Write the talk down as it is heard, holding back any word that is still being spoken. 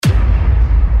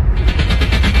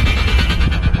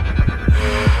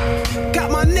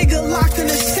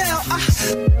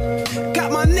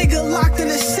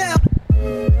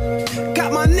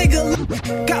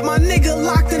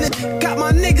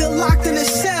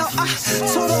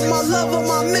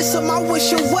miss him, I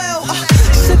wish you well.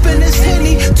 Sipping this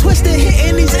Henny, twisted,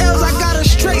 hitting these L's. I got a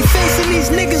straight face and these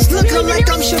niggas looking like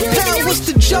I'm Chappelle. What's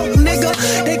the joke, nigga?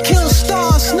 They kill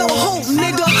stars, no hope,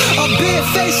 nigga. A big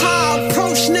face, how I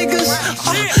approach niggas.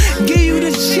 Give you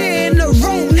the chair and the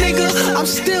rope, nigga. I'm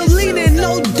still leaning,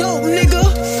 no dope, nigga.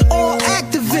 All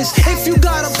activists, if you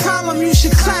got a problem, you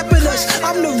should clap at us.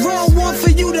 I'm the wrong one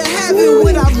for you to have it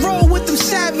with. I roll with them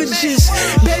savages.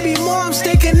 Baby moms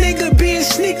think a nigga being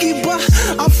sneaky, but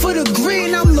I'm for the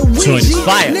green, I'm Luigi.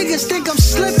 Niggas think I'm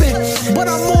slipping, but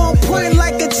I'm on point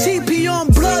like a TP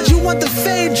on blood. You want the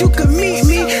fade, you can meet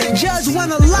me. Judge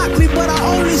wanna lock me, but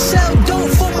I only sell dope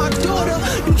for my daughter.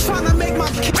 You tryna make my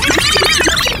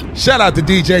Shout out to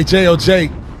DJ JOJ.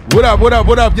 What up, what up,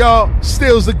 what up, y'all?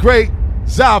 Stills the Great,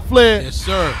 Zy Flair. Yes,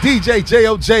 sir. DJ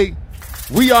JOJ.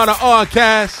 We are the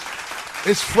Oncast.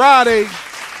 It's Friday.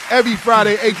 Every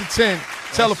Friday, 8 to 10.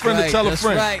 Tell a friend to tell a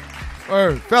friend. Right.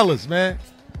 Word, fellas, man.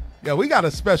 Yeah, we got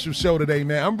a special show today,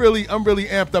 man. I'm really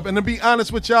amped up. And to be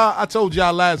honest with y'all, I told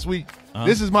y'all last week,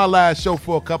 this is my last show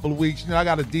for a couple of weeks. You know, I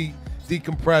got to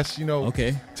decompress, you know,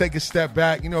 take a step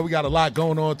back. You know, we got a lot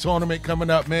going on, tournament coming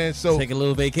up, man. So take a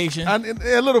little vacation. A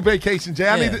little vacation, Jay.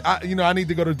 Yeah. I need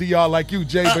to go to DR like you,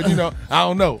 Jay, but you know, I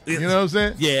don't know. You know what I'm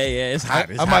saying? Yeah, it's hot.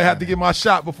 I might have to get my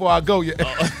shot before I go. Yeah.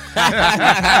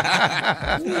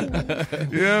 You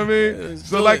know what I mean?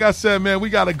 So like I said, man, we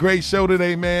got a great show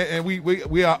today, man, and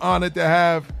we are honored to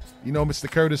have, you know, Mr.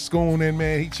 Curtis Schoon in,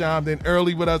 man. He chimed in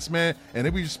early with us, man, and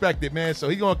we respect it, man. So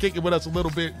he gonna kick it with us a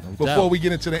little bit before we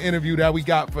get into the interview that we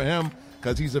got for him,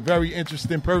 because he's a very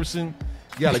interesting person.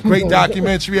 You got a great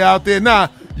documentary out there. Nah,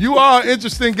 you are an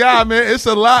interesting guy, man. It's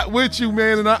a lot with you,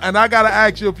 man, and I gotta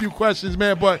ask you a few questions,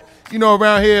 man. But you know,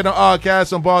 around here in the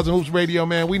Oddcast on Bars and Hoops Radio,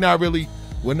 man, we not really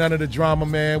with none of the drama,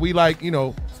 man. We like, you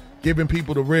know, giving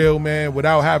people the real, man,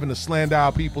 without having to slander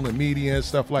our people in media and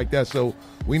stuff like that. So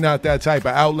we not that type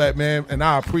of outlet, man, and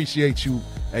I appreciate you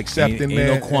accepting, man.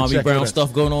 Ain't no Kwame Brown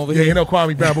stuff going on over here. Yeah, ain't no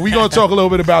Kwame Brown, but we gonna talk a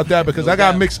little bit about that because I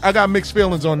got mixed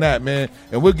feelings on that, man,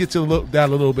 and we'll get to that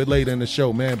a little bit later in the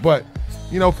show, man. But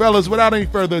you know, fellas, without any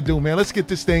further ado, man, let's get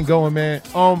this thing going, man.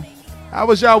 How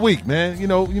was y'all week, man? You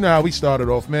know how we started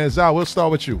off, man. Zal, we'll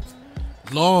start with you.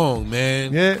 Long,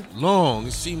 man. Yeah, long.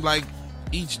 It seemed like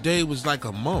each day was like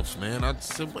a month, man. I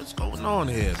said, what's going on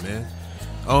here,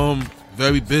 man?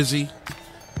 Very busy.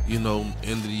 You know,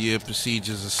 end of the year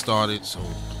procedures have started, so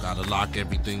gotta lock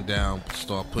everything down,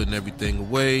 start putting everything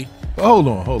away. Hold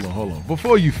on.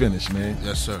 Before you finish, man.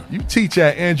 Yes, sir. You teach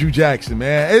at Andrew Jackson,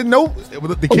 man.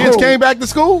 The kids came back to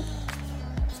school?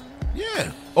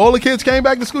 Yeah. All the kids came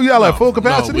back to school? Y'all at full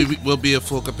capacity? No, we'll be at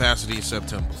full capacity in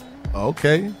September.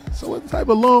 Okay. So what type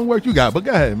of long work you got? But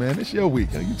go ahead, man. It's your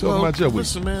week. You talking about your week.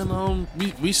 Listen, man,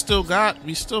 we still got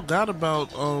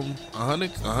about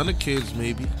 100 kids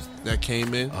maybe that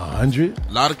came in. 100?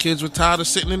 A lot of kids were tired of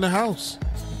sitting in the house.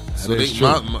 So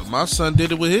my son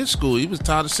did it with his school. He was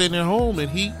tired of sitting at home, and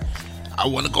I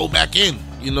want to go back in.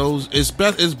 You know, it's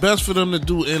best for them to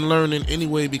do in learning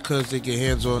anyway because they get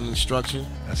hands-on instruction.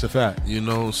 That's a fact. You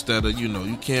know, instead of, you know,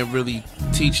 you can't really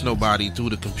teach nobody through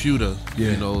the computer.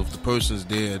 Yeah. You know, if the person's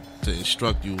there to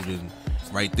instruct you, then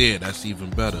right there, that's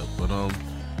even better. But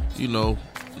you know,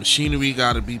 machinery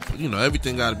got to be, you know,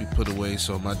 everything got to be put away.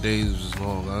 So my days was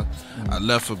long. I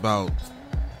left about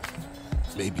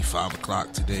maybe 5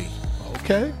 o'clock today.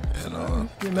 Okay. And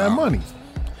getting that money.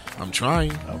 I'm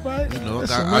trying. All right. You know,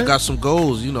 I got some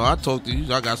goals. You know, I talked to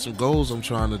you. I got some goals I'm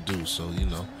trying to do. So, you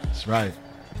know. That's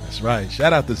right.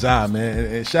 Shout out to Zai, man.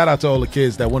 And shout out to all the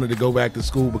kids that wanted to go back to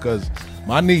school because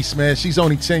my niece, man, she's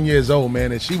only 10 years old,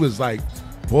 man. And she was like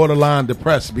borderline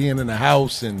depressed being in the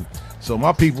house. And so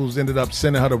my peoples ended up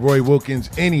sending her to Roy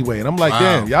Wilkins anyway. And I'm like,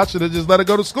 damn, y'all should have just let her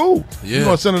go to school. Yeah. You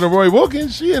going to send her to Roy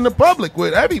Wilkins? She in the public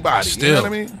with everybody. Still, you know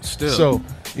what I mean? Still. So,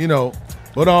 you know.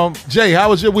 But, Jay, how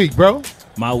was your week, bro?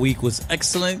 My week was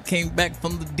excellent. Came back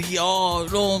from the DR. You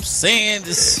know what I'm saying?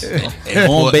 Just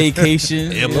on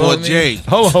vacation. Airport J.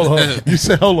 Hold on. You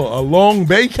said, hold on. A long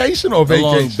vacation or vacation?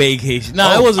 A long vacation.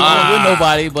 No, it wasn't with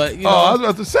nobody, but, you know. I was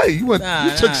about to say, you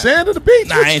took sand to the beach?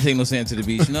 Nah, I ain't taking no sand to the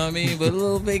beach. You know what I mean? But a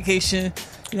little vacation.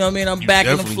 You know what I mean? I'm back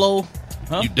in the flow.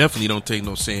 Huh? You definitely don't take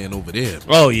no sand over there.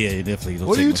 Oh, yeah, definitely don't.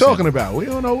 What are you talking about? We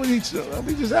don't know what he's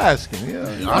we just asking.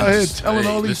 Out here telling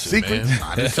all these secrets. Man,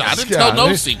 I didn't tell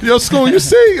no secrets. Yo, school, you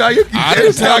see? I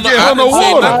didn't hold no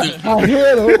water. I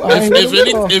hear them.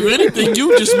 If anything,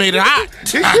 you just made it hot.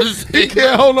 He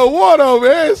can't hold no water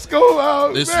over here. School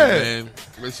out, Listen, man.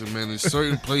 Listen, man, in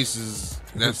certain places,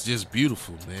 that's just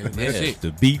beautiful, man. That's it.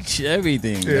 The beach,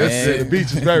 everything, Yeah, man. the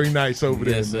beach is very nice over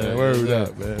there, Yes, man. sir. Word Yes,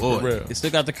 up, man. Boy. For real. They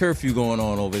still got the curfew going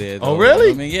on over there. Oh, though.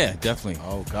 really? I mean, yeah, definitely.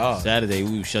 Oh, God. Saturday,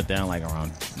 we were shut down like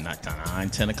around 9,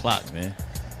 10 o'clock, man.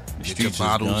 The Get your streets was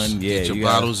bottles, done. Yeah, get your you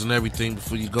gotta- bottles and everything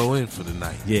before you go in for the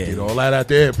night. Yeah. Get all that at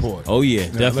the airport. Oh, yeah,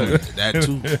 definitely. That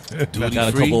too. I Duty got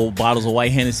a free. couple bottles of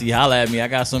white Hennessy. Holla at me. I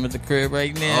got some at the crib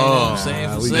right now. You know what I'm saying?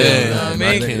 For we sale, good, you know what I man. mean?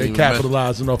 I can't They even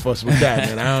capitalizing off us with that,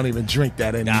 man. I don't even drink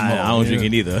that anymore. Nah, I don't drink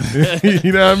it either. it.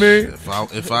 You know what I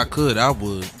mean? If I could, I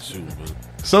would. Shoot, but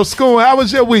So, School, how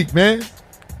was your week, man?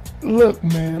 Look,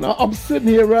 man, I'm sitting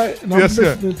here, right, and I'm Yes,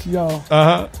 sir. listening to y'all,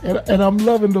 Uh-huh. and I'm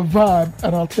loving the vibe,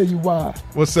 and I'll tell you why.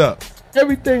 What's up?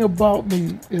 Everything about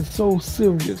me is so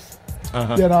serious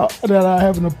Uh-huh. that I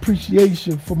have an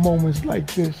appreciation for moments like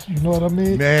this. You know what I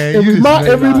mean? Man, it, you just made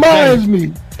it my reminds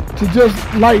me to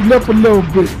just lighten up a little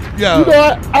bit. Yeah. You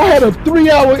know, I had a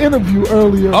 3-hour interview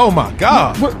earlier Oh, my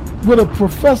God. with a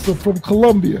professor from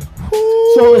Columbia.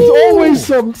 So it's always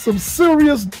some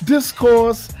serious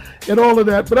discourse and all of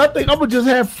that. But I think I'm gonna just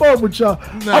have fun with y'all.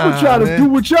 I'm gonna try to man. do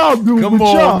what y'all do Come with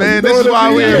on, y'all. man. You know This is what I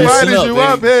why we mean? invited Listen you up,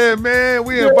 up here, man.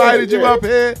 We invited you yeah. up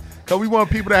here because we want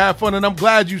people to have fun. And I'm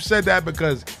glad you said that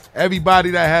because everybody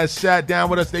that has sat down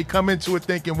with us, they come into it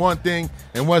thinking one thing,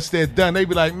 and once they're done, they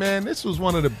be like, man, this was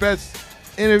one of the best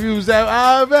interviews that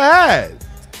I ever had.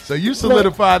 So you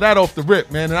solidified that off the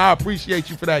rip, man, and I appreciate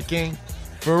you for that, King.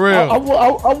 For real. I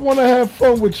want to have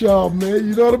fun with y'all, man.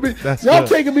 You know what I mean? That's y'all good.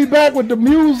 taking me back with the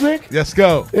music. Let's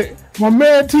go. My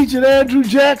man teaching Andrew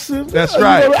Jackson. That's You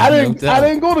right. know, I No didn't. doubt. I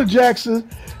didn't go to Jackson,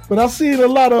 but I seen a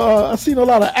lot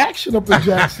of action up in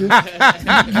Jackson.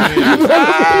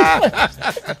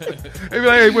 They be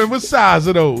like, hey, man, what size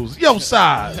are those? Yo,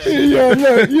 size.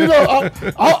 Yeah. You know,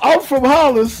 I'm from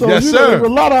Hollis, so Yes, you know, sir. there's a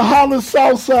lot of Hollis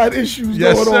Southside issues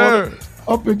Yes, going sir. on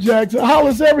up in Jackson.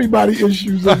 Hollis, everybody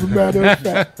issues, as a matter of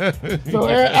fact. So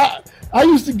I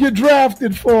used to get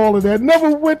drafted for all of that.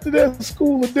 Never went to that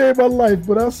school a day in my life,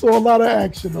 but I saw a lot of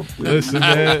action up there. Listen,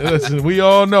 man. Listen, we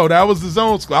all know that was the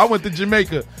zone school. I went to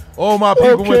Jamaica. All my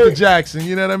people went to Okay. Jackson.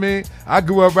 You know what I mean? I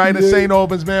grew up right in Yeah. St.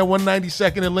 Albans, man.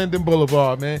 192nd and Linden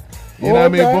Boulevard, man. You know what I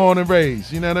mean? Okay. Born and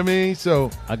raised. You know what I mean?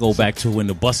 So I go back to when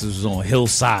the buses was on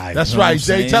Hillside. that's you know what right, I'm Jay.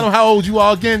 saying? Tell them how old you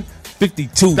are again.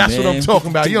 52. That's what man. I'm talking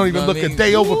about. You don't even 52, look know a what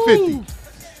day I over mean? 50.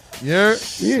 Yeah?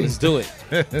 Yeah. Let's do it.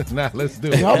 Nah, let's do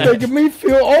it. Y'all making me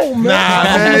feel old, man. Nah,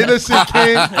 man. Listen,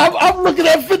 King. I'm looking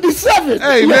at 57.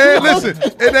 Hey, man, listen.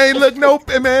 It ain't look no,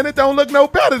 man. It don't look no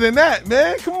better than that,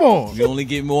 man. Come on. You only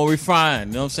get more refined.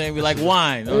 You know what I'm saying? We like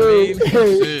wine. You know what I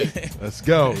mean? Hey, Let's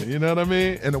go. You know what I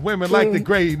mean? And the women like the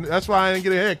gray. That's why I didn't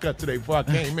get a haircut today before I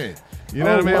came in. You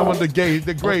know what I mean? I wow. want the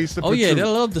grays to Oh, yeah. They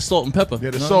protrude. love the salt and pepper. Yeah,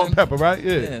 the You know salt what and I mean? pepper, right?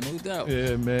 Yeah. Yeah, no doubt.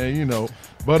 Yeah, man, you know.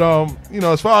 But you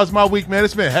know, as far as my week, man,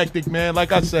 it's been hectic, man.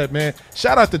 Like I said, man,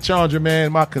 shout out to Chandra,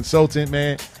 man, my consultant,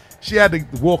 man. She had to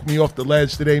walk me off the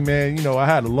ledge today, man. You know, I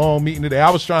had a long meeting today.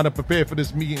 I was trying to prepare for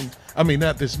this meeting. I mean,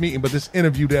 not this meeting, but this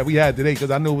interview that we had today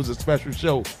because I knew it was a special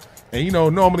show. And, you know,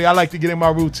 normally I like to get in my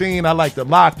routine. I like to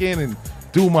lock in and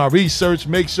do my research,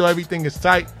 make sure everything is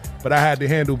tight. But I had to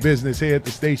handle business here at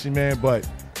the station, man. But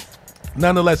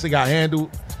nonetheless, it got handled.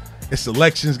 It's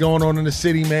elections going on in the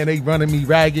city, man. They running me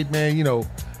ragged, man. You know,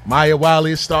 Maya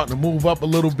Wiley is starting to move up a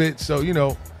little bit. So, you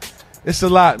know, it's a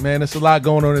lot, man. It's a lot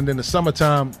going on. And then the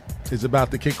summertime is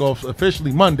about to kick off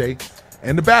officially Monday.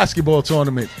 And the basketball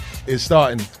tournament is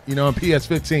starting, you know, on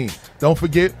PS15. Don't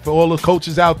forget, for all the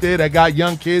coaches out there that got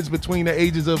young kids between the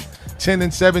ages of 10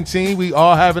 and 17, we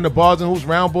are having the Bars and Hoops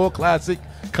Round Ball Classic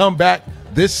come back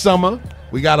this summer.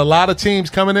 We got a lot of teams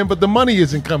coming in, but the money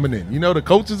isn't coming in. You know, the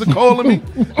coaches are calling me.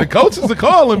 The coaches are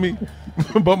calling me,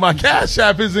 but my Cash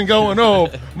App isn't going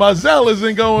off. My Zelle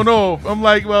isn't going off. I'm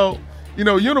like, well, you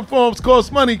know, uniforms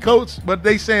cost money, coach, but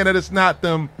they saying that it's not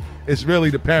them. It's really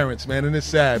the parents, man, and it's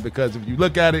sad because if you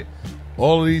look at it,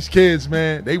 all of these kids,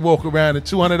 man, they walk around in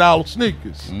 $200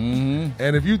 sneakers. Mm-hmm.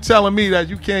 And if you telling me that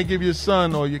you can't give your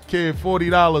son or your kid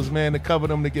 $40, man, to cover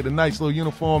them to get a nice little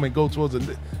uniform and go towards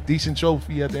a decent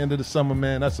trophy at the end of the summer,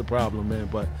 man, that's a problem, man.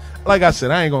 But like I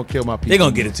said, I ain't going to kill my people. They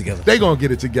going to get it together. They going to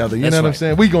get it together. You That's know what I'm right.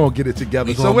 saying? We going to get it together.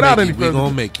 We So gonna without make any it. We further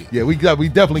gonna make it. Yeah, we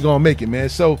definitely going to make it, man.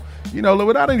 So, you know,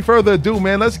 without any further ado,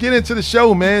 man, let's get into the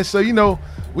show, man. So, you know,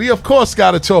 we of course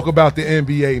got to talk about the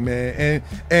NBA, man,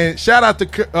 and shout out to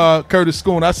Curtis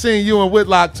Schoon. I seen you and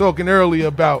Whitlock talking earlier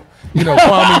about, you know,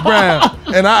 Kwame Brown,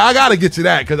 and I got to get to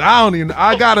that because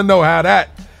I got to know how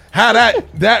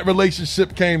that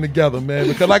relationship came together, man.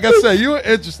 Because like I said, you're an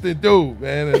interesting dude,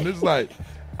 man, and it's like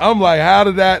I'm like, how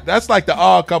did that's like the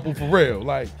odd couple for real,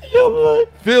 like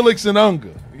Felix and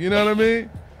Unger, you know what I mean?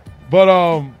 But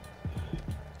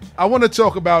I want to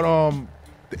talk about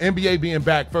the NBA being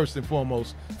back first and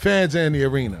foremost. Fans in the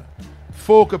arena,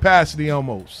 full capacity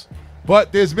almost.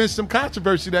 But there's been some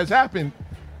controversy that's happened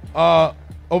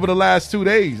over the last 2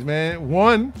 days, man.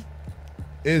 One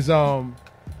is the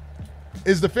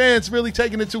fans really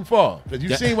taking it too far? Because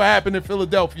you've seen what happened in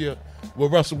Philadelphia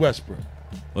with Russell Westbrook.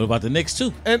 What about the Knicks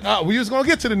too? And we was gonna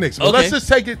get to the Knicks, but Okay. let's just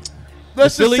take it. The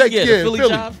Philly Philly.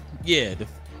 job. Yeah,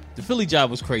 the Philly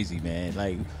job was crazy, man.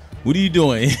 Like, what are you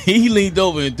doing? He leaned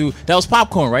over and threw. That was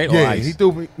popcorn, right? Or Yeah, ice? he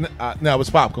threw. No, it was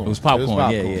popcorn. It was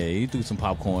popcorn. Yeah. He threw some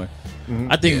popcorn.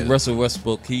 I think Russell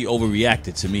Westbrook, he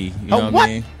overreacted to me. You know what I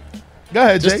mean? Go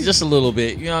ahead, Jay. Just a little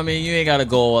bit. You know what I mean? You ain't got to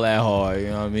go all that hard. You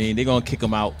know what I mean? They're going to kick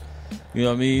him out. You know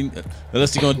what I mean?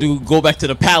 Unless they're going to go back to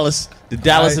the Palace. The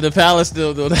Dallas to the Palace.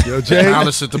 Yo, Jay.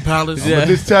 Palace at the Palace. I'm gonna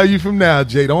just tell you from now,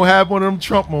 Jay. Don't have one of them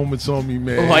Trump moments on me,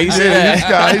 man. Why you say that? This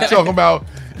guy, he talking about,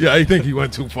 I think he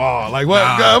went too far. Like, what?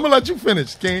 Nah. I'm gonna let you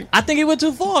finish, King. I think he went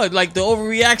too far. Like, the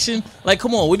overreaction. Like,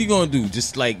 come on, what are you gonna do?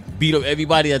 Just like beat up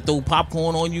everybody that throw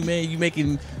popcorn on you, man? You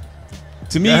making,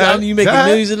 to me, you making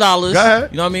millions of dollars.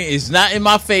 You know what I mean? It's not in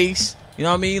my face. You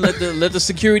know what I mean? Let the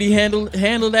security handle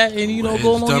that, and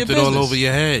go along your business. Dump it all over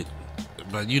your head.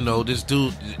 But this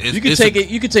dude, you could take it.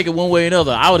 You could take it one way or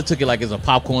another. I would have took it like it's a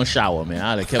popcorn shower, man.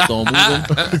 I'd have kept on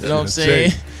moving. You know what I'm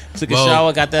saying? Took a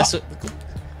shower, got that.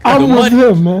 I'm with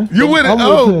him, man. You with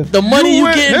it? The money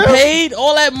you getting paid,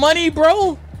 all that money,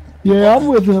 bro. Yeah, I'm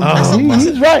with him.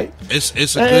 He's right.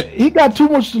 It's a good. He got too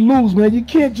much to lose, man. You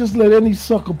can't just let any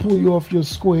sucker pull you off your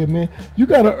square, man. You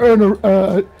got to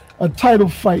earn a title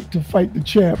fight to fight the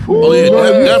champ. Oh yeah,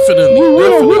 definitely.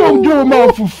 We don't give him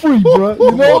out for free, bro.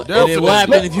 You know. And then what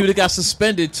happened if you would have got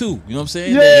suspended too? You know what I'm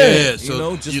saying? Yeah.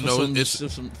 So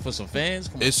for some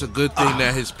fans. It's a good thing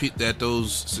that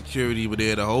those security were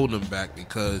there to hold him back,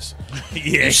 because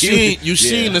you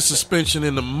seen the suspension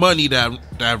and the money that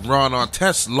Ron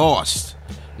Artest lost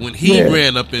when he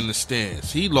ran up in the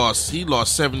stands. He lost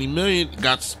 $70 million.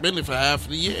 Got suspended for half of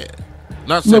the year.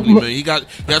 Not 70 million. He got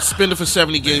suspended for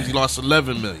 70 games. He lost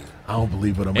 11 million. I don't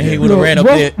believe it. And he would have ran up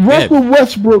there. Russell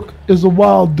Westbrook is a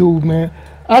wild dude, man.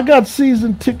 I got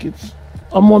season tickets.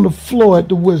 I'm on the floor at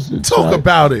the Wizards. Talk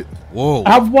about it. Whoa.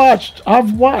 I've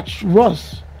watched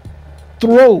Russ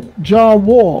throw John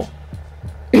Wall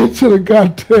into the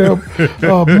goddamn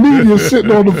media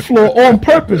sitting on the floor on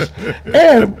purpose.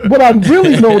 And what I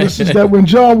really noticed is that when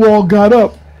John Wall got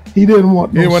up, he didn't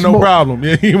want no smoke. No problem.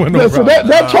 Yeah, he wasn't no problem. So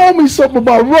that told me something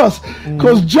about Russ,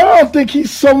 because John think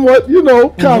he's somewhat,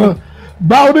 kind of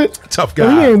about it. Tough guy.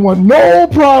 But he ain't want no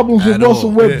problems with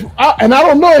Russell Westbrook. Yeah. And I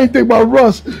don't know anything about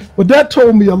Russ, but that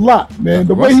told me a lot, man.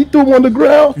 The way he threw him on the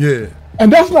ground. Yeah.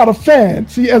 And that's not a fan.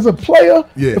 See, as a player,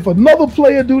 if another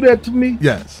player do that to me,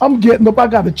 I'm getting up. I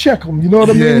got to check him. You know what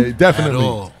I mean? Yeah,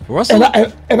 definitely. Russell,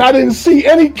 and I didn't see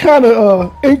any kind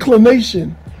of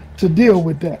inclination to deal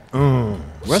with that.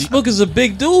 Westbrook is a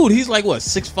big dude. He's like what,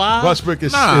 6'5"? Westbrook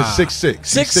is 6'6".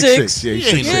 6'6". Yeah,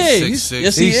 he's 6'6".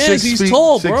 Yes, he is. He's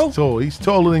tall, bro. Tall. He's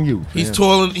taller than you. He's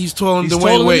taller than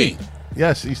Dwayne Wade.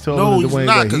 Yes, he's taller than Dwayne Wade.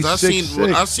 No, he's not,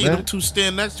 because I seen them two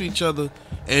stand next to each other,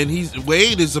 and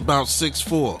Wade is about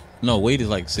 6'4". No, Wade is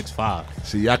like 6'5".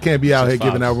 See, I can't be out here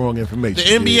giving out wrong information.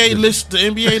 The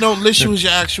NBA don't list you as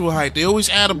your actual height. They always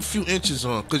add a few inches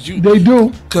on They do.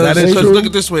 Because look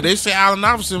at this way. They say Allen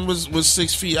Iverson was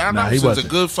 6 feet. Allen Iverson's a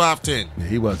good 5'10". Yeah,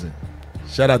 he wasn't.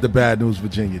 Shout out to Bad News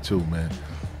Virginia too, man.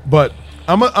 But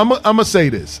I'm gonna say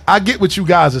this. I get what you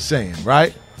guys are saying,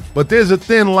 right? But there's a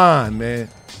thin line, man.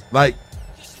 Like,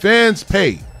 fans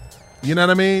pay. You know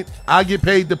what I mean? I get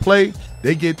paid to play.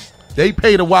 They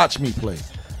pay to watch me play.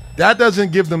 That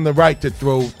doesn't give them the right to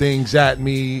throw things at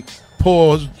me,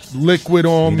 pour liquid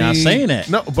on me. You're not saying that.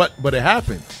 No, but it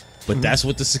happened. But that's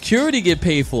what the security get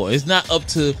paid for. It's not up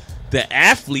to the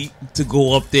athlete to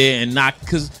go up there and knock,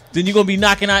 because then you're going to be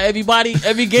knocking out everybody.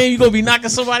 Every game, you're going to be knocking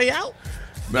somebody out.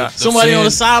 Somebody on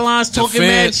the sidelines talking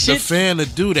mad shit. The fan to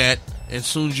do that, and as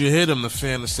soon as you hit him, the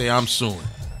fan to say, I'm suing.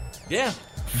 Yeah.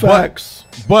 Facts.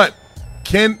 But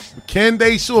can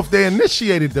they sue if they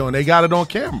initiated though and they got it on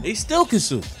camera? They still can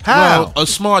sue. How? Well, a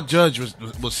smart judge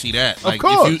will see that. Of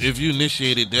course. If you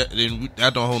initiated that, then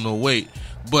that don't hold no weight.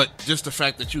 But just the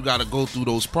fact that you got to go through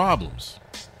those problems.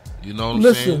 You know what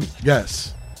I'm saying? Listen.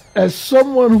 Yes. As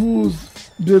someone who's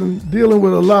been dealing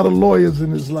with a lot of lawyers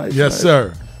in his life. Yes,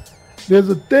 sir. There's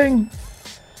a thing.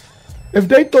 If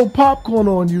they throw popcorn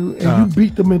on you and you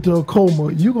beat them into a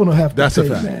coma, you're gonna have to That's pay, a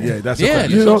fact. man. Yeah, that's a Yeah,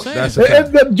 fact. you know what I'm That's saying?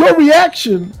 a fact. Your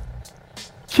reaction,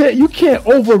 you can't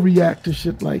overreact to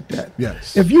shit like that.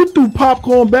 Yes. If you threw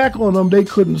popcorn back on them, they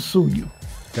couldn't sue you.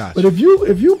 Gotcha. But if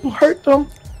you hurt them,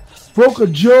 broke a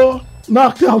jaw,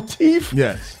 knocked out teeth.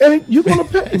 Yes. And you're going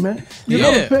to pay, man. You're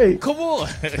going to pay. Come on.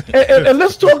 and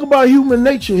let's talk about human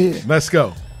nature here. Let's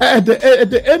go. At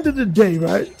the end of the day,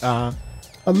 right?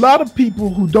 A lot of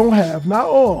people who don't have, not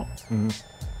all,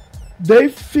 they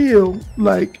feel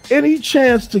like any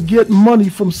chance to get money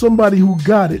from somebody who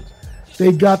got it,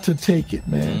 they got to take it,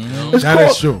 man. That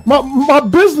is true. My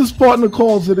business partner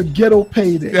calls it a ghetto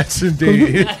payday. Yes,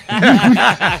 indeed.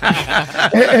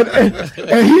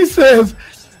 and he says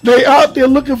they out there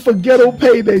looking for ghetto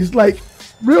paydays. Like,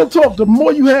 real talk, the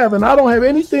more you have, and I don't have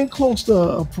anything close to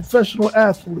a professional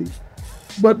athlete,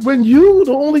 but when you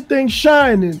the only thing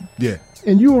shining,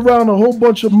 and you around a whole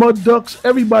bunch of mud ducks,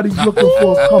 everybody's looking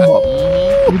for a come up.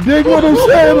 You dig what I'm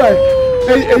saying? Like,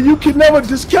 and you can never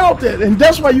discount that. And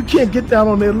that's why you can't get down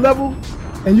on their level.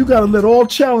 And you got to let all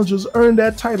challengers earn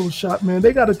that title shot, man.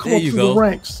 They got to come up through the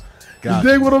ranks. You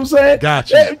dig what I'm saying?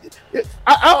 Gotcha.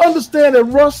 I understand that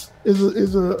Russ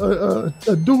is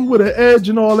a dude with an edge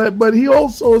and all that, but he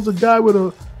also is a guy with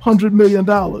 $100 million.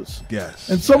 Yes.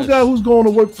 And some guy who's going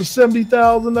to work for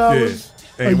 $70,000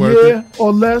 a year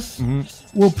or less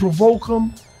will provoke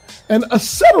him. And a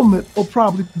settlement will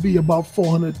probably be about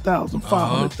 $400,000,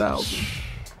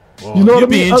 $500,000. You know what I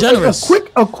mean? Being generous.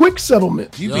 A quick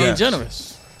settlement. You being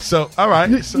generous. So, all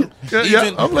right. So,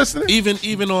 I'm listening.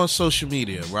 Even on social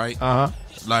media, right?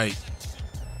 Like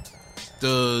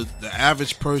the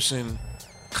average person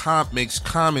makes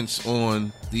comments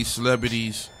on these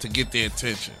celebrities to get their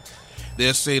attention.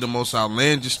 They'll say the most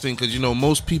outlandish thing because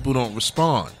most people don't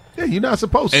respond. Yeah, you're not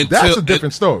supposed to. That's a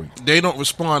different story. They don't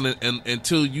respond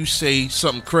until you say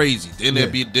something crazy. Then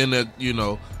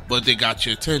but they got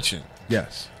your attention.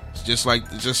 Yes. It's just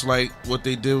like what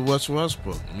they did with Russell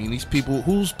Westbrook. I mean, these people,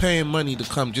 who's paying money to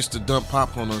come just to dump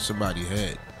popcorn on somebody's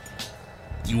head?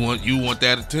 You want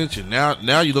that attention.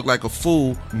 Now you look like a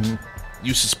fool.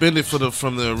 You suspended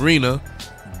from the arena,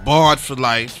 barred for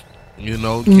life. Can't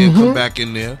come back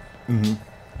in there.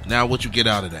 Now what you get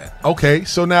out of that? Okay,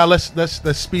 so now let's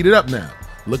speed it up now.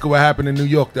 Look at what happened in New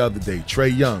York the other day.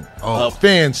 Trae Young.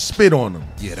 Fans spit on him.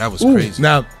 Yeah, that was crazy.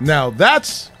 Now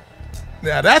that's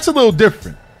a little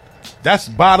different. That's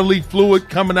bodily fluid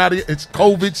coming out of it. It's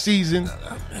COVID season,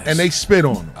 and they spit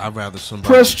on him. I'd rather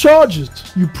somebody press charges.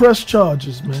 You press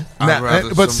charges, man.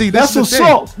 But see, that's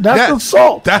assault. That's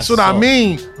assault. That's what I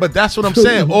mean. But that's what I'm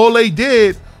saying. All they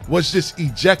did was just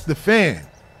eject the fan.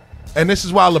 And this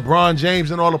is why LeBron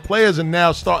James and all the players are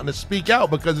now starting to speak out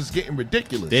because it's getting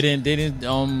ridiculous. They didn't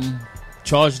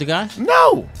charge the guy?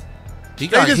 No. He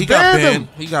got banned.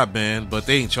 He got banned, but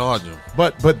they ain't charged him.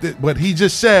 But what he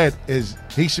just said is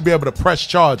he should be able to press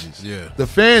charges. Yeah. The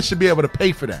fans should be able to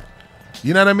pay for that.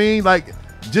 You know what I mean? Like,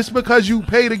 just because you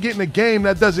pay to get in the game,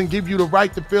 that doesn't give you the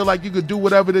right to feel like you could do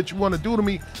whatever that you want to do to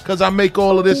me because I make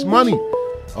all of this money.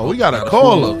 Oh, we got a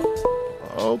caller.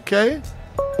 Okay.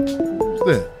 Who's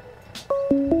that?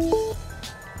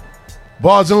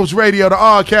 Bars News Radio, the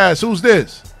Rcast. Who's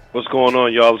this? What's going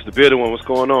on, y'all? It's the bearded one. What's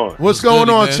going on? What's going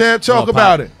on, champ? Talk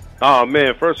about it. Oh,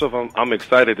 man. First off, I'm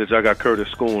excited that y'all got Curtis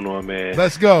Schoon on, man.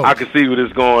 Let's go. I can see where this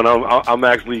is going. I'm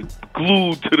actually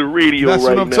glued to the radio right now. That's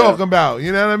what I'm talking about.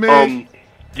 You know what I mean?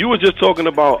 You were just talking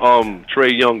about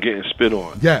Trae Young getting spit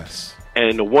on. Yes.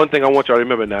 And the one thing I want y'all to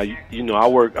remember now, I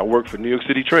work for New York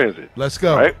City Transit. Let's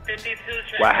go. Right?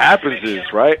 What happens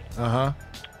is, right?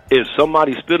 If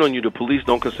somebody spit on you, the police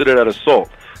don't consider that assault.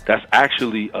 That's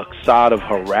actually a side of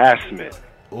harassment.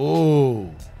 Oh.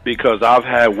 Because I've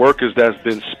had workers that's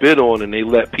been spit on and they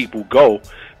let people go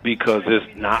because it's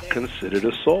not considered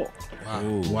assault.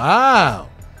 Wow.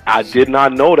 I did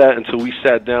not know that until we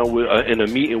sat down in a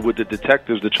meeting with the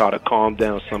detectives to try to calm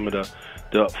down some of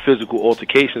the physical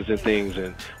altercations and things.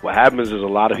 And what happens is a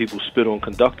lot of people spit on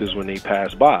conductors when they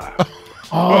pass by.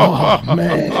 Oh,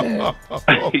 man.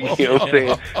 You know what I'm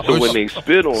saying? So when they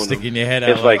spit on them, your head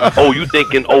it's like, oh, you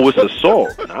thinking, oh, it's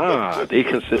assault. Nah, they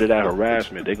consider that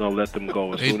harassment. They're going to let them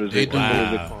go as soon as they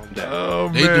calm down. Oh,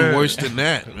 they do worse than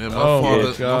that, man. My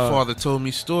father told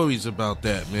me stories about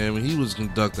that, man, when he was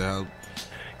conductor. How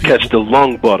catch the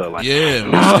lung butter. Like, yeah,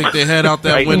 when they stick their head out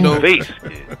that right window. In the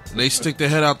face. They stick their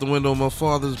head out the window. My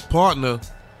father's partner,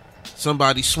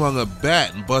 somebody swung a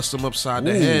bat and bust him upside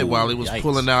the head while he was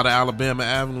pulling out of Alabama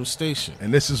Avenue Station.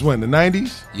 And this is when, the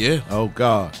 90s? Yeah. Oh,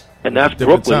 God. And that's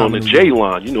Brooklyn on the J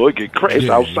line. You know, it get crazy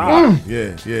outside.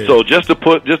 Yeah. So just to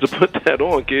put that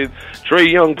on, kids,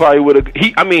 Trae Young probably would have.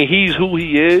 He's who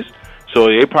he is. So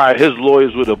his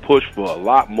lawyers would have pushed for a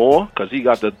lot more because he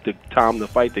got the time to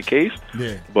fight the case.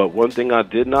 Yeah. But one thing I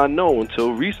did not know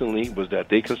until recently was that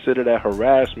they consider that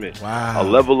harassment. Wow. A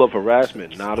level of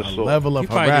harassment, not assault. A level of He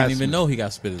probably harassment. didn't even know he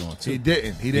got spitted on, too. He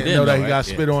didn't know that he got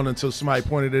spit on until somebody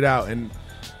pointed it out. And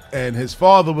And his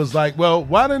father was like, well,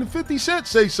 why didn't 50 Cent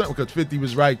say something? Because 50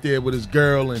 was right there with his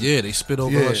girl. And they spit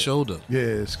over her shoulder. Yeah,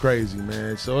 it's crazy,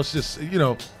 man. So it's just,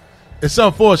 it's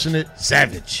unfortunate.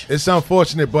 Savage. It's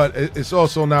unfortunate, but it's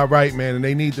also not right, man. And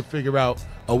they need to figure out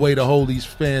a way to hold these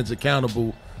fans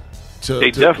accountable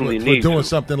for doing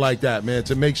something like that, man,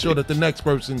 to make sure that the next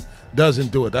person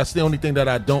doesn't do it. That's the only thing that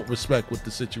I don't respect with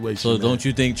the situation. So don't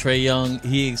you think Trae Young,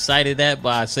 he excited that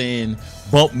by saying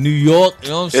bump New York? You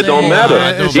know what I'm saying? It don't matter.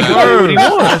 It's words.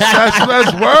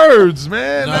 That's words,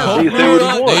 man.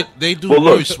 No, they do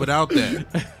worse without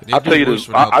that. I'll tell you this.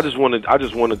 I didn't want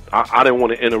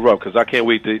to interrupt because I can't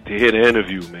wait to hear the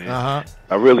interview, man.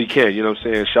 I really can't. You know what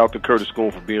I'm saying? Shout out to Curtis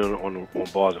Schoon for being on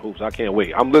Bars and Hoops. I can't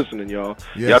wait. I'm listening, y'all.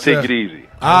 Y'all take it easy.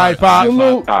 All right, Pop.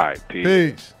 All right,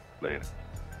 peace. Later.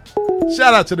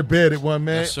 Shout out to the Bearded One,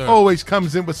 man. Yes, sir. Always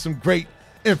comes in with some great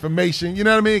information. You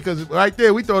know what I mean? Because right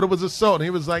there, we thought it was assault. And he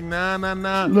was like, nah.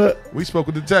 Look, we spoke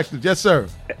with detectives. Yes, sir.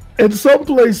 In some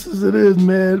places it is,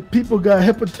 man. People got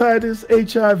hepatitis,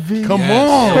 HIV, Come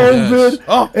on. COVID. Yes.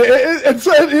 Oh. It's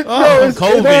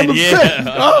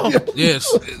COVID, Yes.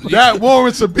 That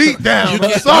warrants a beat down.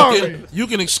 Sorry. You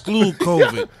can exclude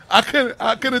COVID. I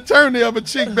could have turned the other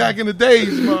cheek back in the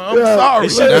days, man. I'm sorry.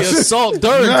 It should be assault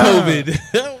during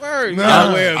COVID. Word.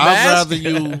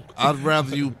 I'd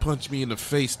rather you punch me in the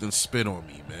face than spit on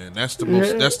me, man. That's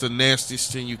the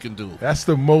nastiest thing you can do. That's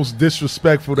the most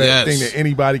disrespectful thing that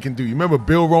anybody can do. You remember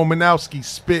Bill Romanowski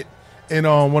spit in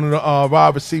one of the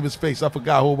wide receivers' face? I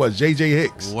forgot who it was. J.J.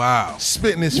 Hicks. Wow.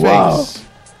 Spit in his face.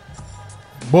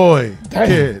 Boy,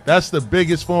 kid, that's the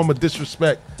biggest form of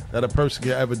disrespect that a person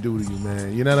can ever do to you,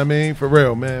 man. You know what I mean? For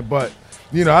real, man. But,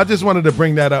 I just wanted to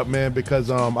bring that up, man,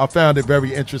 because I found it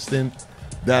very interesting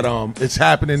that it's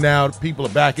happening now. People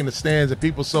are back in the stands and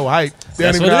people so hyped.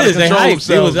 That's what it is. They hyped.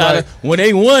 They was when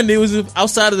they won, they was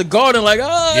outside of the Garden like,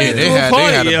 they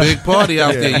had a big party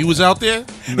out there. You was out there?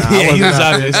 Nah, he was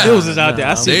out there. Still was out there.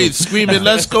 I see. They screaming,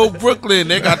 "Let's go Brooklyn!"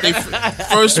 They got their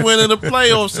first win in the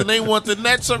playoffs, and they want the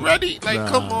Nets already. Like,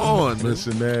 come on.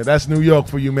 Listen, man, that's New York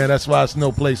for you, man. That's why it's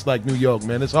no place like New York,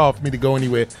 man. It's hard for me to go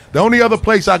anywhere. The only other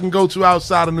place I can go to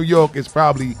outside of New York is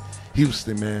probably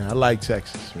Houston, man. I like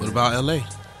Texas, man. What about L.A.?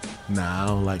 Nah, I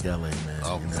don't like L.A., man.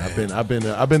 Oh, man.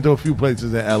 I've been to a few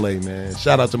places in L.A., man.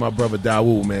 Shout out to my brother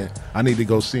Dawood, man. I need to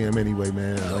go see him anyway,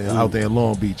 man. Out there in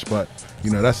Long Beach, but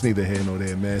that's neither here nor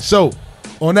there, man. So,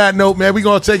 on that note, man, we're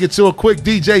gonna take it to a quick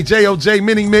DJ JOJ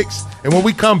mini mix, and when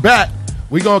we come back,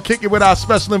 we're gonna kick it with our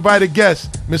special invited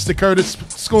guest, Mr. Curtis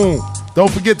Schoon.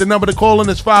 Don't forget the number to call in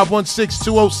is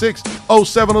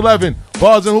 516-206-0711.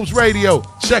 Bars and Hoops Radio.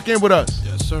 Check in with us.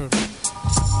 Yes, sir.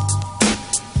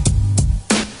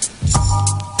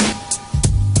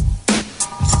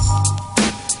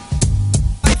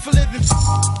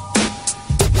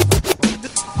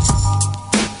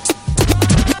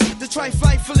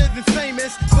 Fight for living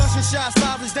famous. Busting shots,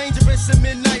 live is dangerous at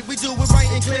midnight. We do it right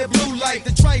in clear blue light. The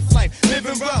trife life,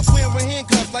 living rough, wearing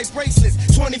handcuffs like bracelets.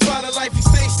 25 to life, we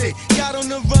faced it. Got on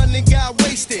the run and got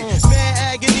wasted. Mad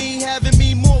agony, having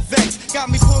me more vexed.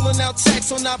 Got me pulling out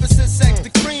checks on opposite sex.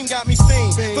 The cream got me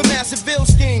fiend for massive bill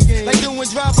schemes. Like doing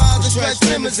drive-bys and stretch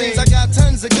limousines. I got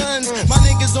tons of guns. My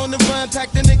niggas on the run, pack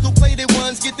the nickel-plated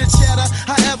ones. Get the cheddar,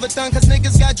 however done, cause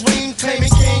niggas got dreams. Claiming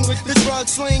king with the drug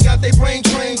sling, got they brain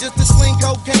trained just to sling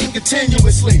cocaine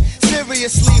continuously.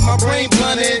 Seriously, my brain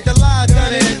blunted, the lie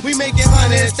done it. We making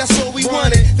hundreds, that's what we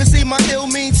wanted. To see my ill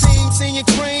mean team, singing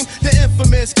cream, the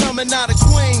infamous coming out of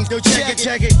Queens. Yo,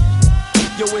 check it.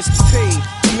 Yo, it's P,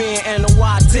 me and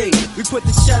NYD. We put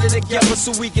the cheddar together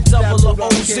so we can double up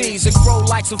OZs and grow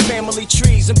like some family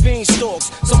trees and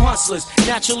beanstalks. Some hustlers,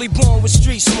 naturally born with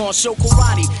street smart. Show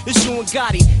karate, it's you and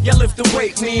Gotti. Y'all lift the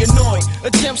weight, me and Noy.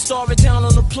 A gem star it down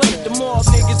on the plate. The mob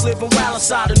niggas living wild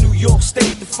inside of New York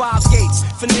State. The 5 gates,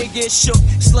 for niggas shook,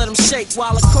 just let them shake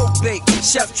while a coke bake.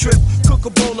 Chef trip, cook a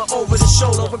bowler over the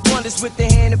shoulder. With wonders with the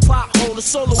hand and pot holder.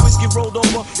 Solo whiskey rolled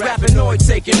over, rapping Noy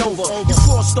taking over. You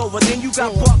crossed over, then you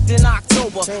got bucked in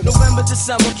October. November,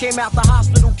 December, came out the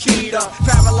hospital keyed up.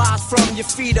 Paralyzed from your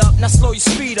feet up, now slow your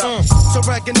speed up. So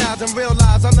recognize and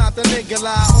realize I'm not the nigga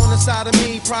lie. On the side of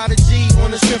me, Prodigy,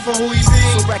 on the strength of who he be.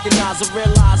 So recognize and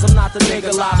realize I'm not the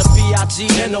nigga lie. The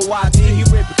B-I-G-N-O-I-D, he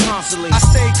ripping constantly. I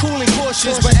stay cool and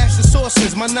cautious, but extra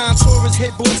sources. My non-tourist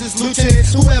hit bosses,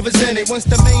 lieutenants, whoever's in it. Once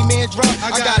the main man bruh.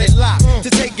 I got it locked to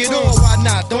take it on. Why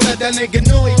not? Don't let that nigga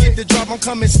know he get the drop. I'm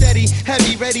coming steady,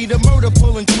 heavy, ready to murder,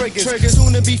 pulling triggers.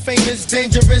 Soon to be famous,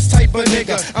 dangerous type of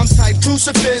nigga. I'm type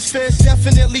crucifix,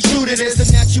 definitely true to this. The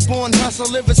natural born hustle,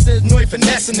 lyricist, no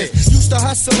finessing it. Used to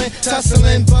hustling,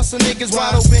 tussling, busting niggas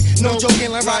wide open. No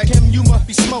joking, like Rakim, you must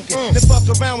be smoking. Then fuck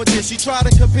around with this. You try to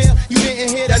compare, you didn't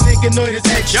hear that nigga know his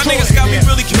ex. Y'all niggas got me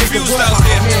really confused out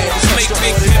there. Make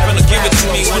big pimpin' or give it to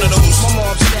me, one of those.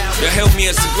 Y'all help me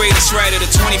as the greatest writer of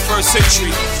the 21st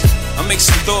century. I make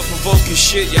some thought-provoking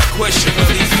shit, y'all question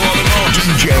whether he's falling off.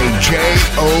 DJ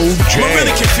J.O.J. I'm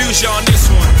really confused y'all on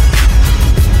this one.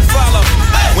 Follow.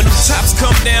 When them tops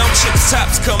come down, chicks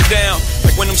tops come down.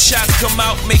 Like when them shots come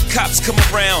out, make cops come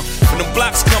around. When them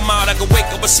blocks come out, I can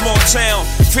wake up a small town.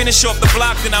 Finish off the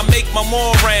block, then I make my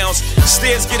more rounds.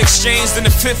 Stairs get exchanged, then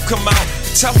the fifth come out.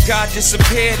 The tough guy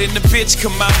disappeared, and the bitch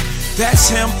come out. That's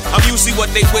him, I'm usually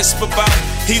what they whisper about.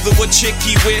 Either what chick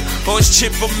he with, or his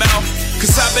chip him out.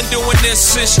 Cause I've been doing this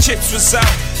since Chips was out.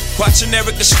 Watching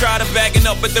Eric Estrada bagging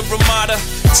up at the Ramada.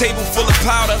 Table full of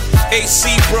powder. AC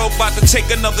broke, about to take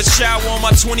another shower on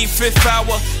my 25th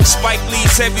hour. Spike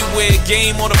Lee's everywhere,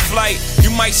 game on the flight.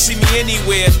 You might see me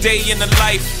anywhere, day in the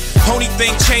life. Only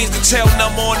thing changed, the tail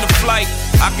number on the flight.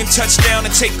 I can touch down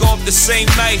and take off the same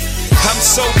night. I'm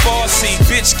so bossy,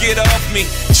 bitch get off me.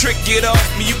 Trick get off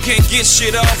me, you can't get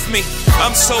shit off me.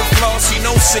 I'm so flossy,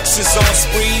 no sixes on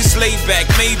sprees. Lay back,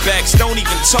 Maybachs, don't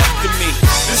even talk to me.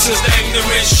 This is the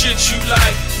ignorant shit you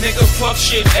like. Nigga fuck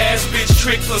shit, ass bitch,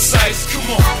 trick precise. Come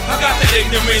on, I got that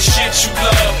ignorant shit you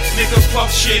love. Nigga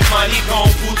fuck shit, money gon'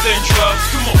 booth and drugs.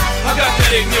 Come on, I got that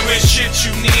ignorant shit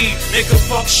you need. Nigga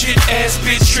fuck shit, ass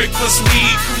bitch, trick plus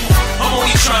weed. Come on, I'm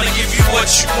only trying to give you what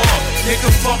you want.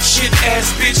 Nigga fuck shit, ass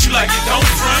bitch, you like it, don't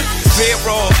front. They're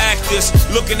all actors,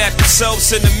 looking at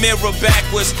themselves in the mirror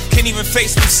backwards. Can't even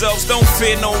face themselves, don't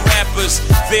fear no rappers.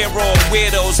 They're all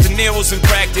weirdos, De Niro's in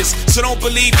practice. So don't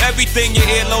believe everything your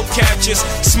earlobe captures.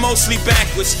 It's mostly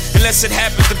backwards, unless it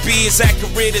happens to be as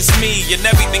accurate as me. And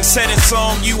everything said in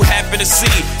song you happen to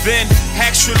see. Then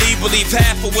actually believe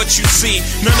half of what you see,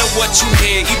 none of what you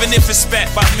hear, even if it's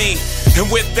spat by me. And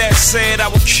with that said,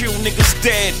 I will kill niggas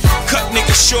dead. Cut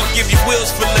niggas short, give you wheels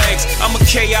for legs. I'm a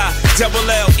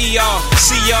K-I-double-L-E-R,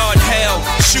 C-R in hell.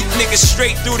 Shoot niggas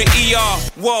straight through the E-R.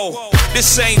 Whoa,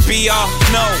 this ain't B-R,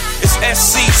 no. It's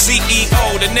S-C-C-E-O,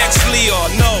 the next Leo.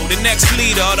 No, the next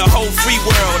leader of the whole free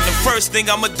world. And the first thing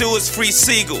I'ma do is free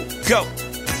Siegel. Go.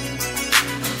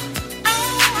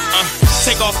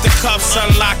 Take off the cuffs,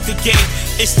 unlock the gate.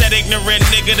 It's that ignorant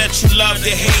nigga that you love to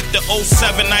hate. The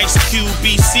 07 Ice Cube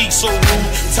BC so rude.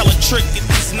 Tell a trick that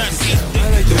these nuts get.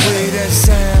 I like the way that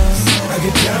sounds. I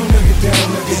get down, I get down,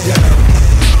 I get down.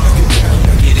 I get down,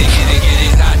 I get down. Get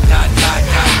it, hot, hot, hot,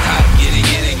 hot, hot. Get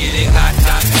it, hot,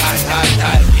 hot, hot, hot,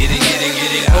 hot. Get it, hot.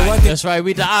 That's right,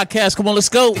 we the Outcast. Come on, let's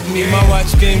go. Me and my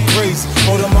watch game crazy.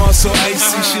 Hold them on so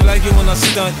icy. She like it when I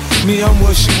stunt. Me, I'm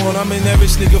what she want. I'm in that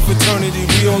rich nigga fraternity.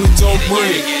 We only talk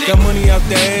word. Got money out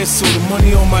the ass, so the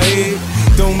money on my head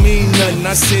don't mean nothing.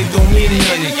 I said don't mean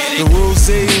nothing. The rules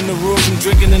say in the rules I'm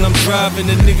drinking and I'm driving.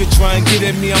 The nigga try and get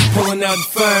at me, I'm pulling out and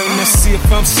firing. Let's see if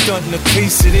I'm stunting. The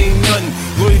case it ain't nothing.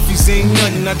 Royalties ain't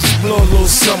nothing. I just blow a little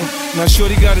something. Now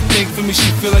shorty got a thing for me.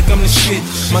 She feel like I'm the shit.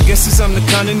 My guess is I'm the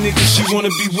kind of nigga she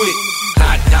wanna be with.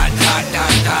 Hot, hot, hot,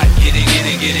 hot, hot. Get it,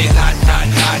 hot, hot,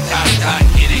 hot, hot, hot.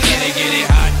 Get it,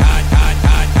 hot, hot, hot,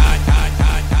 hot, hot,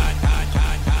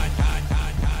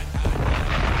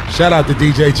 hot. Shout out to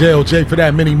DJ J.O.J. for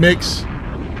that mini mix.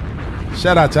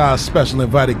 Shout out to our special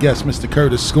invited guest, Mr.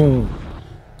 Curtis Schoon.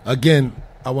 Again,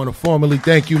 I want to formally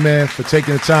thank you, man, for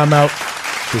taking the time out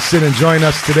to sit and join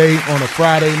us today on a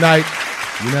Friday night.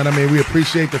 You know what I mean? We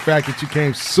appreciate the fact that you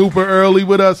came super early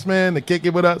with us, man, to kick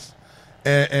it with us.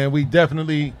 And we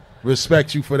definitely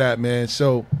respect you for that, man.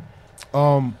 So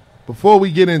before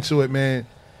we get into it, man,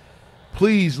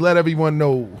 please let everyone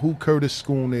know who Curtis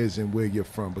Schoon is and where you're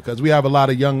from, because we have a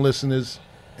lot of young listeners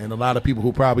and a lot of people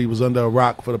who probably was under a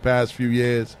rock for the past few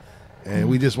years, and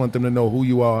we just want them to know who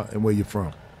you are and where you're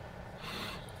from.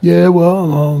 Yeah,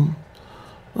 well,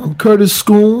 I'm Curtis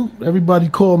Schoon. Everybody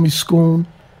call me Schoon.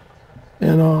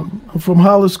 And I'm from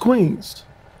Hollis, Queens.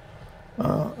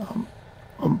 I'm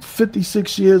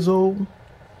 56 years old,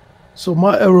 so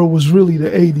my era was really the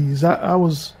 80s. I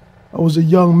was a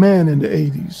young man in the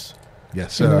 80s.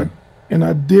 Yes, sir. And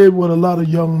I did what a lot of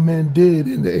young men did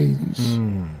in the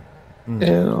 80s.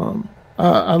 And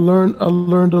I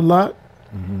learned a lot.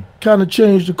 Kind of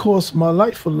changed the course of my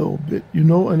life a little bit, you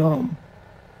know. And a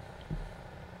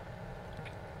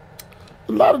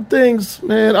lot of things,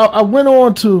 man. I went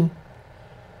on to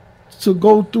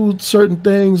go through certain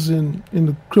things in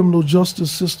the criminal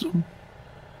justice system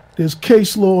There's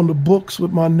case law on the books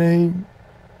with my name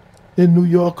in New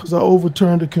York because I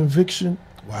overturned a conviction.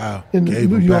 Wow. In the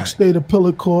New York State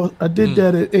Appellate Court. I did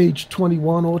that at age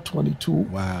 21 or 22.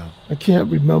 Wow. I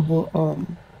can't remember.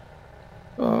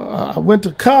 I went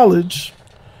to college,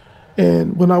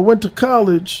 and when I went to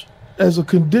college, as a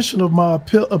condition of my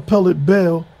appellate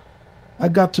bail, I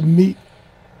got to meet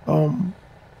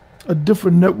a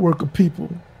different network of people,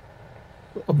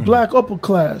 a black upper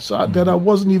class that I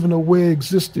wasn't even aware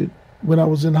existed when I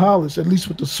was in Hollis, at least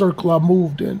with the circle I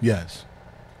moved in. Yes.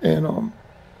 And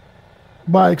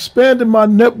by expanding my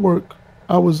network,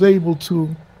 I was able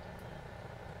to,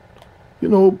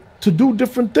 to do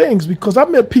different things because I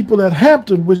met people at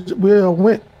Hampton, where I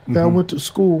went, that I went to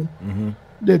school.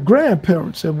 Their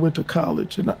grandparents had went to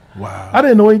college, and I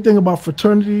didn't know anything about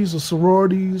fraternities or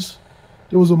sororities.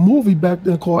 There was a movie back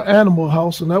then called Animal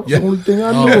House, and that was the only thing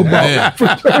I knew about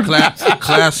fraternities.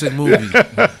 Classic movie.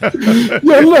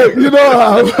 Yeah, look,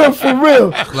 for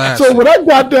real. Classic. So when I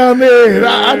got down there, and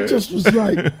I just was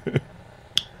like,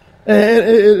 and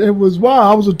it was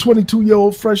wild. I was a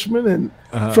 22-year-old freshman,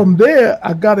 and from there,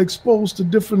 I got exposed to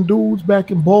different dudes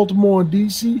back in Baltimore and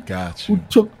D.C. Gotcha.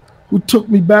 Who took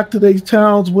me back to these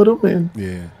towns with them,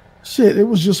 and shit, it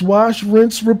was just wash,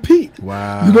 rinse, repeat.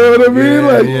 Wow. You know what I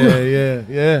mean?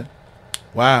 Yeah.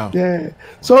 Wow. Yeah.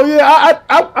 So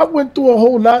I went through a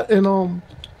whole lot, and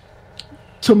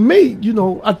to me,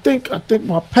 I think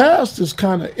my past is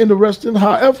kind of interesting.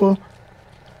 However,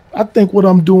 I think what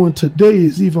I'm doing today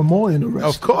is even more interesting.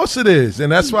 Of course it is.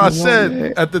 And that's why I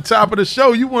said at the top of the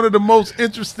show, you're one of the most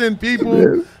interesting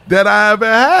people that I ever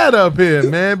had up here,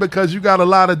 man, because you got a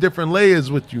lot of different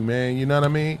layers with you, man. You know what I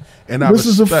mean? And this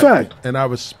is a fact. And I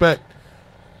respect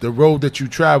the road that you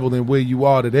traveled and where you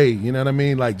are today. You know what I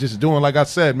mean? Like just doing, like I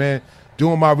said, man,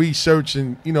 doing my research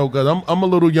and, because I'm a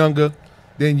little younger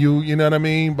than you know what I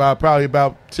mean? By probably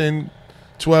about 10,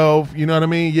 12, you know what I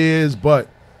mean, years. But,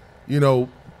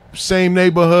 same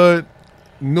neighborhood,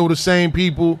 knew the same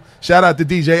people. Shout out to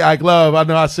DJ Ike Love. I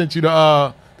know I sent you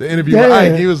the interview with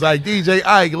Ike. He was like, DJ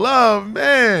Ike Love,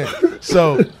 man.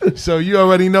 So you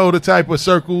already know the type of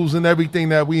circles and everything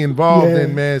that we involved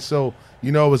in, man. So,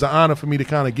 it was an honor for me to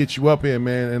kind of get you up here,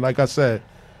 man. And like I said,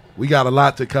 we got a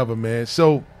lot to cover, man.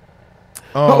 So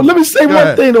let me say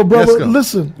one thing though, brother.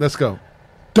 Listen. Let's go.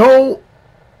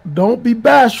 Don't be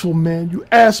bashful, man. You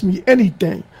ask me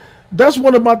anything. That's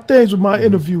one of my things with my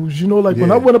interviews.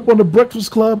 When I went up on the Breakfast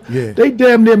Club, they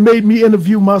damn near made me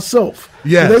interview myself.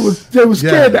 Yes. They was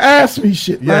scared to ask me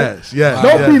shit. Yes, yes.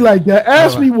 Don't be like that.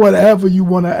 Ask me whatever you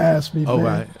want to ask me,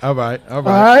 man. All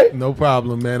right. No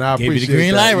problem, man. I Gave appreciate you the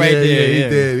green light right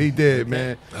there. He did,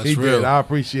 man. That's real. I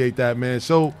appreciate that, man.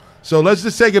 So let's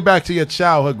just take it back to your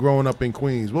childhood growing up in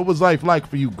Queens. What was life like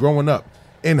for you growing up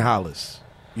in Hollis?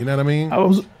 You know what I mean? I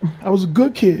was a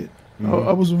good kid.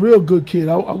 I was a real good kid.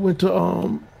 I went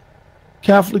to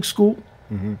Catholic school,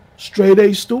 straight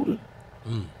A student,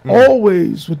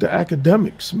 always with the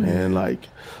academics, man. Like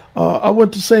I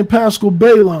went to St. Paschal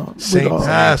Baylon. St.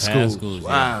 Paschal,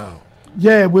 wow.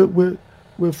 Yeah, with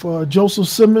Joseph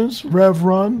Simmons, Rev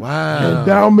Run, wow, and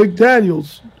Darryl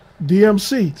McDaniels,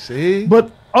 DMC. See,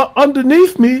 but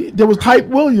underneath me there was Hype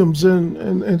Williams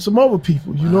and some other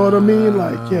people. You know what I mean?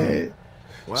 Like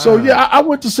Wow. So I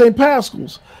went to St.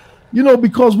 Paschal's.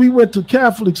 Because we went to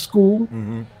Catholic school,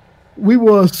 we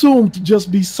were assumed to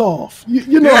just be soft.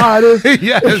 You know how it is.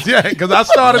 yes, because I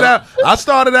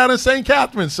started out in St.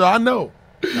 Catherine's, so I know.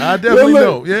 I definitely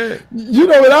know. Yeah.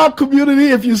 In our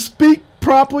community, if you speak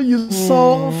proper, you're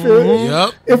soft.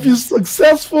 If you're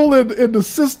successful in the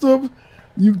system,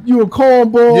 you a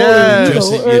cornball. Yeah.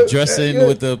 You're dressing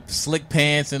with the slick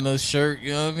pants and the shirt.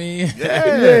 You know what I mean?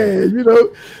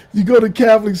 Yeah. You go to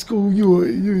Catholic school,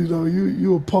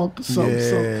 you a punk or something.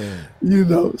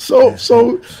 Yeah.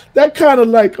 So that kind of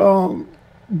like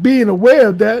being aware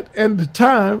of that and the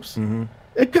times.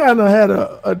 It kind of had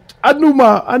I knew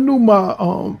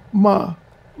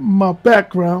my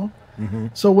background.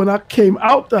 So when I came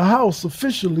out the house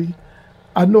officially,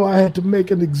 I know I had to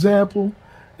make an example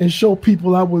and show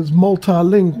people I was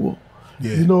multilingual.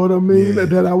 Yeah. You know what I mean? Yeah.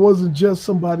 That I wasn't just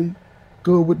somebody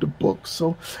good with the books.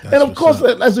 So, That's and of course,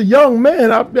 as a young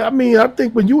man, I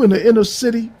think when you in the inner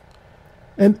city,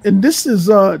 and this is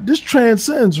this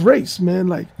transcends race, man.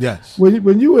 Like, yes,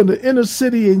 when you in the inner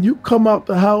city and you come out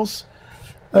the house,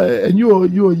 and you're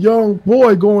a young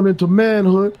boy going into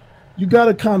manhood, you got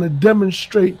to kind of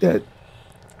demonstrate that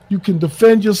You can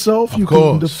defend yourself. You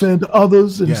can defend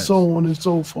others, and so on and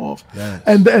so forth. Yes.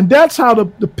 And that's how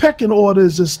the pecking order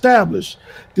is established.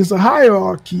 There's a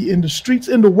hierarchy in the streets,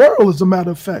 in the world, as a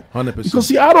matter of fact. 100%. Because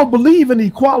see, I don't believe in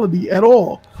equality at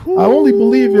all. I only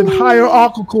believe in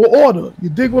hierarchical order. You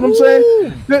dig what I'm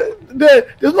saying?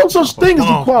 There's no such thing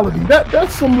as equality.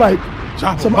 That's some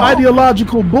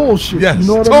ideological bullshit. Yes. You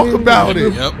know what Talk I mean? about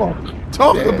it.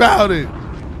 Talk about it.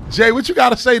 Jay, what you got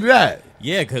to say to that?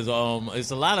 Yeah, because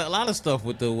it's a lot of stuff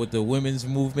with the women's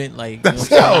movement, like let's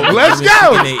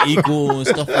go. They equal and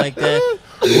stuff like that.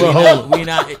 We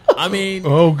not. I mean,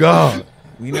 oh God,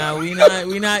 we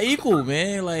not equal,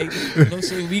 man. Like, you know what I'm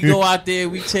saying? We go out there,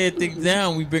 we tear things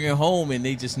down, we bring it home, and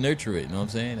they just nurture it. You know what I'm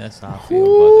saying? That's how I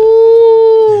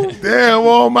feel about that. Damn,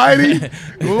 almighty!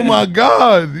 Oh my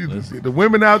God, the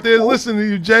women out there listening to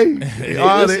you, Jay.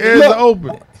 The ears are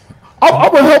open.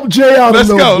 I'm gonna help Jay out. Let's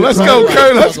go,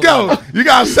 Kurt. Let's go. You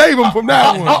gotta save him from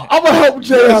that one. I'm gonna help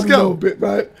Jay out a little bit,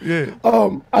 right? Yeah.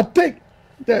 I think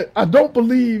that I don't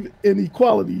believe in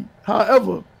equality.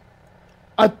 However,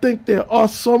 I think there are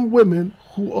some women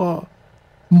who are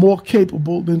more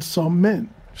capable than some men.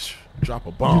 Drop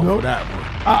a bomb for that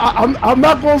one. I'm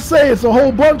not gonna say it's a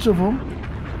whole bunch of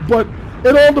them, but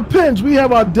it all depends. We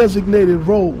have our designated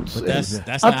roles. But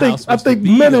that's I think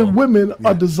men and women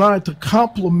are designed to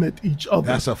complement each other.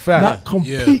 That's a fact. Not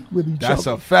compete with each other. That's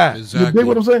a fact. Exactly. You dig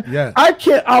what I'm saying? Yeah. I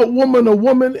can't outwoman a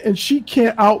woman, and she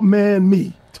can't outman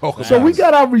me. So we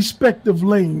got our respective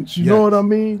lanes. You know what I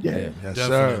mean? Yeah. Yes,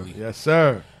 sir. Yes,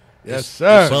 sir. Yes,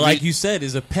 sir. But like you said,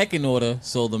 it's a pecking order.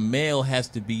 So the male has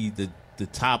to be the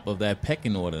top of that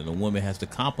pecking order. The woman has to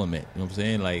complement. You know what I'm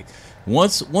saying? Like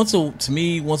once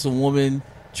a woman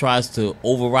tries to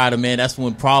override a man, that's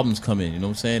when problems come in. You know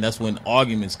what I'm saying? That's when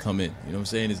arguments come in. You know what I'm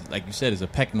saying? It's, like you said, it's a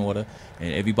pecking order,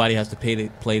 and everybody has to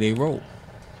play their role.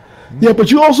 Yeah,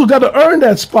 but you also got to earn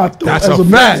that spot, though. That's as a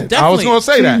man. I was going to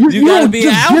say that. You got to don't be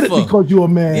just an get it alpha. because you're a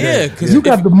man. Yeah, because you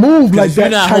got to move like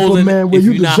that type of man where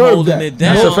you you're not deserve holding that. it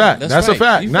down, That's a fact. That's a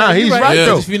fact. Nah, he's right,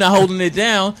 though. If you're not holding it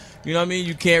down, you know what I mean?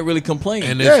 You can't really complain.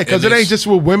 Because it ain't just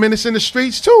with women, it's in the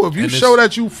streets too. If you show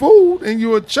that you fool and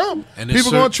you a chump,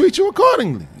 people gonna treat you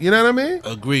accordingly. You know what I mean?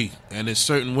 Agree. And there's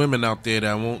certain women out there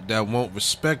that won't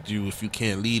respect you if you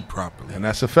can't lead properly. And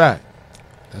that's a fact.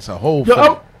 That's a whole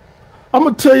fact. I'm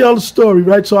gonna tell y'all the story,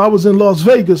 right? So I was in Las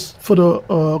Vegas for the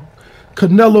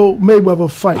Canelo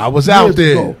Mayweather fight. I was out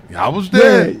there. I was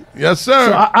there. Yeah. Yes, sir.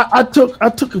 So I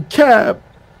took a cab,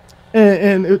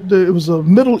 and it was a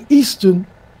Middle Eastern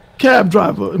cab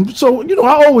driver. And so, you know,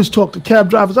 I always talk to cab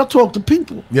drivers. I talk to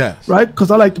people. Yes. Right? Because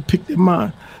I like to pick their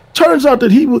mind. Turns out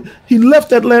that he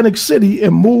left Atlantic City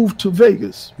and moved to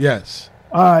Vegas. Yes.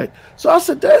 All right. So I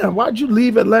said, damn, why'd you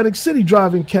leave Atlantic City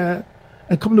driving cab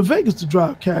and come to Vegas to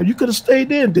drive cab? You could have stayed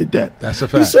there and did that. That's a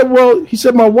fact. He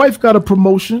said, my wife got a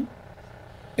promotion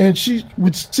and she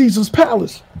with Caesar's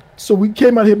Palace. So we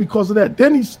came out here because of that.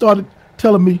 Then he started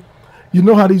telling me, you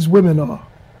know how these women are.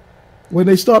 When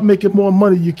they start making more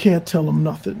money, you can't tell them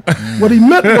nothing. What he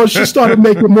meant was she started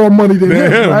making more money than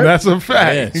him, right? That's a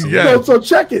fact. Yeah. So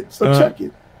check it. Check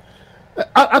it.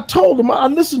 I told him, I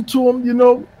listened to him, you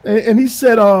know, and he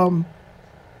said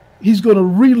he's going to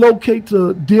relocate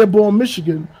to Dearborn,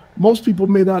 Michigan. Most people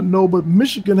may not know, but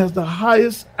Michigan has the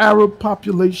highest Arab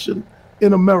population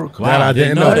in America. Wow, I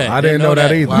didn't know that. I didn't know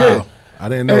that either. Wow. Yeah. I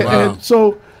didn't know that. And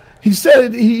so he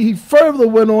said he further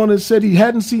went on and said he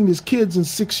hadn't seen his kids in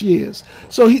 6 years.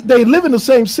 So they live in the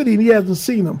same city and he hasn't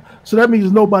seen them. So that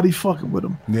means nobody fucking with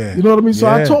him. Yeah. You know what I mean? So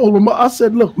I told him, I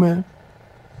said, look, man,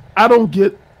 I don't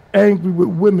get angry with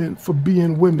women for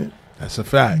being women. That's a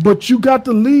fact. But you got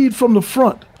to lead from the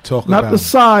front, not the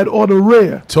side or the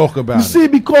rear. Talk about it. You see,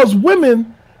 because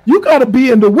women, you got to be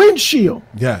in the windshield.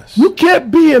 Yes. You can't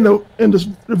be in the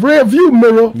rear view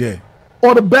mirror. Yeah.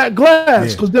 Or the back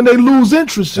glass, because then they lose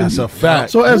interest in you. That's a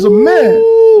fact. So as a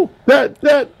man,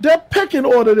 that pecking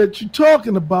order that you're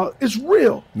talking about is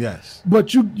real. Yes.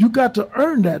 But you got to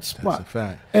earn that spot. That's a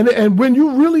fact. And when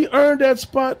you really earn that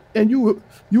spot and you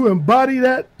embody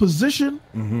that position,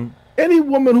 any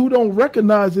woman who don't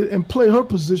recognize it and play her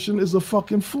position is a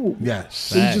fucking fool. Yes.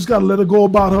 So you just got to let her go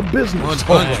about her business.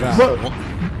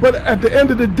 But at the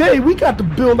end of the day, we got to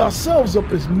build ourselves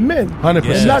up as men. 100%.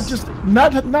 And not just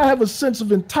not have a sense of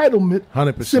entitlement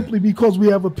 100%. Simply because we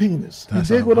have a penis. You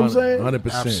dig what I'm saying?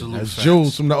 100%. Absolute That's facts.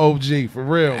 Jules from the OG, for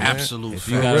real. Absolute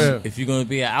Man. If you're going to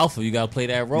be an alpha, you got to play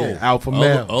that role. Yeah, alpha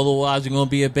male. Otherwise, you're going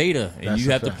to be a beta, and That's you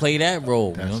a have to fact. play that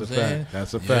role. That's You know what a I'm saying? fact.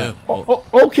 That's a fact.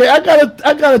 Okay, I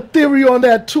got a theory on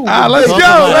that too. Let's Talk go.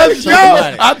 about it. Let's Talk go.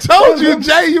 about it. I told you,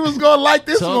 Jay, you was going to like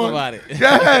this Talk one. about it. Go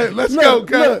ahead. Let's go,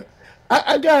 Cut.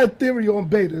 I got a theory on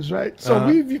betas, right? So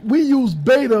we use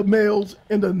beta males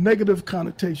in the negative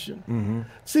connotation.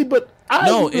 See, but I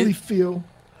really feel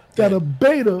that a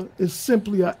beta is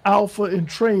simply an alpha in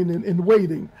training and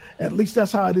waiting. At least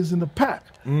that's how it is in the pack.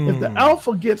 If the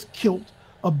alpha gets killed,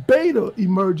 a beta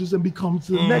emerges and becomes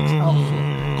the next alpha.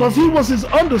 Because he was his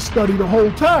understudy the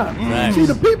whole time. Right. See,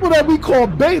 the people that we call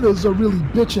betas are really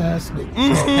bitch-ass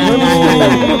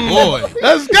niggas. Boy.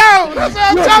 Let's go. That's what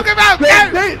I'm talking about.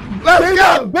 They're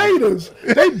not betas.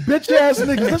 They bitch-ass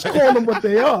niggas. Let's call them what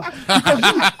they are. Because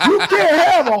you can't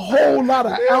have a whole lot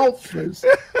of alphas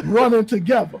running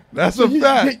together. That's a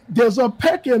fact. There's a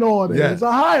pecking order. Yes. There's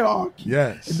a hierarchy.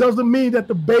 Yes. It doesn't mean that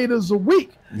the betas are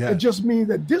weak. Yes. It just means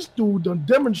that this dude done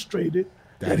demonstrated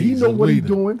that he he's know a what he's leader.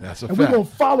 doing. That's a and fact. we're going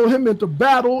to follow him into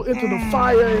battle, into the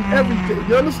fire and everything.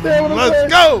 You understand what I'm saying?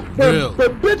 Let's go.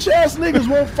 But bitch-ass niggas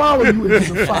won't follow you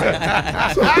into the fire.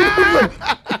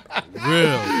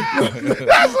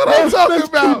 That's what I'm talking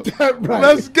about. Right.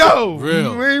 Let's go.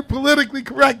 Real. We ain't politically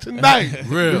correct tonight.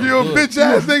 Real. If you're a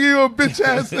bitch-ass nigga, you're a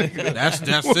bitch-ass nigga. That's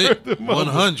it.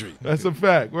 100. That's a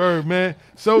fact. Word, man.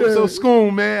 So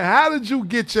Schoon, man, how did you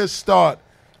get your start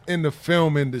in the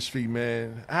film industry,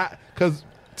 man? Because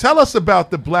tell us about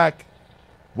the Black,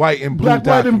 White, and Blue Black,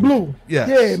 White, and documentary. Blue. Yes.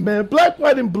 Yeah, man. Black,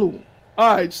 White, and Blue.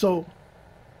 All right, so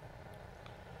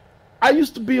I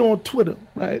used to be on Twitter,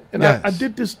 right? And Yes. I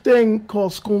did this thing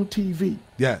called Schoon TV.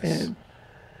 Yes. And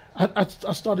I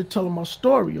started telling my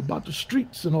story about the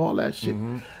streets and all that shit.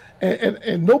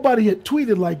 And nobody had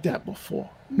tweeted like that before.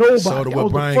 Nobody. So I what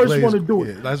was Brian the first Glaze, one to do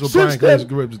it. yeah, that's what Since Brian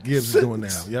then- Gibbs is doing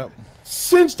now. Yep.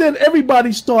 Since then,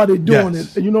 everybody started doing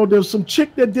Yes. it. And, you know, there's some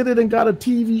chick that did it and got a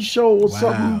TV show or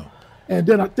something. And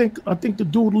then I think the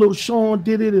dude, Lil Sean,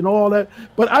 did it and all that.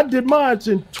 But I did mine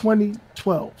in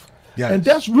 2012. Yes. And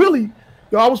that's really,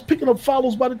 I was picking up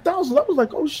follows by the thousands. I was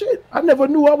like, oh shit, I never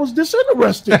knew I was this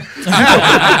interested.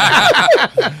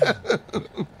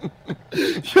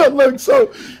 Look,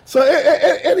 so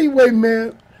anyway,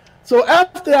 man. So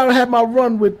after I had my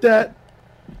run with that,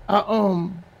 I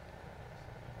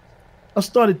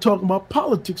started talking about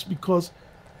politics because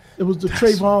it was the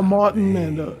Trayvon Martin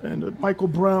and the Michael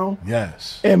Brown.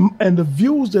 Yes. And the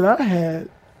views that I had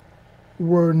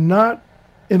were not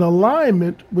in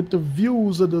alignment with the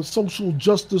views of the social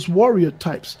justice warrior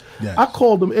types. Yes. I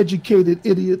call them educated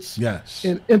idiots Yes.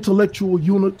 and intellectual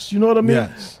eunuchs. You know what I mean?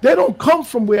 Yes. They don't come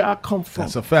from where I come from.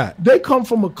 That's a fact. They come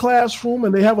from a classroom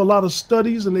and they have a lot of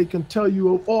studies and they can tell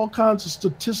you of all kinds of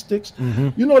statistics.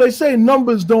 You know, they say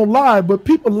numbers don't lie, but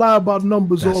people lie about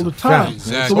numbers That's all a the time. fact.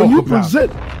 Exactly. So when you Talk about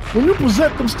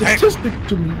present them statistics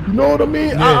to me, you know what I mean?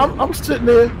 Yeah. I'm sitting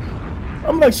there.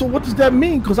 I'm like, so what does that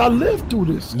mean? Because I lived through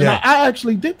this, and Yeah. I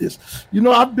actually did this. You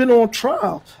know, I've been on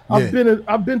trial. I've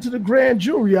Yeah. been to the grand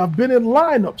jury. I've been in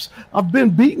lineups. I've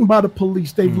been beaten by the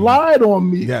police. They've lied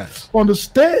on me Yes. on the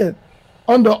stand,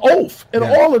 under oath, and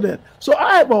Yeah. all of that. So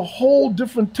I have a whole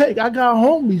different take. I got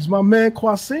homies. My man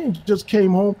Kwasim just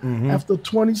came home after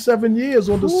 27 years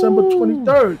on December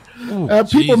 23rd.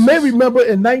 People may remember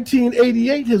in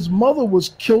 1988, his mother was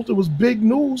killed. It was big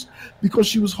news because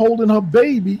she was holding her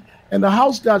baby. And the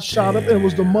house got shot up, and it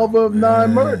was the mother of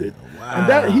 9 murdered. And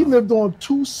that he lived on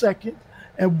 22nd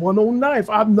and 109th.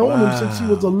 I've known him since he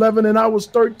was 11 and I was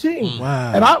 13.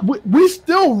 Wow. And we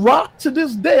still rock to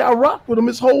this day. I rocked with him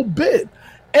his whole bit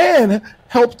and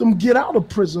helped him get out of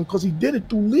prison because he did it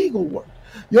through legal work.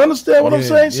 You understand what I'm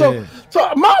saying? Yeah. So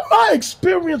my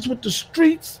experience with the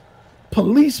streets,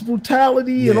 police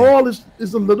brutality, and all this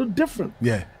is a little different.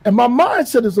 Yeah. And my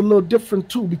mindset is a little different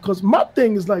too, because my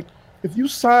thing is like, if you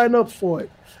sign up for it,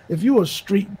 if you a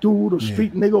street dude or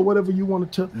street nigga, whatever you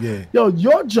want to tell,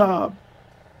 your job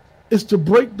is to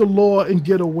break the law and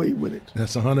get away with it.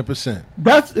 That's 100%.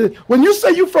 That's it. When you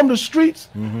say you from the streets,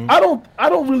 I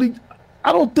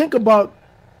don't think about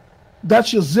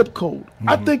that's your zip code.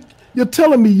 I think you're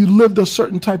telling me you lived a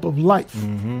certain type of life.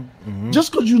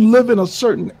 Just because you live in a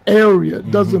certain area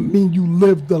doesn't mean you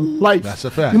live the life. That's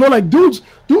a fact. You know, like dudes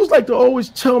like to always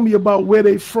tell me about where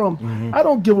they from. I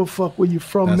don't give a fuck where you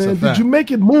from, That's a man. fact. Did you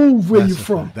make it move where That's you a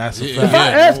from? fact. That's a If fact. I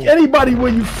ask anybody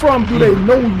where you from, do they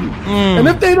know you? And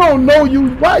if they don't know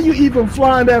you, why you even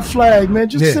flying that flag, man?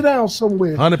 Just sit down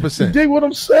somewhere. 100%. You dig what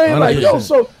I'm saying? 100%. Like, yo,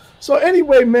 so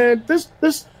anyway, man,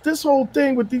 this whole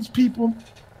thing with these people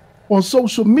on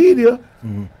social media,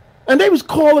 and they was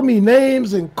calling me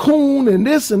names and coon and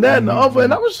this and that and the other,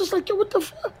 and I was just like, yo, what the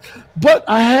fuck? But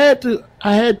I had to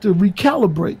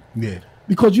recalibrate. Yeah.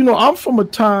 Because, you know, I'm from a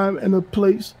time and a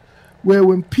place where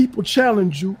when people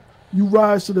challenge you, you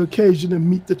rise to the occasion and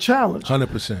meet the challenge.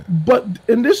 100%. But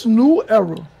in this new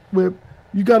era where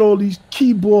you got all these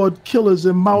keyboard killers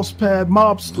and mousepad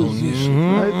mobsters and shit,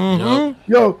 right?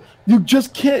 Yo, you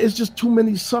just can't. It's just too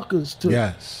many suckers to.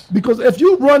 Yes. Because if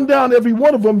you run down every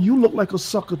one of them, you look like a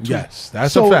sucker too. Yes,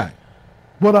 that's a fact.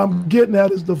 What I'm getting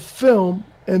at is the film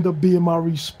ended up being my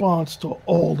response to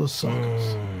all the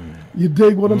suckers. You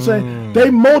dig what I'm saying? They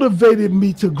motivated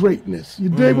me to greatness. You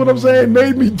dig what I'm saying?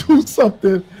 Made me do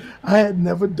something I had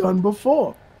never done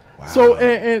before. Wow. So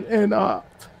and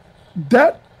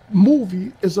that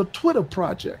movie is a Twitter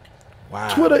project.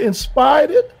 Wow. Twitter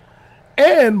inspired it,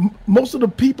 and most of the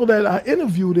people that I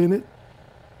interviewed in it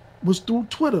was through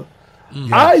Twitter.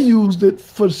 Yes. I used it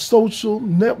for social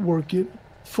networking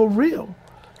for real.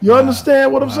 You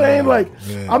understand what I'm saying? Like,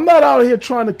 I'm not out here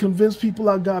trying to convince people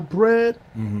I got bread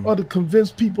or to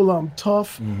convince people I'm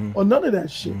tough or none of that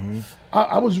shit.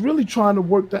 I was really trying to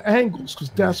work the angles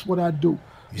because that's what I do.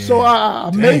 Yeah. So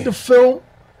I made the film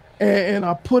and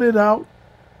I put it out,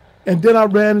 and then I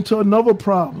ran into another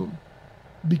problem.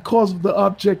 Because of the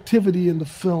objectivity in the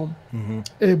film,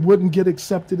 it wouldn't get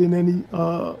accepted in any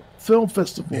film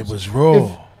festivals. It was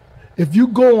raw. If you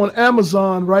go on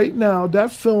Amazon right now,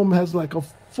 that film has like a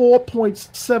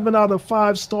 4.7 out of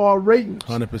 5-star ratings.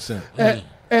 100%.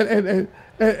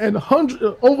 And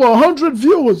over 100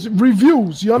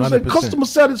 reviews. You understand? 100%. Customer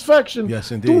satisfaction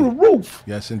through the roof.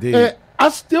 Yes, indeed. And I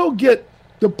still get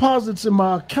deposits in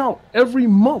my account every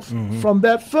month from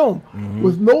that film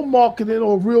with no marketing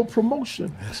or real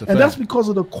promotion. And that's because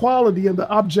of the quality and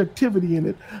the objectivity in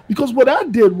it. Because what I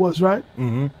did was, right,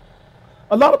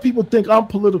 a lot of people think I'm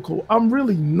political. I'm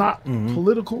really not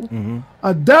political.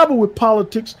 I dabble with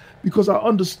politics because I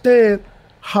understand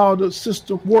how the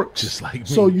system works. Just like me.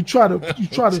 So you try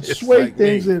to sway like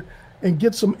things and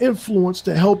get some influence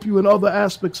to help you in other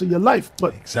aspects of your life.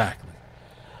 But exactly.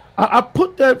 I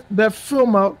put that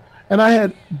film out, and I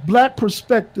had black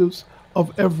perspectives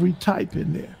of every type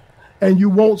in there. And you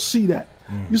won't see that.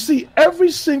 You see, every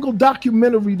single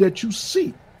documentary that you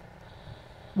see,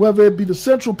 whether it be the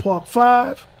Central Park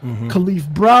 5, Khalif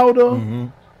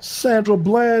Browder, Sandra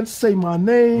Bland, Say My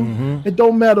Name, it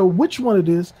don't matter which one it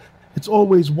is, it's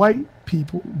always white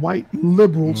people, white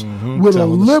liberals with a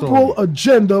liberal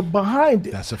agenda behind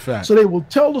it. That's a fact. So they will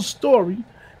tell the story,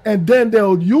 and then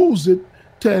they'll use it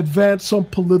to advance some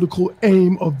political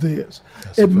aim of theirs.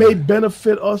 It may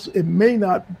benefit us, it may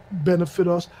not benefit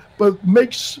us, but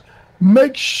make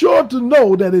sure to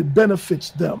know that it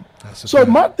benefits them. So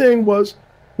my thing was,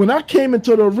 when I came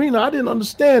into the arena, I didn't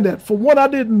understand that. For one, I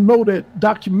didn't know that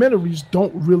documentaries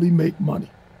don't really make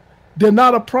money. They're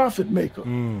not a profit maker.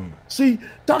 See,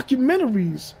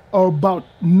 documentaries are about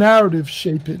narrative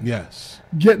shaping. Yes.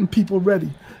 Getting people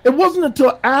ready. It wasn't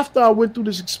until after I went through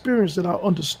this experience that I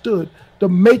understood the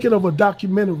making of a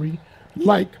documentary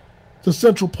like the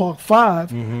Central Park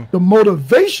 5, the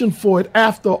motivation for it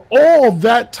after all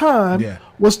that time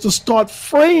was to start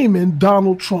framing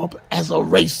Donald Trump as a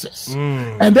racist.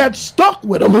 And that stuck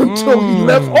with him until he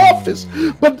left office.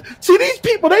 But see, these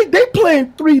people, they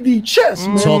playing 3D chess,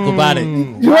 man. Talk about it.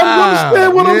 You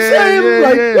understand what I'm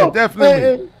saying? Yeah,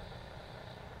 definitely.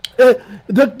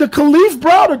 The Khalif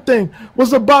Browder thing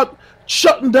was about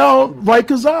shutting down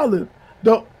Rikers Island.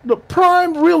 The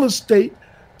prime real estate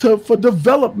for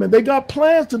development. They got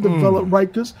plans to develop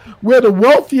Rikers where the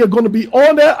wealthy are going to be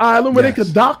on that island where they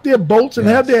could dock their boats and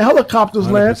have their helicopters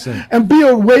 100%. land and be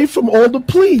away from all the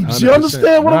plebes. 100%. You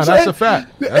understand what I'm saying? That's a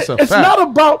fact. That's a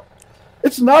fact.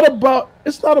 It's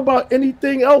not about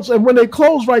anything else. And when they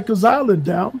close Rikers Island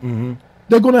down,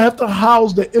 they're going to have to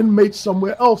house the inmates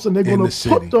somewhere else, and they're going to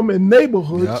put them in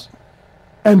neighborhoods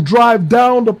and drive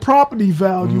down the property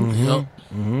value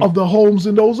of the homes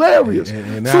in those areas.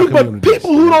 See, but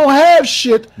people who don't have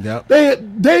shit, they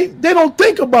don't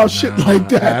think about shit like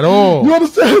that at all. You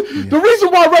understand? The reason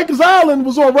why Rikers Island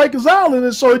was on Rikers Island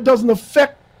is so it doesn't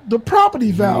affect the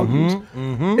property values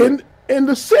in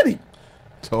the city.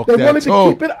 They wanted to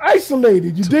keep it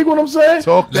isolated. You dig what I'm saying?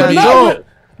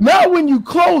 Now when you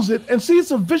close it, and see,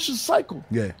 it's a vicious cycle.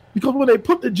 Yeah. Because when they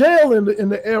put the jail in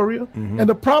the area and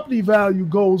the property value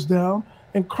goes down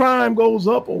and crime goes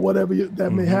up or whatever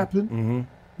that may happen,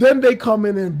 then they come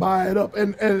in and buy it up.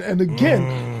 And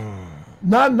again,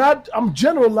 not I'm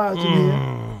generalizing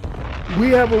here. We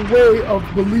have a way of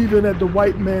believing that the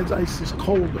white man's ice is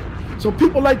colder. So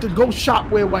people like to go shop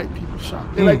where white people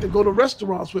shop. They like to go to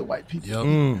restaurants where white people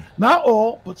eat. Not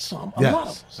all, but some. A lot of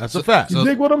us. That's a fact. You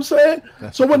dig what I'm saying?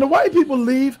 So when the white people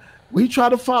leave, we try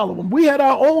to follow them. We had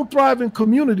our own thriving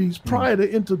communities prior to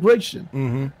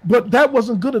integration, but that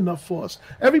wasn't good enough for us.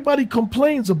 Everybody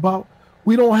complains about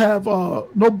We don't have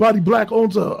nobody black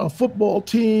owns a football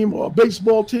team or a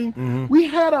baseball team. Mm-hmm. We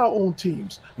had our own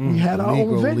teams. We had our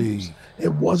own venues.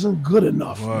 It wasn't good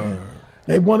enough. Man.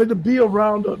 They wanted to be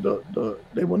around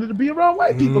they wanted to be around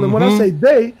white people. And when I say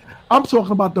they, I'm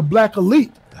talking about the black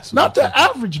elite, not the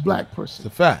average black person.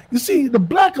 It's a fact. You see, the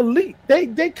black elite, they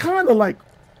kind of like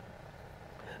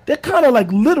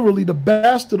literally the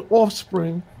bastard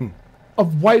offspring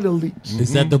of white elites.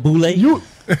 Is that the boule? They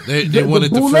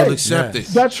wanted to feel accepted.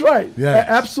 Yes. That's right. Yes.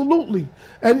 Absolutely.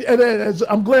 And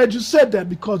I'm glad you said that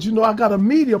because, you know, I got a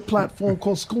media platform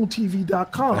called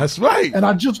SchoolTV.com. That's right. And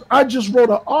I just wrote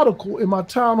an article in my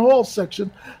town hall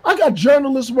section. I got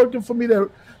journalists working for me that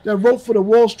wrote for the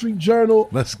Wall Street Journal.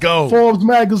 Let's go. Forbes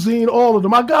magazine, all of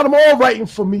them. I got them all writing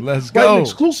for me. Let's go. Writing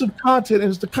exclusive content, and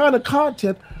it's the kind of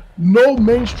content no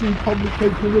mainstream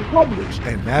publication will publish.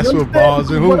 And that's what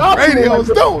Balls and Hoops Radio is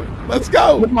doing. Let's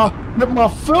go. With my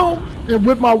film and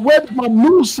with my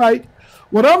news site,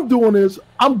 what I'm doing is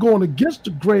I'm going against the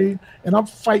grain and I'm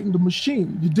fighting the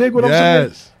machine. You dig what I'm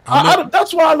saying?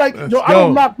 That's why I like, I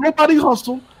don't knock nobody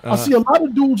hustle. I see a lot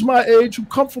of dudes my age who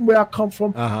come from where I come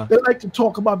from. They like to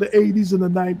talk about the 80s and the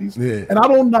 90s. Yeah. And I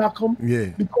don't knock them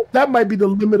because that might be the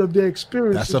limit of their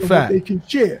experience. That's a fact. What they can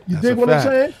share. You dig what I'm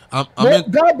saying?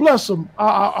 God bless them.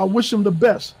 I wish them the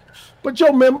best. But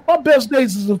yo, man, my best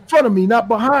days is in front of me, not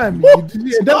behind me. That's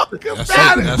it.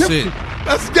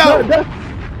 Let's go.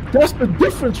 That's the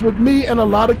difference with me and a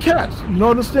lot of cats. You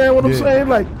understand what I'm saying?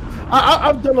 Like,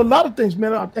 I've done a lot of things,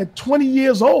 man. At 20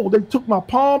 years old, they took my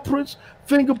palm prints,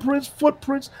 fingerprints,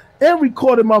 footprints, and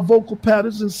recorded my vocal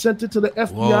patterns and sent it to the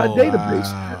FBI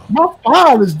database. My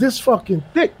file is this fucking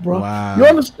thick, bro. You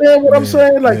understand what I'm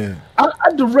saying? Like,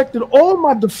 I directed all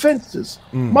my defenses.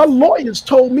 My lawyers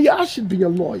told me I should be a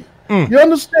lawyer. You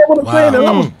understand what I'm saying? And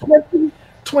I was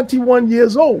 21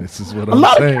 years old. This is what a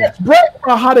lot of cats brag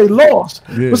about how they lost.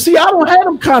 But see, I don't have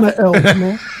them kind of L's,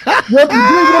 man. What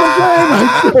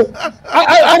I'm saying?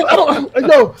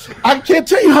 I can't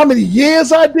tell you how many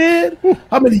years I did,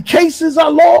 how many cases I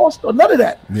lost, or none of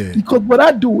that. Because what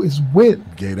I do is win.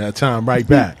 Get that time right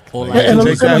back. A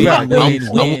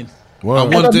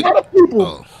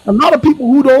lot of people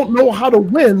who don't know how to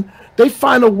win, they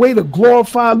find a way to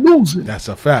glorify losing. That's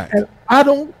a fact. And I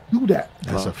don't do that.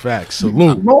 That's a fact.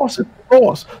 Salute. Loss is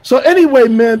loss. So anyway,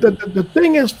 man, the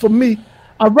thing is for me,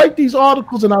 I write these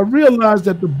articles and I realize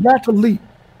that the black elite,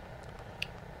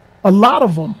 a lot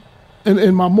of them,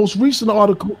 in my most recent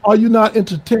article, Are You Not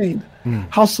Entertained?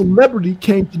 How celebrity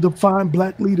came to define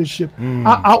black leadership.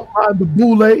 I outlined the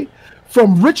boule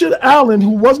from Richard Allen,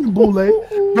 who wasn't boule,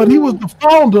 but he was the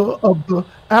founder of the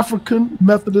African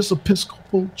Methodist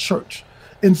Episcopal Church.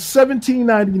 In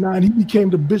 1799, he became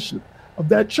the bishop of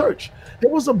that church.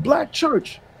 It was a black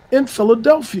church in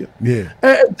Philadelphia.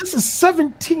 And this is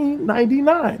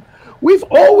 1799. We've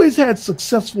always had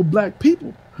successful black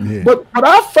people. But what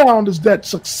I found is that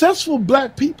successful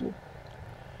black people,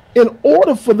 in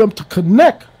order for them to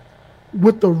connect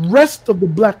with the rest of the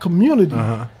black community,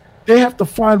 they have to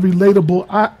find relatable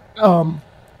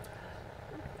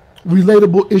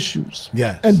issues.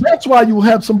 And that's why you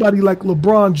have somebody like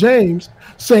LeBron James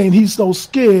saying he's so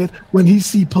scared when he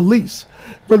see police.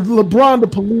 But LeBron, the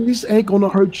police ain't gonna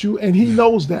hurt you, and he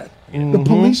knows that. The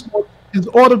police want his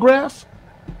autograph.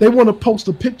 They want to post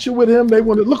a picture with him. They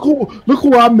want to look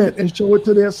who I met and show it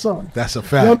to their son. That's a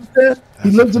fact. You understand?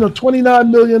 He lives in a $29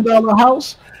 million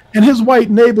house, and his white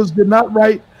neighbors did not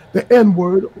write the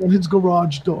N-word on his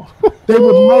garage door. They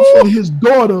would love for his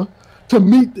daughter to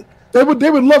meet. They would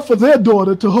love for their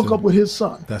daughter to hook up with his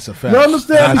son. That's a fact. You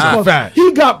understand? That's a fact.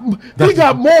 He got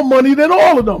more money than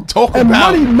all of them.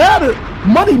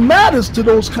 Money matters to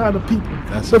those kind of people.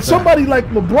 But somebody like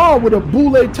LeBron with a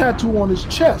boule tattoo on his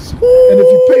chest, and if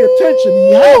you pay attention,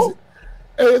 he has it.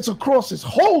 And it's across his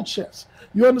whole chest.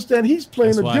 You understand? He's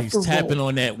playing a different role. He's tapping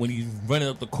on that when he's running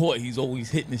up the court. He's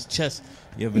always hitting his chest.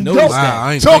 You ever notice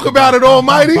that? Talk about it,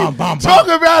 Almighty. Talk about it,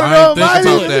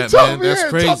 Almighty. That's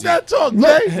crazy. Talk that talk,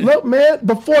 Jay. Look, man,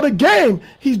 before the game,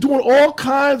 he's doing all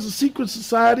kinds of secret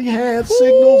society hand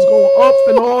signals going up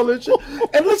and all that shit.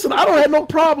 And listen, I don't have no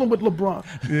problem with LeBron.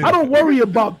 I don't worry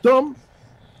about them,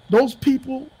 those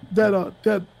people that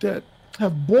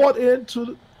have bought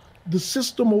into the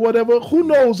system or whatever. Who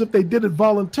knows if they did it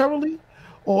voluntarily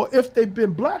or if they've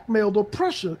been blackmailed or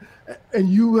pressured, and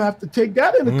you have to take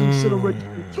that into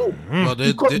consideration too. Well,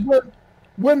 because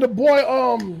when the boy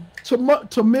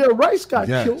Tamir Rice got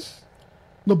killed,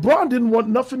 LeBron didn't want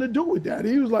nothing to do with that.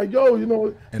 He was like, "Yo, you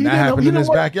know," and that happened in his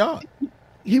backyard.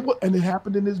 And it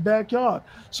happened in his backyard.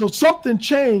 So something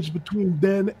changed between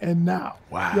then and now.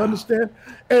 Wow, you understand?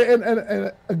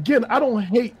 And again, I don't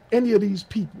hate any of these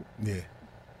people.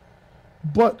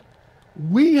 But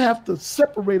we have to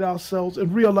separate ourselves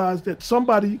and realize that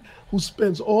somebody who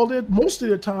spends most of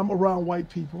their time around white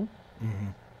people,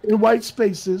 in white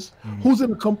spaces, who's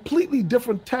in a completely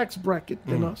different tax bracket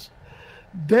than us,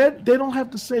 they don't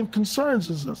have the same concerns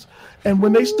as us. And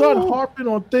when they start harping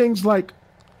on things like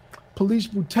police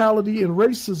brutality and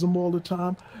racism all the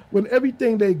time, when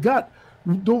everything they got,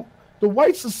 the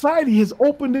white society has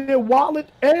opened their wallet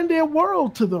and their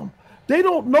world to them. They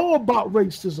don't know about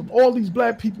racism. All these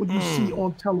black people you see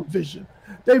on television,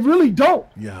 they really don't.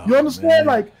 Yeah, you understand?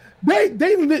 Man. Like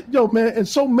man, and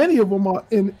so many of them are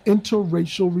in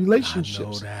interracial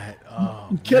relationships. I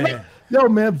know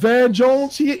that. Man, Van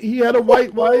Jones, he had a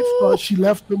white wife. She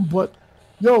left him, but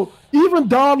even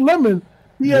Don Lemon,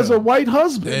 he has a white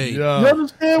husband. Hey. You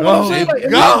understand what I'm saying?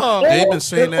 They've been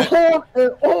saying that. On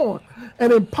and on.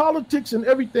 And in politics and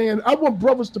everything, and I want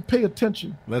brothers to pay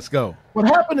attention. Let's go. What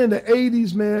happened in the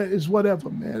 80s, man, is whatever,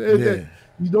 man.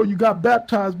 You got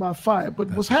baptized by fire.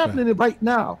 But what's happening right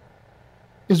now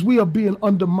is we are being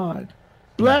undermined.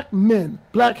 Black men,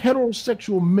 black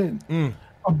heterosexual men,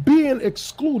 are being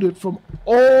excluded from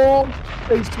all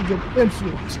spaces of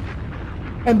influence.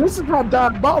 And this is how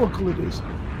diabolical it is.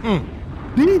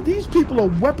 These people are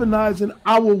weaponizing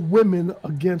our women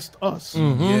against us.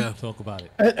 Yeah, talk about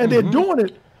it. And they're doing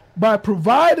it by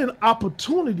providing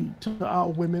opportunity to our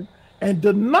women and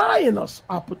denying us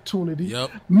opportunity,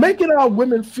 making our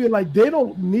women feel like they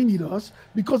don't need us.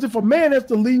 Because if a man has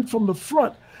to lead from the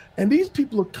front, and these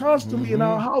people are constantly in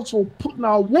our household putting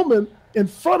our woman in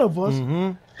front of us,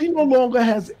 she no longer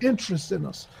has interest in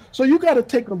us. So you got to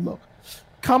take a look.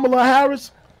 Kamala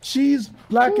Harris, she's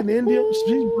black and Indian.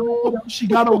 She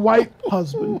got a white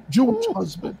husband, Jewish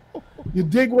husband. You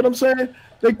dig what I'm saying?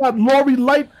 They got Lori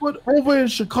Lightfoot over in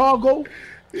Chicago.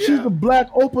 She's a black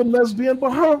open lesbian,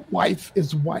 but her wife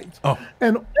is white.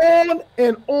 And on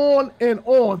and on and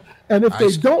on. And if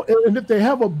if they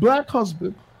have a black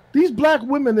husband, these black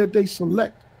women that they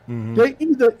select, they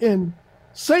either in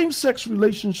same-sex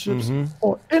relationships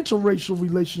or interracial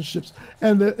relationships.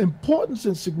 And the importance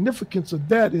and significance of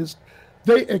that is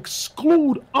they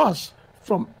exclude us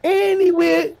from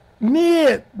anywhere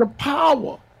near the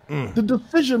power, the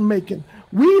decision-making.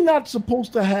 We're not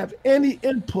supposed to have any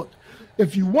input.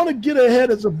 If you want to get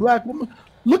ahead as a black woman,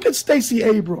 look at Stacey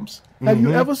Abrams. Have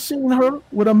you ever seen her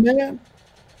with a man?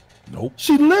 Nope.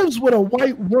 She lives with a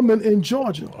white woman in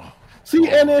Georgia. See,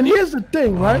 and here's the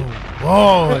thing, right?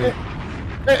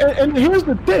 And here's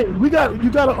the thing. You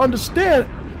got to understand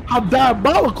how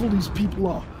diabolical these people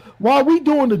are. While we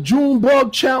doing the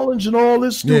Junebug challenge and all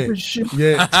this stupid shit.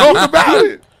 Yeah, talk about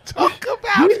it.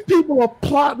 These people are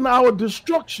plotting our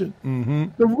destruction.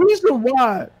 The reason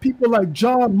why people like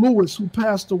John Lewis, who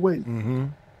passed away,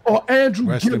 or Andrew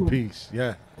Rest Gillum, in peace.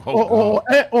 Yeah.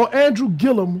 Or Andrew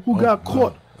Gillum, who got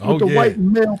caught with the white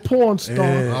male porn star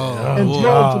and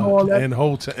drugs and all that.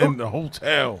 In the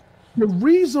hotel. The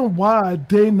reason why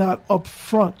they're not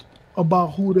upfront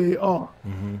about who they are.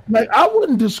 Like, I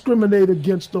wouldn't discriminate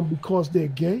against them because they're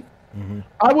gay.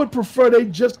 I would prefer they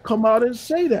just come out and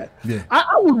say that.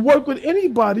 I would work with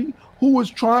anybody who is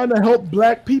trying to help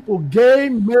black people, gay,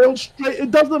 male, straight.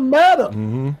 It doesn't matter.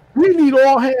 We need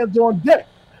all hands on deck.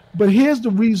 But here's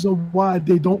the reason why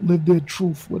they don't live their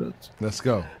truth with us. Let's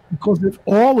go. Because if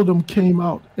all of them came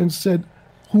out and said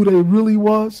who they really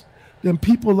was, then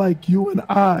people like you and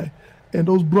I and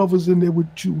those brothers in there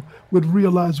with you would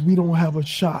realize we don't have a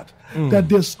shot. That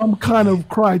there's some kind of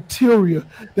criteria,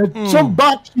 that some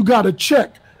box you got to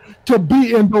check to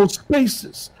be in those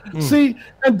spaces. See,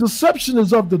 and deception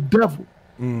is of the devil.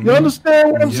 You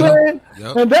understand what I'm saying?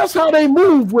 And that's how they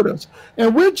move with us.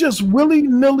 And we're just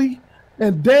willy-nilly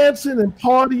and dancing and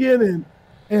partying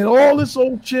and all this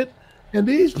old shit. And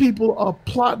these people are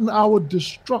plotting our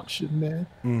destruction, man.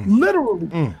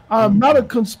 Literally. I'm not a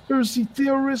conspiracy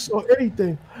theorist or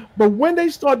anything. But when they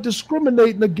start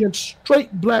discriminating against straight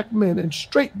black men and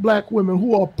straight black women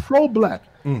who are pro-black,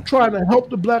 trying to help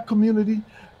the black community,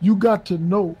 you got to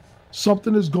know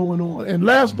something is going on. And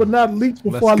last but not least,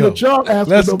 before I let y'all ask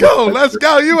Let's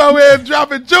go. You out here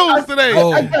dropping jewels today.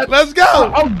 Let's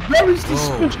go. I'm very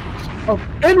suspicious of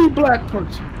any black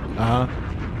person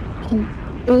who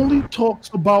only talks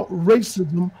about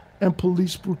racism and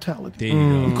police brutality.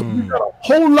 Because we got a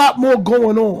whole lot more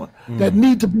going on that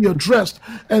need to be addressed.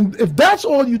 And if that's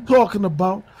all you're talking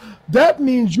about, that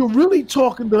means you're really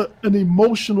talking to an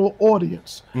emotional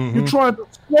audience. You're trying to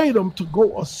sway them to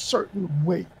go a certain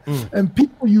way. And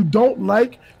people you don't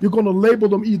like, you're going to label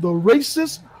them either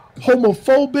racist,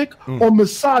 homophobic, or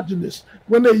misogynist.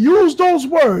 When they use those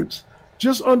words,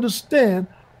 just understand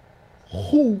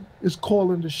who is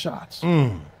calling the shots.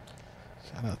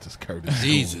 Shout out to Curtis.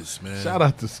 Jesus, man. Shout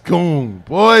out to Scoon.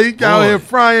 Boy, he out here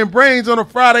frying brains on a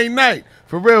Friday night.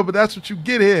 For real, but that's what you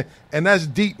get here. And that's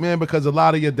deep, man, because a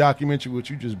lot of your documentary, what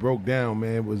you just broke down,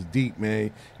 man, was deep,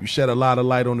 man. You shed a lot of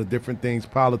light on the different things,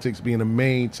 politics being the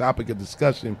main topic of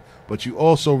discussion, but you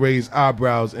also raised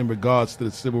eyebrows in regards to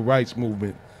the civil rights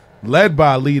movement, led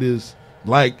by leaders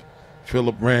like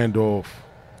Philip Randolph,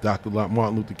 Dr.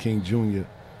 Martin Luther King Jr.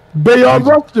 Bayard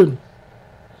Rustin.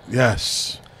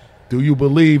 Yes. Do you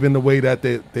believe in the way that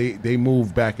they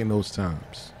moved back in those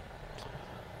times?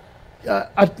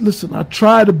 Listen, I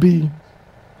try to be,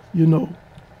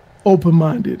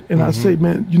 open-minded. And I say,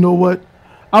 man, you know what?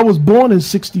 I was born in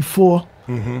 64,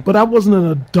 but I wasn't an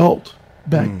adult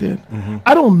back then.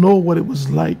 I don't know what it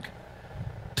was like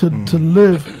to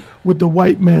live with the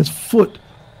white man's foot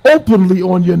openly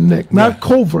on your neck, not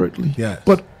covertly,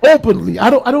 but openly.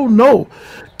 I don't know.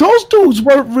 Those dudes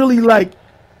weren't really like,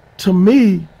 to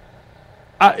me,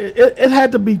 it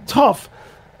had to be tough.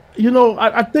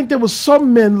 I think there was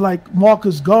some men like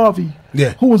Marcus Garvey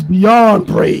who was beyond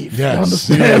brave. Yes.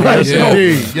 You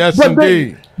understand? Yes,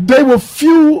 indeed. They were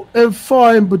few and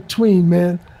far in between,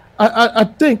 man. I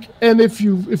think, and if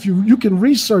you can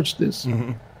research this,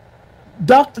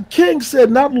 Dr. King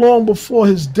said not long before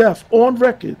his death on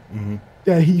record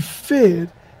that he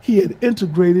feared he had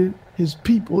integrated his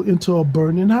people into a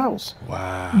burning house.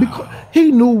 Wow. Because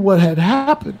he knew what had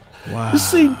happened. Wow. You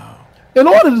see, in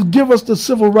order to give us the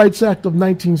Civil Rights Act of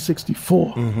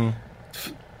 1964,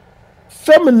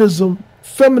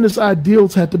 feminist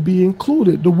ideals had to be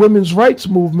included. The women's rights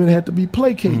movement had to be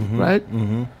placated, right?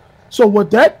 So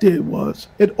what that did was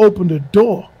it opened a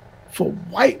door for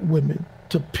white women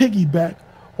to piggyback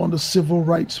on the civil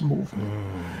rights movement.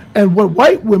 And what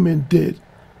white women did,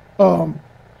 Gloria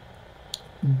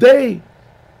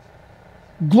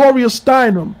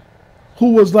Steinem,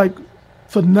 who was like,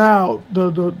 for now,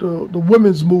 the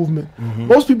women's movement.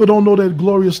 Most people don't know that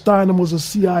Gloria Steinem was a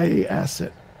CIA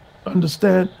asset.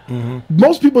 Understand?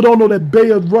 Most people don't know that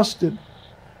Bayard Rustin,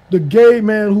 the gay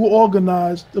man who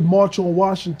organized the March on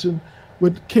Washington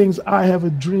with King's I Have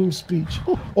a Dream speech,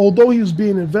 although he was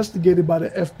being investigated by the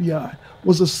FBI,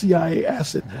 was a CIA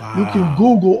asset. Wow. You can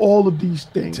Google all of these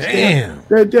things. Damn.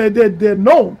 They're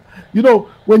known.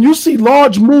 When you see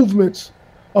large movements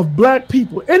of black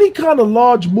people, any kind of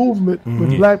large movement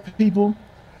with black people,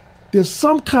 there's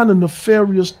some kind of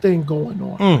nefarious thing going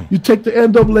on. You take the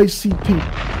NAACP.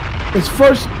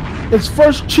 Its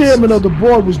first chairman of the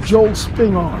board was Joel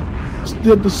Spingarn.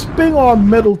 The Spingarn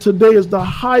Medal today is the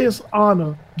highest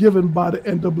honor given by the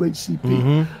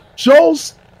NAACP. Joel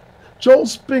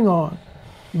Spingarn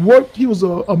he was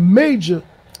a major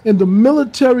in the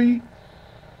military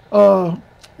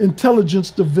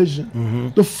intelligence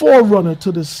division, the forerunner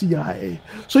to the CIA.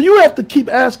 So you have to keep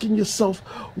asking yourself,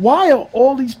 why are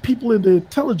all these people in the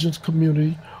intelligence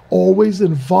community always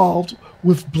involved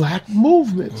with black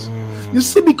movements? You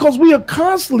see, because we are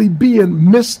constantly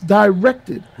being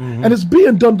misdirected, and it's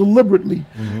being done deliberately.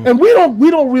 And we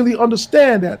don't really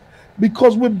understand that,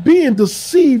 because we're being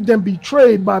deceived and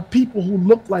betrayed by people who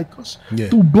look like us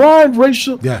through blind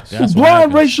racial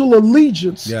racial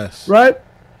allegiance. Right?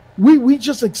 We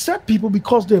just accept people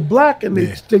because they're black and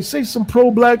they say some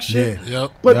pro-black shit.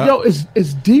 But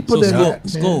it's deeper than that.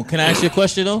 School. Can I ask you a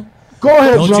question though? Go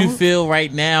ahead. Don't you feel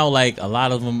right now like a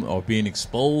lot of them are being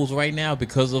exposed right now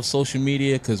because of social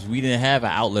media? Because we didn't have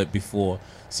an outlet before,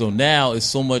 so now it's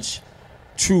so much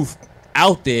truth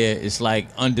out there. It's like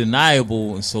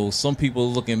undeniable, and so some people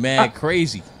are looking mad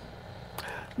crazy.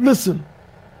 Listen,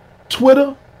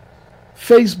 Twitter,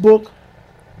 Facebook,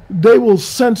 they will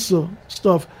censor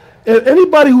stuff. And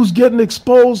anybody who's getting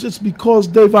exposed, it's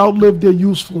because they've outlived their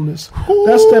usefulness.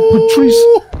 That's that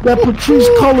Patrice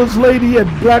Cullors lady at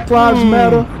Black Lives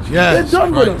Matter. They're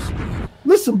done with us.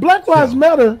 Listen, Black Lives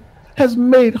Matter has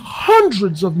made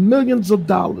hundreds of millions of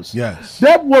dollars.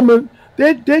 That woman,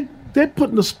 they're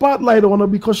putting the spotlight on her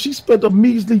because she spent a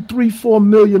measly $3-4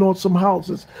 million on some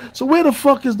houses. So where the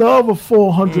fuck is the other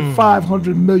 400,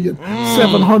 500 million,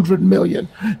 700 million?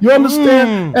 You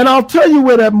understand? And I'll tell you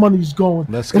where that money's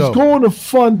going. It's going to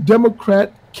fund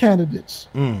Democrat candidates.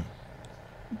 And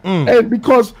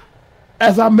because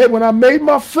when I made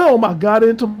my film, I got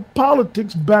into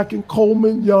politics back in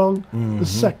Coleman Young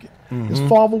II. His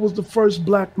father was the first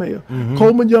black mayor.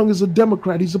 Coleman Young is a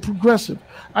Democrat. He's a progressive.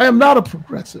 I am not a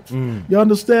progressive. You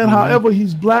understand? However,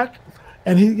 he's black,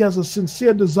 and he has a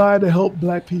sincere desire to help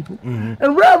black people.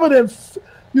 And rather than,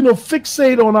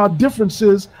 fixate on our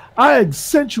differences, I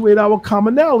accentuate our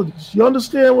commonalities. You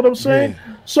understand what I'm saying?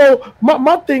 So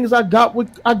my thing is I got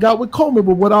with Coleman,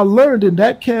 but what I learned in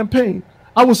that campaign,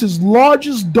 I was his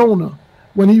largest donor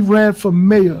when he ran for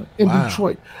mayor in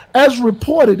Detroit, as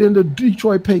reported in the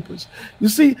Detroit papers. You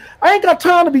see, I ain't got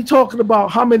time to be talking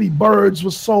about how many birds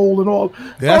were sold and all.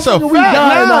 That's a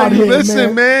fact.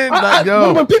 Listen, man.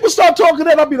 When people start talking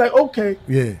that, I'll be like, okay.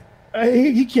 Yeah.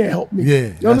 He can't help me.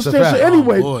 Yeah. You understand? So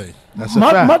anyway,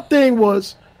 my thing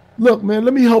was, look, man,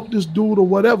 let me help this dude or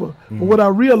whatever. But what I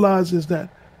realized is that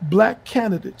black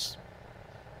candidates,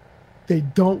 they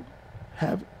don't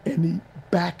have any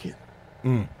backing.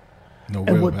 No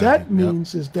and what that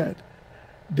means is that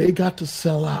they got to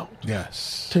sell out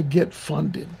to get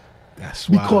funding. That's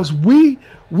because we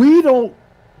don't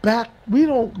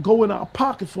go in our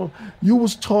pocket for them. You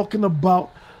was talking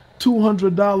about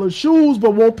 $200 shoes,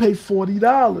 but won't pay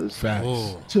 $40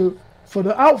 for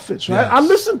the outfits, right? I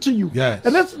listened to you,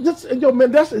 and that's yo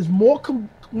man, that is more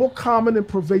common and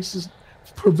pervasive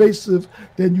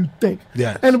than you think.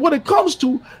 And when it comes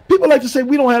to people like to say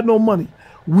we don't have no money.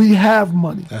 We have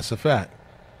money. That's a fact.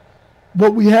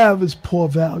 What we have is poor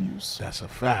values. That's a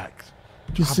fact.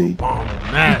 You see,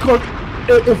 because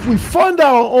if we fund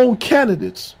our own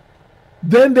candidates,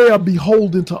 then they are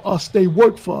beholden to us. They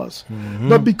work for us.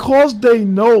 But because they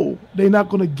know they're not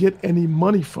going to get any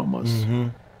money from us,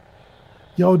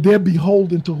 they're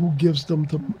beholden to who gives them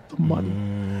the money.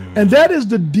 And that is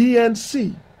the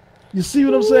DNC. You see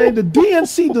what I'm saying? The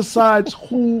DNC decides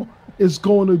who is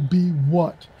going to be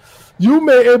what. You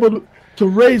may able to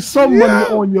raise some money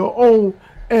on your own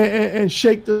and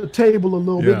shake the table a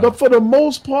little bit. But for the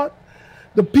most part,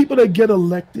 the people that get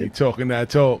elected, he talking that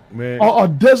talk, man, are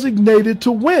designated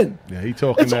to win. Yeah, he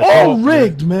talking that talk. It's all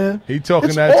rigged, man. He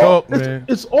talking that talk, man.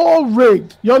 It's all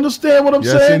rigged. You understand what I'm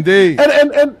saying? Yes, indeed.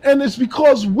 And it's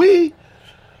because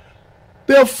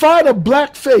they'll find a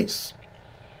black face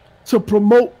to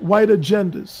promote white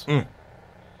agendas.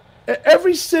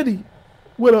 Every city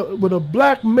with a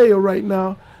black mayor right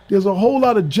now, there's a whole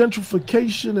lot of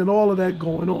gentrification and all of that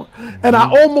going on. And I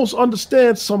almost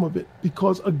understand some of it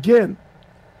because, again,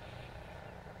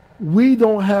 we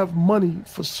don't have money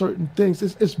for certain things.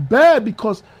 It's bad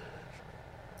because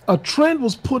a trend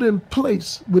was put in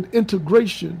place with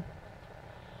integration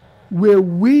where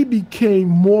we became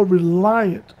more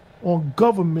reliant on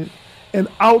government and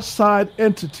outside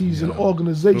entities and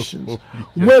organizations.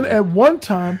 When at one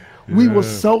time, we were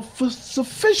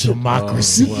self-sufficient.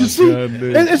 Democracy. You see,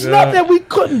 and it's not that we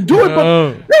couldn't do it,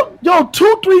 but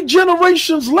 2-3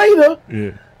 generations later,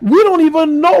 we don't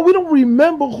even know. We don't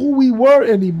remember who we were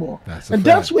anymore.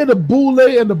 That's where the boule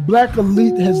and the black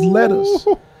elite has led us.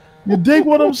 You dig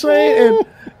what I'm saying?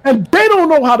 And they don't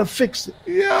know how to fix it.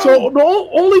 So the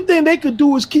only thing they could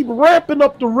do is keep ramping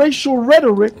up the racial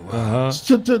rhetoric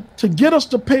to get us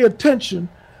to pay attention.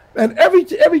 And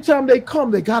every time they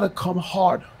come, they gotta come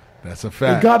harder. That's a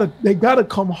fact. They gotta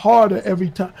come harder every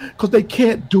time because they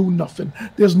can't do nothing.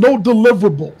 There's no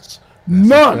deliverables.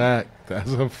 None.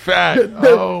 That's a fact.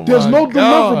 There's no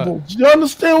deliverables. You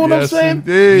understand what I'm saying?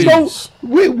 Indeed. So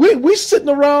we sitting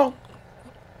around.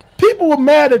 People were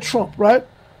mad at Trump, right?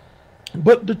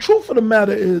 But the truth of the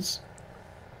matter is,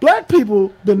 black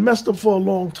people been messed up for a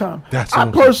long time.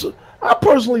 I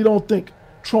personally don't think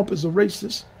Trump is a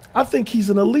racist. I think he's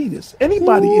an elitist.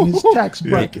 Anybody in his tax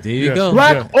bracket, there you go.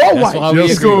 black or white. Yo,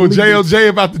 school, JLJ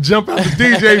about to jump out the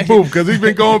DJ booth because he's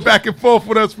been going back and forth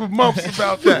with us for months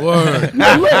about that.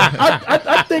 Look,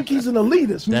 I think he's an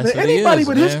elitist. Man. Anybody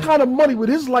with his kind of money, with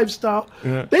his lifestyle,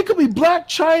 they could be black,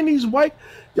 Chinese, white.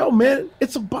 Yo, man,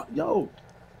 it's about,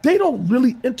 they don't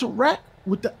really interact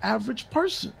with the average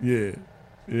person.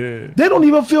 They don't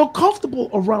even feel comfortable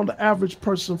around the average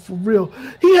person for real.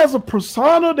 He has a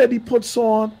persona that he puts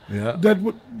on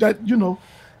that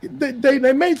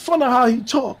they made fun of how he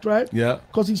talked, right?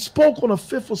 Because he spoke on a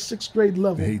 5th or 6th grade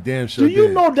level. He damn sure Do you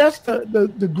know that's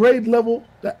the grade level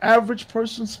the average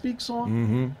person speaks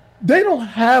on? They don't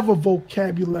have a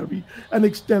vocabulary, an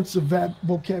extensive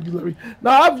vocabulary.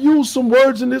 Now, I've used some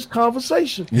words in this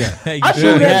conversation. I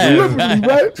do that deliberately,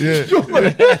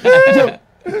 right?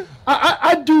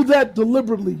 I do that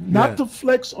deliberately, not to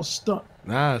flex or stunt.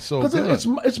 So because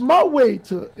it's my way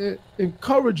to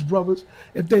encourage brothers,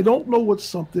 if they don't know what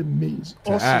something means,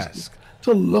 to ask,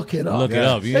 to look it up. Look it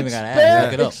up. You even gotta ask.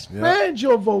 Look it up. Expand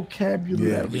your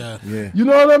vocabulary. You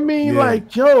know what I mean?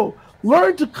 Like,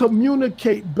 learn to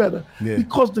communicate better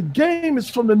because the game is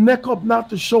from the neck up,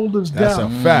 not the shoulders down. That's a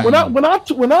fact.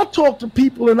 When I talk to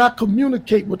people and I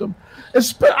communicate with them,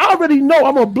 I already know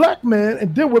I'm a black man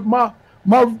and deal with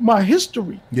my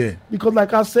history. Because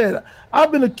like I said,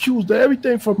 I've been accused of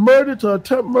everything from murder to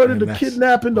attempt murder to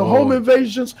kidnapping to home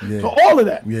invasions to all of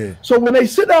that. So when they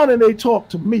sit down and they talk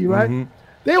to me, right,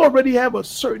 they already have a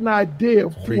certain idea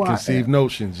of who I am. Preconceived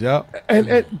notions,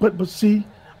 but see,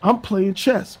 I'm playing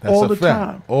chess That's all a the fact.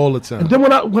 time. All the time. And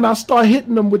then when I start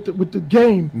hitting them with the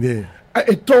game, yeah,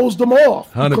 it throws them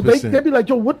off. 100%. They be like,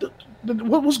 yo, what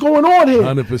was going on here?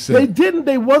 100%.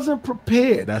 They wasn't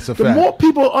prepared. That's a the fact. more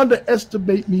people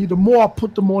underestimate me, the more I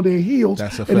put them on their heels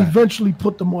That's a and fact. eventually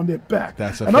put them on their back.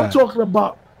 That's a and fact. I'm talking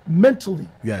about mentally.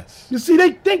 Yes. You see,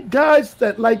 they think guys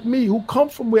that like me, who come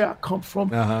from where I come from,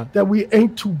 that we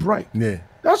ain't too bright. Yeah.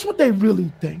 That's what they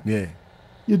really think. Yeah.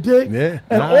 You dig? Yeah.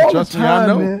 And Nah, all the trust me, I time,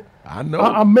 know. man, I know.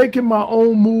 I'm making my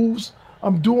own moves.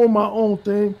 I'm doing my own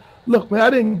thing. Look, man, I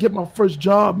didn't get my first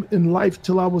job in life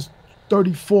till I was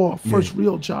 34, first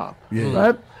real job. Yeah.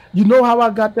 Right? You know how I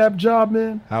got that job,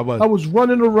 man? How was I it? was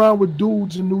running around with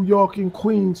dudes in New York and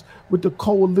Queens with the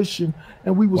coalition,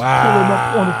 and we was pulling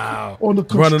up on the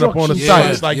construction Running up on the site.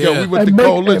 sites like, yo, we with the and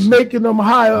coalition. making them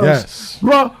hire us. Yes.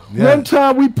 Bruh, Yes. one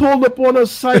time we pulled up on a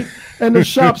site and the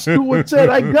shop steward said,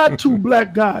 I got 2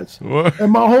 black guys. What?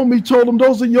 And my homie told him,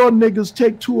 those are your niggas,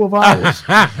 take 2 of ours.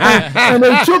 and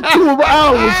they took 2 of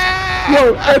ours.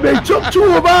 Yo, and they took 2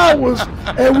 of ours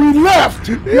and we left.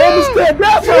 You understand?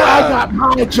 That's how I got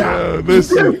my job.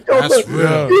 Listen, that's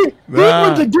real.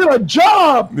 Even to get a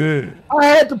job, Yeah. I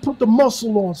had to put the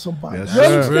muscle on somebody. Yes, you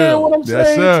understand sir. what I'm Yes,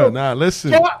 saying? sir. So- Nah,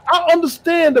 listen. So I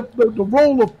understand the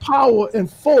role of power and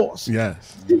force.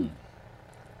 Yes.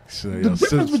 So, The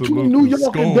difference between New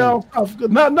York and down south.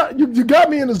 You got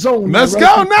me in the zone. Let's now,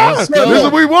 go right? now. Let's This go. is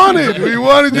what we wanted. We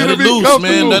wanted you Let to it be loose, comfortable.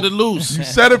 man. Let it loose. You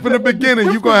said it from the beginning.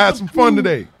 You're going to have some fun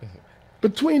today.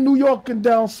 Between New York and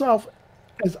down south,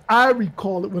 as I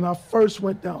recall it when I first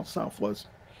went down south, was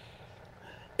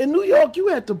in New York, you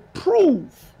had to prove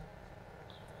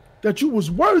that you was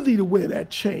worthy to wear that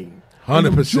chain.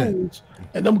 100%.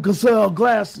 And them gazelle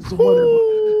glasses or whatever.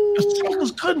 The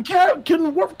suckers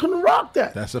couldn't rock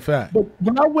that. That's a fact. But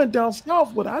when I went down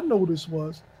south, what I noticed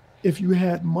was if you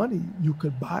had money, you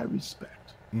could buy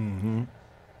respect. Mm-hmm.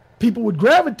 People would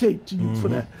gravitate to you for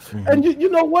that. And you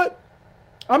know what?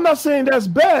 I'm not saying that's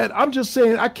bad. I'm just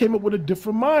saying I came up with a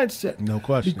different mindset. No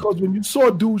question. Because when you saw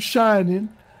dudes shining,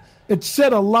 it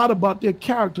said a lot about their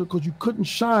character because you couldn't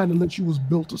shine unless you was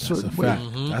built a certain way.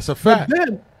 That's a fact. But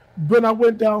then when I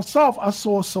went down south, I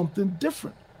saw something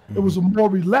different. It was a more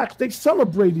relaxed. They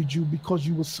celebrated you because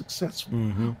you were successful,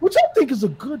 which I think is a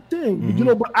good thing. You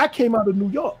know, but I came out of New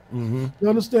York. You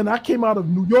understand? I came out of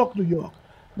New York,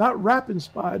 not rap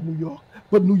inspired New York,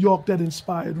 but New York that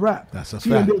inspired rap. That's a See,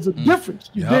 fact. and there's a difference.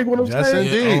 You dig what I'm Yes, saying?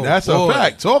 indeed. Oh, That's boy. a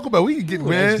fact. Talk about. We can get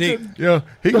man. deep. Yeah,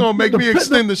 he gonna make me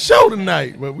extend the show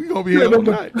tonight, but we gonna be here all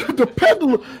night.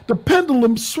 The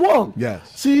pendulum swung. Yes.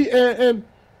 See, and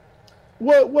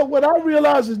what I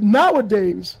realize is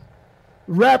nowadays,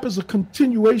 rap is a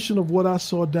continuation of what I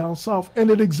saw down south, and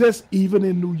it exists even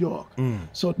in New York.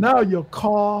 So now your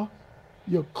car,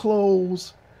 your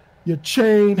clothes, your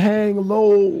chain hang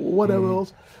low, or whatever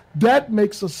else, that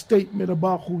makes a statement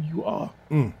about who you are.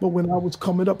 But when I was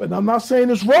coming up, and I'm not saying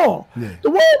it's wrong, the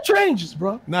world changes,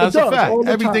 bro. Nah, that's a fact.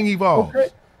 Everything evolves. Okay?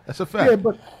 That's a fact. Yeah,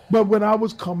 but when I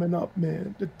was coming up,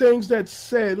 man, the things that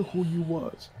said who you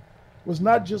was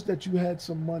not just that you had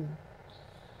some money,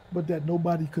 but that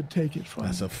nobody could take it from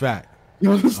That's you. a fact.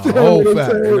 You understand A whole what I'm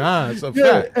fact. saying? Nah, it's a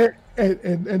fact.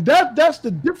 And that's the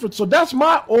difference. So that's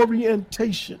my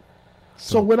orientation.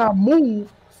 So when I move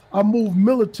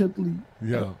militantly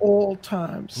at all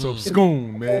times. So In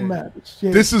Scoon, all man. matters.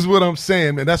 Yeah. This is what I'm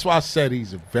saying, man. That's why I said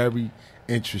he's a very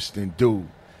interesting dude.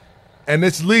 And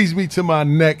this leads me to my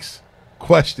next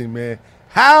question, man.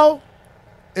 How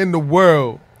in the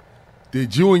world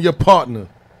did you and your partner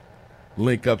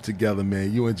link up together,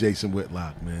 man? You and Jason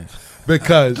Whitlock, man.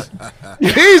 Because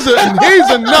he's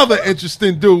another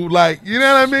interesting dude. Like, you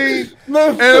know what I mean?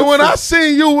 And when I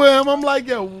seen you with him, I'm like,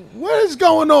 yo, what is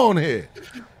going on here?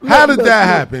 How did that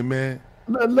happen, man?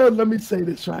 Let me say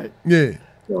this, right? Yeah.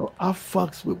 Yo, I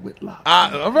fucks with Whitlock.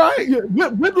 All right. Yeah,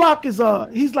 Whitlock is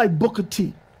he's like Booker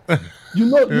T. You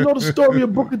know the story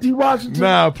of Booker T. Washington?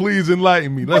 Nah, please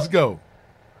enlighten me. Let's go.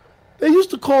 They used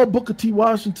to call Booker T.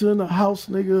 Washington a house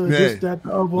nigga, this, that,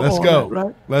 the other. Let's all go. that,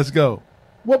 right? Let's go.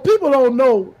 What people don't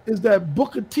know is that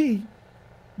Booker T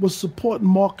was supporting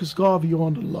Marcus Garvey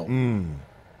on the low.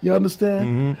 You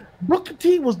understand? Booker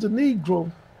T was the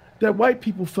Negro that white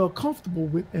people felt comfortable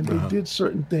with, and they did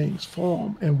certain things for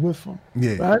him and with him.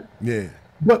 Yeah. Right? Yeah.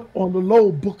 But on the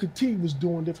low, Booker T was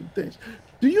doing different things.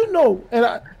 Do you know,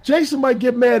 and Jason might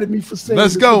get mad at me for saying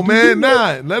Let's this, go, but do you man.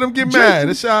 know- Nah, let him get mad.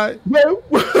 It's all right.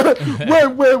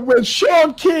 when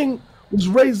Sean King was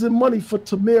raising money for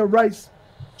Tamir Rice,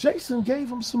 Jason gave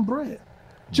him some bread.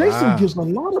 Jason Wow. gives a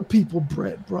lot of people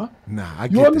bread, bro. Nah, I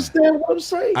get You that. understand what I'm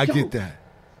saying? I Yo, get that.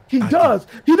 He does.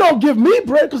 He don't give me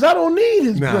bread because I don't need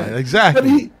his Nah, bread.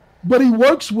 exactly. But he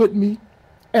works with me,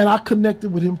 and I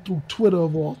connected with him through Twitter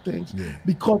of all things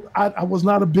because I was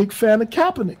not a big fan of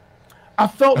Kaepernick. I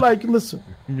felt like, listen.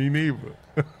 Me neither.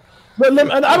 And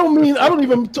I'm not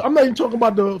even talking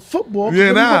about the football.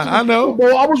 Yeah, I know.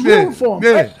 Football, I was rooting for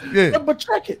him. Yeah. But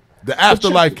check it. The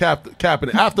afterlife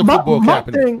Kaepernick, after football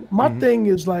Kaepernick. My thing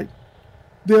is like,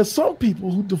 there are some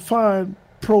people who define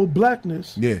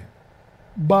pro-blackness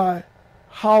by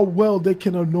how well they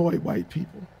can annoy white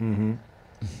people. Mm-hmm.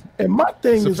 And my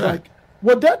thing is like,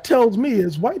 what that tells me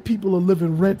is white people are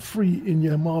living rent-free in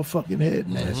your motherfucking head,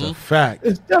 man. That's a fact.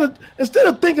 Instead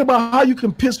of thinking about how you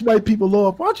can piss white people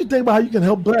off, why don't you think about how you can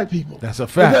help black people? That's a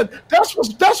fact.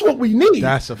 That's what we need.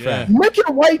 That's a fact.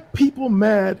 Making white people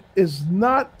mad is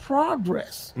not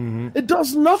progress. Mm-hmm. It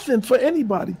does nothing for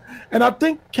anybody. And I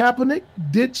think Kaepernick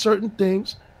did certain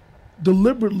things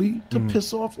deliberately to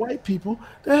piss off white people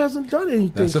that hasn't done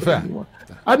anything That's a fact. anyone.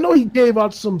 I know he gave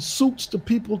out some suits to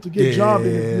people to get job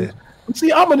interviews.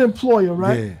 See, I'm an employer,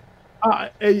 right?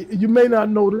 You may not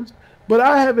know this, but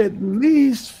I have at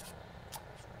least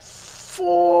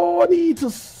 40 to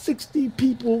 60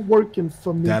 people working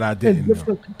for me in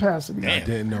different capacities. I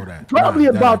didn't know that. Probably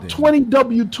about 20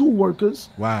 W-2 workers.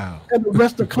 Wow. And the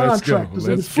rest of contractors.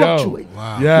 And it fluctuates.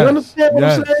 Wow. You understand what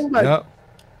I'm saying? Like,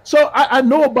 so I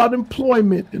know about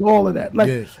employment and all of that. Like,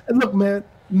 and look, man,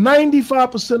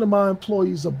 95% of my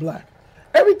employees are black.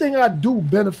 Everything I do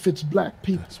benefits black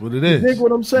people. That's what it is. You think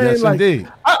what I'm saying? Yes, like,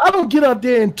 indeed. I don't get out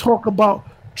there and talk about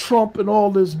Trump and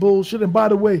all this bullshit. And by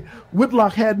the way,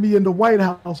 Whitlock had me in the White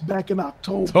House back in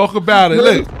October. Talk about it.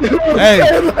 Look, hey,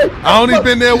 I only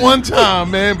been there one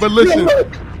time, man. But listen,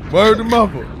 word to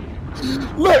mother.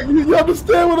 Look, you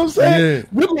understand what I'm saying? Yeah.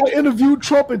 Whitlock interviewed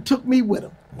Trump and took me with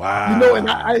him. Wow. You know,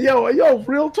 and yo,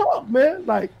 real talk, man.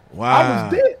 Like, I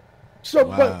was dead. So,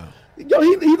 but he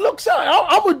looks out.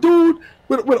 I'm a dude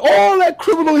with all that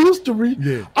criminal history.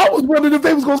 Yeah. I was wondering if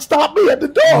they was gonna stop me at the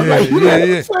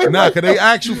door. Nah, cause they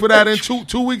asked you for that in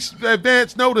two weeks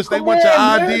advance notice. They want your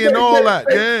ID and all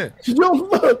that. Yo,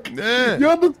 look. Yeah. You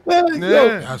understand? Yeah.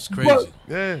 Yo, that's crazy.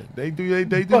 They do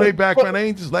their background. They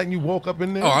ain't just letting you walk up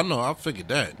in there. Oh, I know. I figured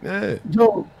that. Yeah.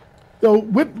 Yo,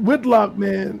 Whitlock,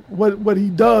 man, what he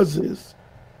does is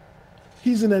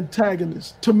he's an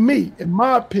antagonist. To me, in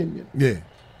my opinion. Yeah.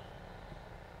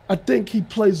 I think he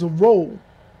plays a role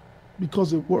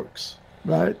because it works,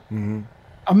 right? Mm-hmm.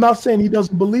 I'm not saying he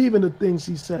doesn't believe in the things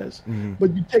he says,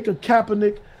 but you take a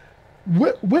Kaepernick,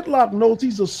 Whitlock knows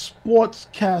he's a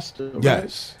sportscaster, right?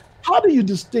 Yes. How do you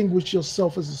distinguish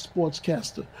yourself as a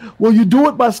sportscaster? Will you do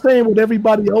it by saying what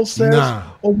everybody else says? Nah.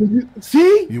 Or will you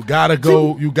see? You gotta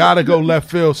go left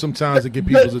field sometimes to get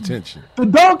people's attention. The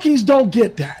donkeys don't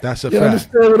get that. That's a you fact.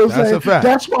 Understand what I'm saying? A fact.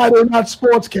 That's why they're not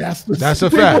sportscasters. That's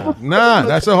a fact. Nah,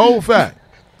 that's a whole fact.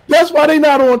 That's why they're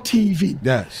not on TV.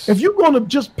 Yes. If you're gonna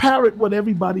just parrot what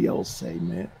everybody else say,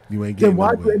 man, you ain't getting then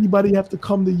why nowhere. do anybody have to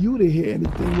come to you to hear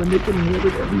anything when they can hear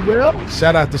it everywhere else?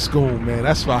 Shout out to School, man.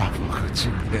 That's why I fuck with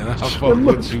you, man. I fuck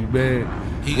with you,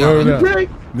 man. Word up.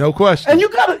 No question. And you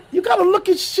gotta look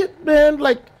at shit, man,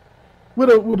 like with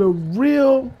a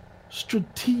real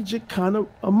strategic kind of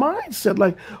a mindset.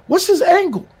 Like, what's his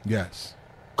angle? Yes.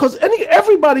 Because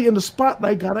everybody in the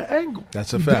spotlight got an angle.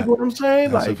 That's a you fact. Know what I'm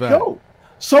saying? That's like, a fact. yo,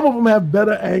 some of them have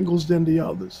better angles than the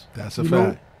others. That's a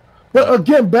fact. But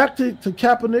again, back to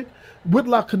Kaepernick,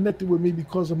 Whitlock connected with me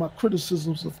because of my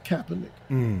criticisms of Kaepernick.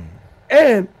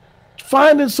 And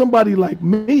finding somebody like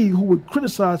me who would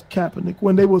criticize Kaepernick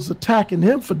when they was attacking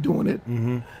him for doing it,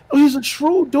 he's a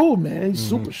shrewd dude, man. He's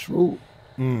super shrewd.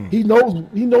 He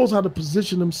knows how to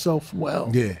position himself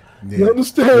well. Yeah. You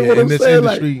understand what I'm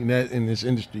saying? In this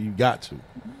industry, you got to.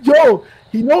 Yo,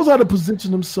 he knows how to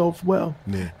position himself well.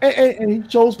 Yeah. And he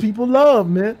shows people love,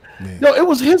 man. Yeah. Yo, it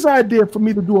was his idea for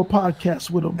me to do a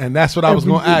podcast with him. And that's what I was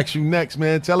going to ask you next,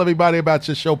 man. Tell everybody about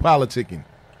your show, Politicking.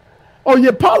 Oh,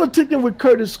 yeah, Politicking with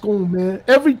Curtis Schoon, man.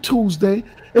 Every Tuesday.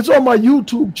 It's on my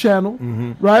YouTube channel,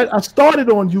 right? I started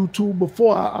on YouTube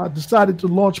before I decided to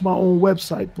launch my own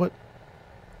website, but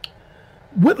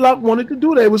Whitlock wanted to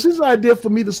do that. It was his idea for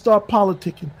me to start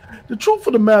politicking. The truth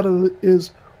of the matter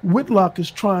is Whitlock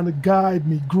is trying to guide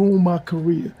me, groom my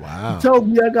career. Wow. He tells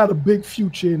me I got a big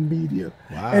future in media.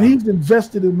 Wow. And he's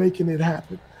invested in making it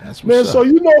happen. That's man, so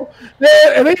you know,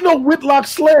 and ain't no Whitlock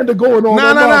slander going on. No.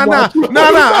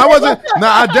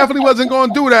 I definitely wasn't going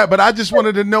to do that, but I just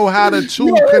wanted to know how the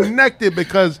two connected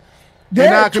because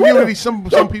in our community, some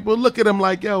people look at him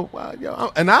like, yo,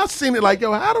 and I've seen it like,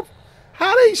 yo,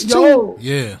 how these two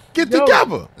get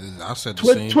together? I said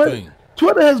the same thing.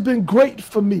 Twitter has been great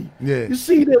for me. Yeah. You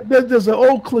see, there's an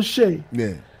old cliche.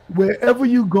 Yeah. Wherever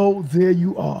you go, there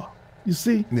you are. You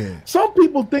see? Yeah. Some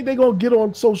people think they're going to get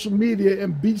on social media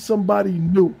and be somebody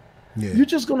new. Yeah. You're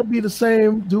just going to be the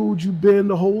same dude you've been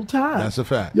the whole time. That's a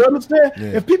fact. You understand?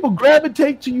 Yeah. If people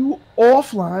gravitate to you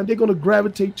offline, they're going to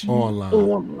gravitate to you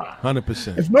online.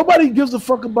 100%. If nobody gives a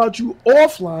fuck about you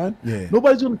offline, Yeah.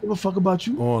 nobody's going to give a fuck about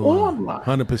you online.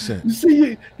 100%. You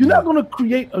see, you're not going to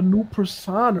create a new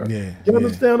persona. Yeah. You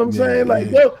understand what I'm saying? Like,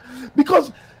 yo,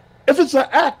 because if it's an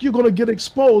act, you're going to get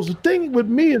exposed. The thing with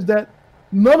me is that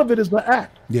none of it is the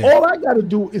act. Yeah. All I got to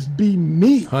do is be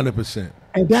me. 100%.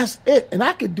 And that's it. And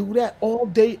I can do that all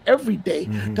day, every day.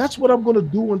 That's what I'm going to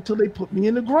do until they put me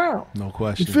in the ground. No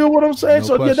question. You feel what I'm saying? No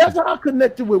So, question. yeah, that's how I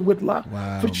connected with Whitlock.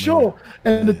 Wow, for man. sure.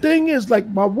 And the thing is, like,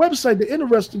 my website, the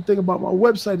interesting thing about my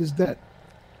website is that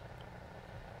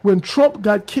when Trump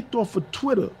got kicked off of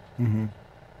Twitter,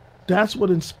 that's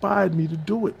what inspired me to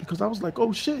do it. Because I was like,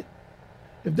 oh, shit.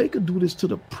 If they could do this to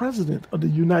the president of the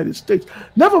United States,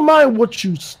 never mind what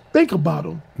you think about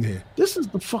him. Yeah. This is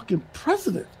the fucking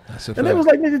president. That's a And they fact. was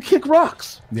like, nigga, kick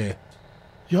rocks. Yeah.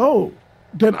 Yo,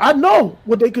 then I know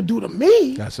what they could do to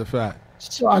me. That's a fact.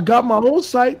 So I got my own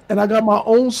site and I got my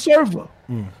own server.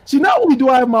 See, not only do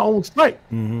I have my own site,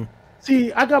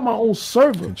 see, I got my own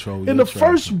server. Control In your the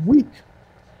first week,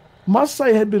 my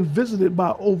site had been visited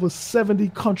by over 70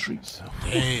 countries.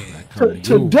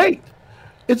 To date,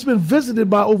 it's been visited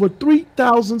by over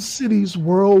 3,000 cities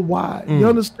worldwide. You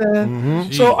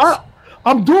understand? So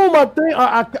I'm doing my thing.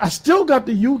 I still got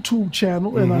the YouTube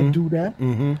channel, and I do that.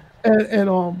 And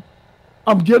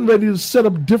I'm getting ready to set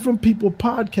up different people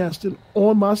podcasting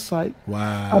on my site.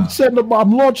 Wow.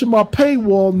 I'm launching my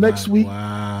paywall next week,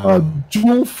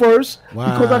 June 1st,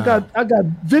 because I got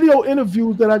video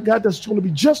interviews that I got that's going to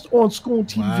be just on School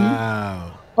TV.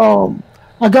 Wow.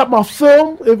 I got my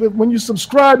film. When you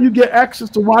subscribe, you get access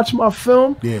to watch my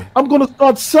film. Yeah. I'm going to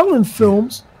start selling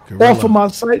films Guerrilla. off of my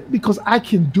site because I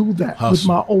can do that with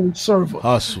my own server.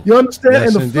 Hustle. You understand? Yes,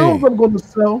 and the indeed. films I'm going to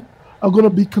sell are going to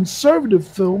be conservative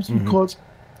films because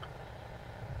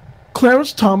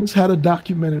Clarence Thomas had a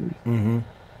documentary.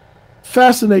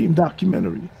 Fascinating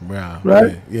documentary. Wow.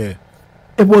 Right? Yeah.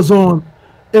 It was on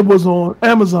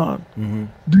Amazon.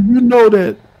 Do you know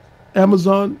that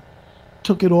Amazon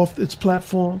took it off its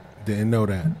platform Didn't know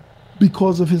that.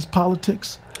 because of his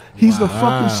politics? He's the Wow.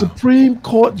 fucking Supreme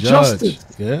Court justice.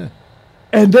 Yeah.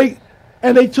 And they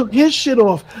took his shit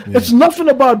off. It's nothing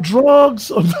about drugs.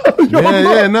 Or,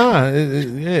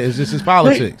 It's just his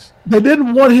politics. They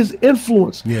didn't want his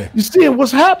influence. Yeah. You see,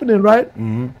 what's happening, right?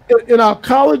 In our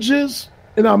colleges,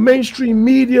 in our mainstream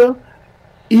media,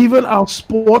 even our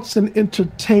sports and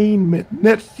entertainment,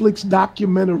 Netflix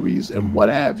documentaries, and what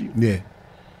have you. Yeah.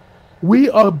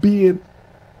 We are being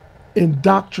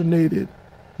indoctrinated,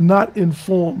 not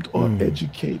informed or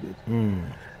educated.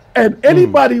 And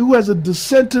anybody who has a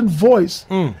dissenting voice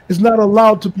is not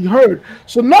allowed to be heard.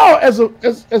 So now, as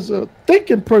a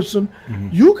thinking person,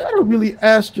 you got to really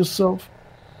ask yourself,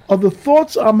 are the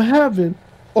thoughts I'm having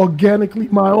organically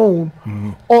my own,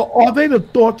 or are they the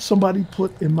thoughts somebody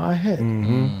put in my head?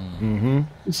 You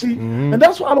see? And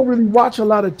that's why I don't really watch a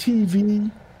lot of TV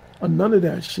or none of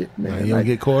that shit, man. You don't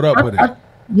get caught up with it.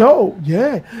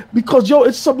 Because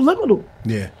it's subliminal.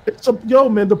 Yeah.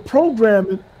 Man, the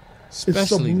programming is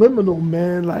subliminal,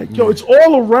 man. Like, it's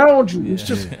all around you. It's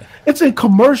just, it's in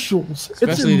commercials.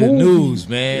 Especially it's in the movies. news,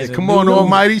 man. Yeah, come on,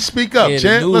 Almighty, speak up,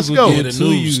 champ. Let's go. The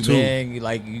news, man.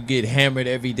 Like, you get hammered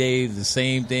every day, the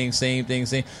same thing.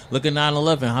 Look at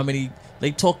 9/11. How many,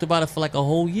 they talked about it for like a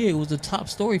whole year. It was the top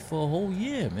story for a whole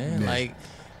year, man. Like,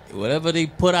 whatever they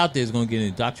put out there is going to get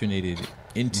indoctrinated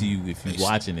into you if you're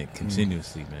watching it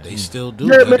continuously, man. They still do.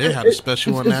 Yeah, they had a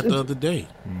special on that the other day.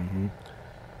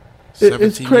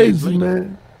 It's crazy,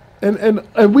 man.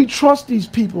 And we trust these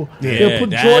people. Yeah,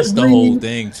 that's the whole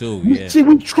thing too. Yeah. See,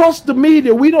 we trust the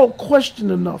media. We don't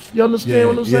question enough. You understand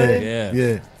what I'm saying?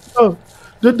 Yeah.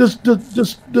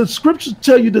 The scriptures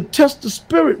tell you to test the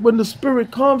spirit when the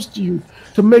spirit comes to you,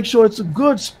 to make sure it's a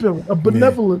good spirit, a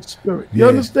benevolent spirit. You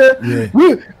understand? Yeah.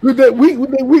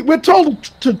 We're told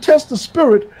to test the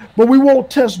spirit, but we won't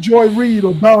test Joy Reid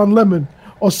or Don Lemon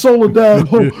or Soledad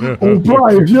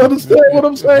O'Brien. You understand what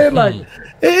I'm saying? Like,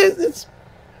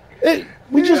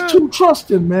 we just too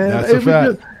trusting, man. That's a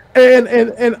fact.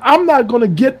 And I'm not going to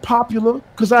get popular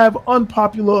because I have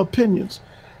unpopular opinions.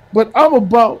 But I'm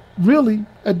about, really,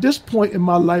 at this point in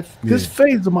my life, this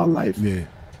phase of my life,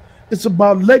 it's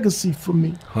about legacy for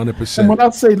me. 100%. And when I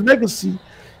say legacy,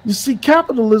 you see,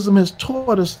 capitalism has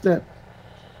taught us that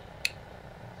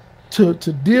to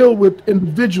deal with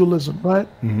individualism, right?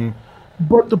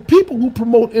 But the people who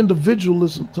promote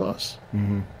individualism to us,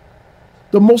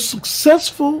 the most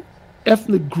successful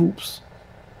ethnic groups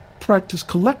practice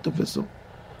collectivism.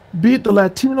 Be it the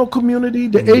Latino community,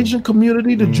 the Asian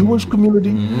community, the Jewish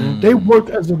community, they work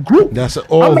as a group. That's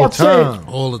all the time.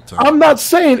 All the time. I'm not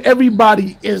saying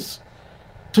everybody is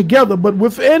together, but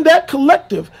within that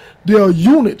collective, there are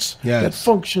units that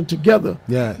function together.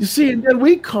 Yes. You see, and then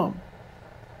we come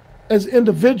as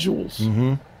individuals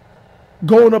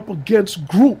going up against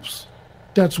groups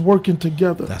that's working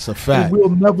together. That's a fact. And we'll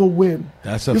never win.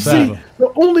 That's a you fact. See,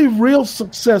 the only real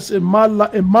success in my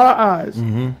eyes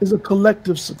is a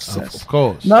collective success. Of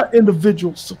course. Not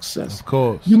individual success. Of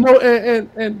course. You know,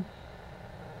 and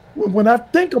when I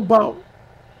think about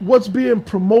what's being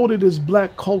promoted as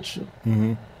black culture,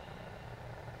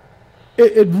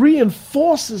 it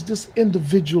reinforces this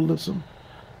individualism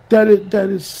that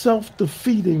is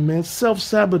self-defeating, man,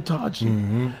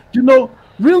 self-sabotaging. You know,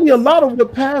 really a lot of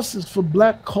what passes for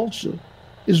black culture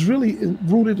is really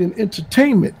rooted in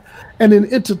entertainment. And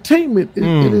in entertainment,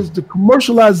 it is the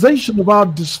commercialization of our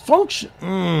dysfunction.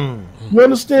 You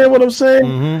understand what I'm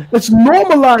saying? It's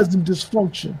normalizing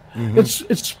dysfunction.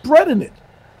 It's spreading it.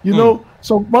 You know,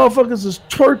 so motherfuckers is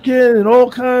twerking and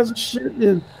all kinds of shit,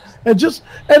 and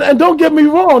don't get me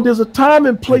wrong. There's a time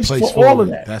and place for all of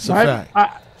that. That's a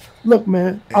fact. Look,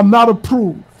 man, I'm not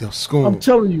approved. School. I'm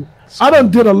telling you, I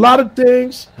done did a lot of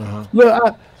things.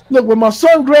 Look, when my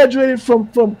son graduated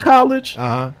from college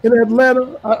in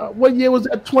Atlanta, what year was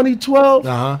that? 2012.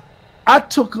 I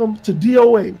took him to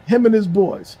DOA, him and his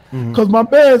boys, because my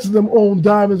man's them own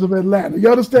Diamonds of Atlanta. You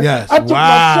understand? Yes. I took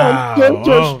my son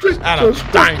to a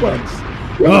street place.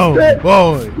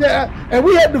 Boy. Yeah, and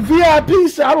we had the VIP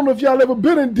section. I don't know if y'all ever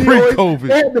been in DOA. Pre-COVID.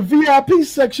 They had the VIP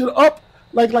section up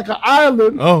like an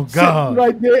island. Oh, God.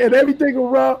 Right there, and everything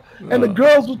around. And the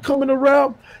girls was coming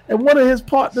around. And one of his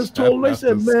partners told him, they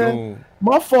said, man,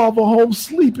 my father home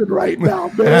sleeping right now,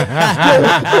 man.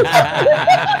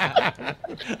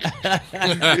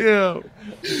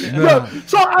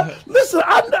 So,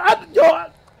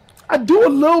 I do a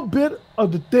little bit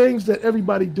of the things that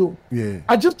everybody do. Yeah.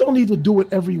 I just don't need to do it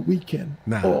every weekend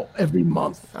or every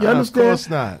month. You understand? Of course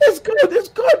not. It's good. It's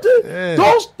good.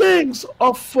 Those things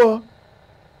are for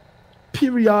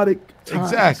periodic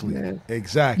times, man.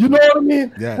 Exactly. You know what I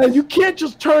mean? Yes. And you can't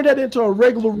just turn that into a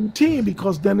regular routine,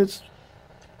 because then it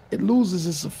loses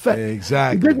its effect.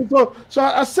 Exactly. So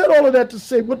I said all of that to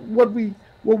say what we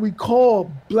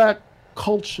call black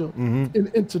culture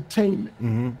in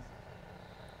entertainment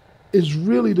is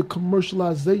really the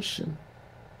commercialization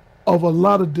of a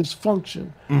lot of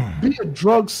dysfunction. Be it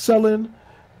drug selling,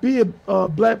 be it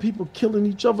black people killing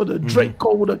each other, the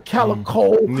Draco, the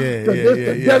Calico,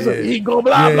 the Desert Eagle,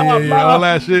 blah, blah, blah. All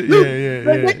that shit.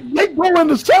 They go in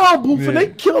the sound booth and they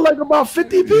kill like about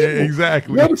 50 people. Yeah,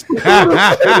 exactly.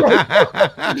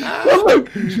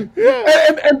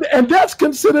 And that's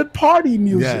considered party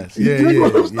music. You know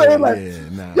what I'm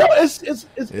saying?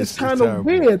 It's kind of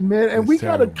weird, man. And we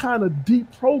got to kind of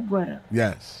deprogram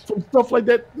from stuff like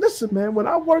that. Listen, man, when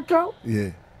I work out,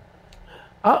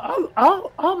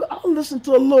 I'll listen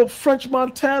to a little French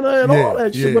Montana and all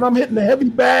that shit when I'm hitting the heavy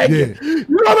bag. You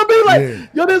know what I mean?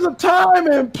 Like, there's a time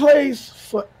and place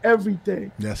for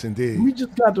everything. Yes, indeed. We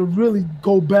just got to really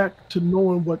go back to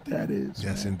knowing what that is.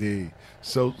 Yes, indeed.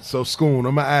 So Schoon,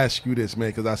 I'm gonna ask you this, man,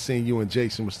 because I seen you and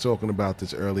Jason was talking about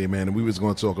this earlier, man, and we was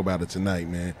gonna talk about it tonight,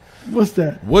 man. What's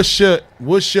that? What's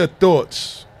your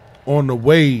thoughts on the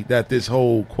way that this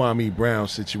whole Kwame Brown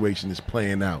situation is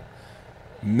playing out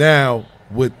now,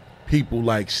 with people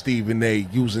like Stephen A.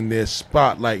 using their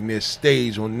spotlight and their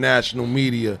stage on national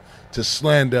media to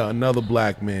slander another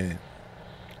black man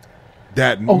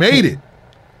that made it?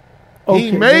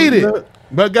 He made it.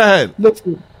 But go ahead.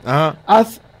 Listen,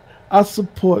 I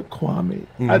support Kwame.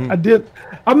 I did.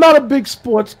 I'm not a big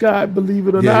sports guy, believe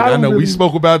it or not. I know we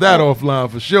spoke about that offline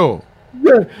for sure.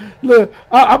 Yeah, look,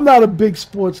 I'm not a big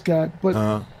sports guy,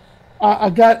 but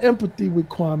I got empathy with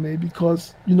Kwame,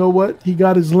 because you know what? He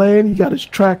got his land, he got his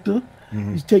tractor,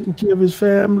 he's taking care of his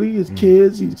family, his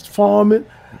kids, he's farming.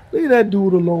 Leave that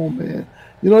dude alone, man.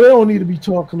 They don't need to be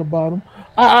talking about him.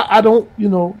 I don't,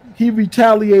 he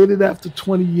retaliated after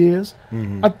 20 years.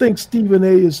 I think Stephen A.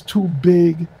 is too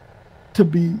big to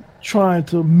be trying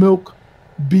to milk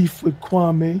beef with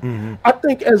Kwame. I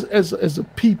think as a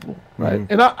people, right?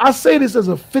 And I say this as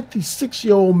a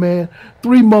 56-year-old man,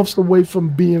 3 months away from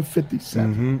being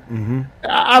 57.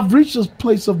 I've reached this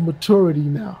place of maturity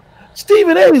now.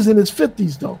 Stephen A. is in his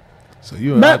 50s, though. So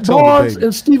you Matt Barnes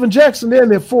and Steven Jackson, they're in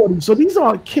their 40s. So these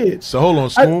aren't kids. So hold on,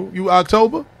 Spoon. You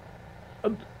October?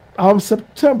 I'm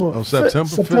September. Oh, September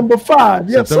 5th. September 5.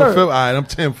 Yes, September sir. 5th. All right, I'm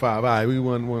 10-5. All right, we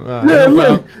won. All right. Yeah,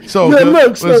 look. So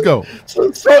look, let's go.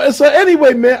 So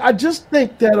anyway, man, I just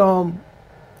think that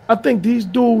I think these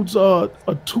dudes are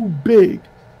too big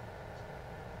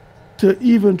to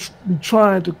even be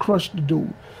trying to crush the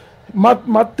dude.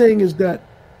 My thing is that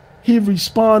he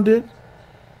responded.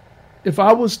 If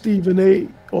I was Stephen A.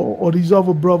 or these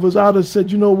other brothers, I'd have said,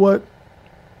 you know what?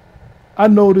 I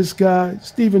know this guy.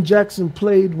 Steven Jackson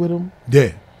played with him.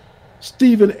 Yeah.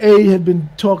 Stephen A. had been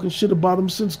talking shit about him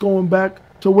since going back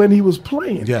to when he was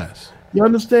playing. Yes. You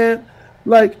understand?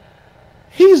 Like,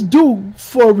 he's due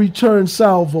for a return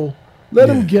salvo. Let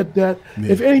him get that.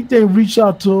 Yeah. If anything, reach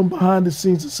out to him behind the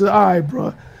scenes and say, all right,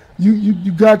 bro,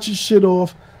 you got your shit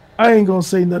off. I ain't gonna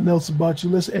say nothing else about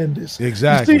you. Let's end this.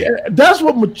 Exactly. See, that's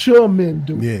what mature men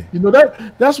do. Yeah. You know,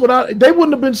 that's what they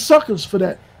wouldn't have been suckers for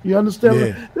that. You understand?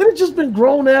 Yeah. They'd have just been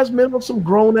grown ass men on some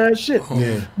grown ass shit.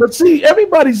 Yeah. But see,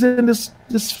 everybody's in this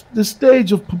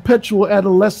stage of perpetual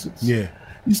adolescence. Yeah.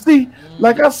 You see,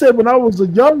 like I said, when I was a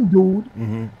young dude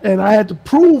and I had to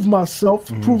prove myself,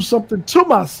 prove something to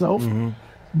myself,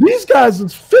 these guys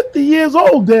is 50 years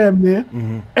old damn near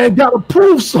and got to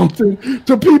prove something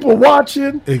to people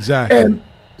watching and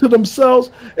to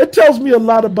themselves. It tells me a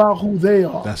lot about who they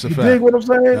are. That's a you fact. dig what I'm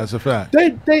saying? That's a fact.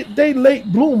 They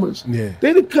late bloomers. Yeah.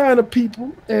 They the kind of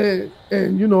people, and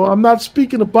you know, I'm not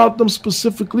speaking about them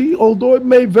specifically, although it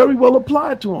may very well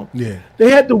apply to them. Yeah. They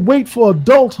had to wait for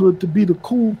adulthood to be the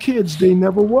cool kids they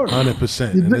never were.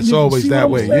 100%. And it's always that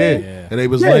way. Yeah. And they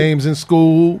was lames in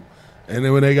school. And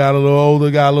then when they got a little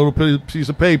older, got a little piece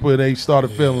of paper, and they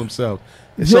started feeling themselves.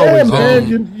 It's always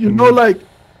man. You know, like,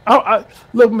 I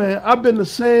look, man, I've been the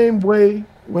same way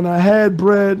when I had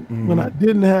bread, when I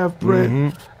didn't have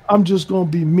bread. I'm just gonna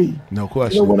be me. No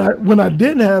question. You know, when I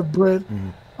didn't have bread,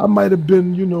 I might have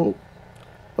been, you know,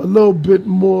 a little bit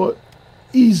more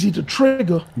easy to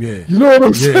trigger. Yeah. You know what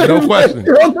I'm saying? No question.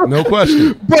 No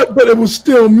question. But it was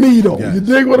still me though. Yes. You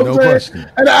dig what I'm saying?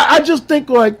 Question. And I just think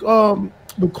like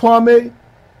with Kwame,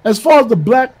 as far as the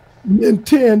black men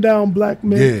tearing down black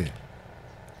men,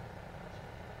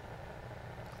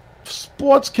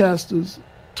 sportscasters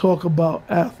talk about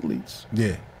athletes.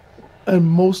 Yeah. And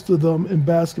most of them in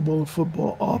basketball and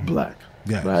football are black.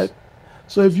 Yes. Right?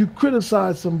 So if you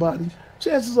criticize somebody,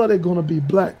 chances are they're going to be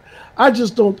black. I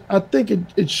think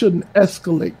it shouldn't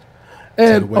escalate.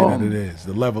 And to the way that it is,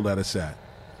 the level that it's at.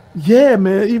 Yeah,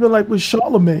 man. Even like with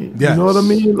Charlemagne. Yes. You know what I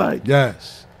mean? Like,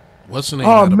 yes. What's the name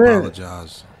had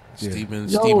apologize?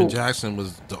 Steven Jackson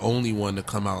was the only one to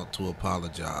come out to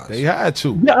apologize. They had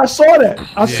to. Yeah, I saw that.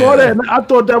 I saw that, and I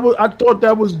thought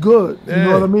that was good. You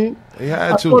know what I mean? They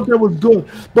had to. I thought that was good.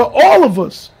 But all of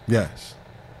us, yes,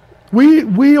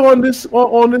 we on this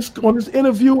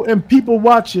interview and people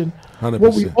watching, 100%.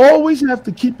 What we always have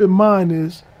to keep in mind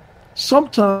is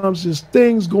sometimes there's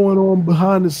things going on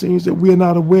behind the scenes that we're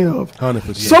not aware of.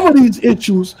 100%. Some of these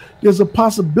issues, there's a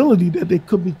possibility that they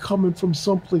could be coming from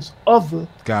someplace other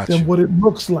than what it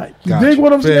looks like. You dig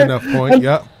what I'm saying? Fair enough point.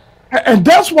 Yep. And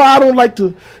that's why I don't like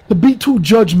to be too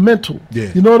judgmental.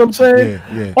 Yeah. You know what I'm saying?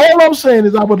 Yeah. All I'm saying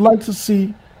is I would like to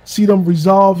see them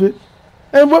resolve it.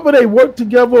 And whether they work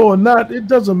together or not, it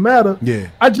doesn't matter. Yeah.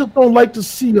 I just don't like to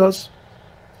see us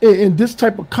in this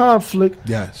type of conflict,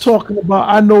 talking about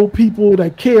I know people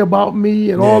that care about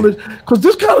me and all this, because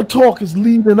this kind of talk is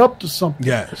leading up to something.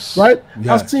 Yes, right.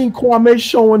 I've seen Kwame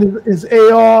showing his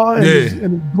AR and his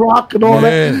Glock and all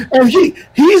that, and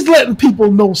he's letting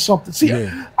people know something. See,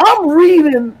 I'm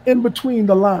reading in between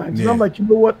the lines, and I'm like, you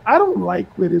know what? I don't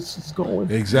like where this is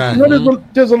going. Exactly. You know,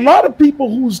 there's a lot of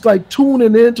people who's like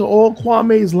tuning into all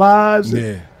Kwame's lives.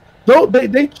 Yeah. Though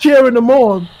they cheering them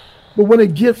on. But when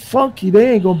it get funky,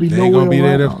 they ain't gonna be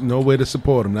nowhere to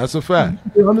support them. That's a fact.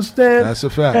 You understand? That's a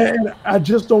fact. And I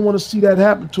just don't want to see that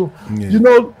happen to them. Yeah. You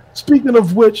know, speaking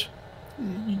of which,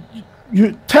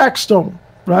 you Taxstone,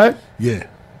 right? Yeah.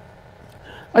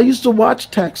 I used to watch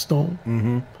Taxstone.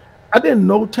 I don't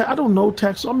know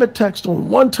Taxstone. I met Taxstone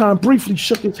one time, briefly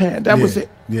shook his hand. That was it.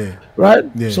 Yeah. Right?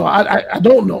 Yeah. So I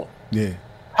don't know. Yeah.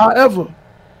 However,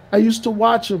 I used to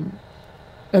watch him.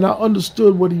 And I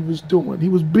understood what he was doing. He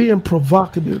was being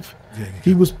provocative.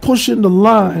 He was pushing the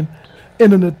line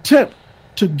in an attempt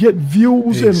to get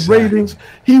views and ratings.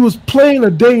 He was playing a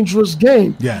dangerous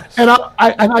game. Yes. And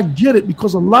I get it,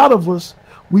 because a lot of us,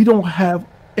 we don't have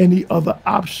any other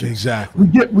options. Exactly.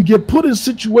 We get put in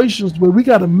situations where we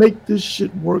got to make this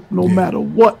shit work no matter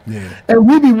what. Yeah. And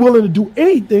we be willing to do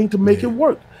anything to make it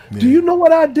work. Do you know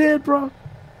what I did, bro?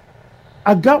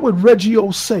 I got with Reggie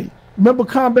Osei. Remember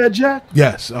Combat Jack?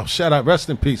 Yes. Oh, shout out. Rest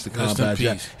in peace to Combat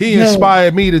Jack. He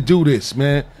inspired me to do this,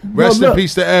 man. Rest in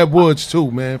peace to Ed Woods, too,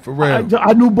 man. For real.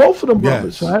 I knew both of them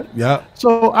brothers, right? Yeah.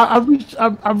 So I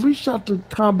reached out to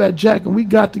Combat Jack, and we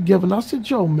got together, and I said,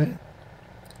 yo, man,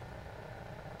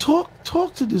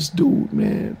 talk to this dude,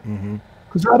 man.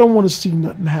 Because I don't want to see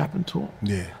nothing happen to him.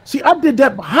 Yeah. See, I did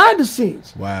that behind the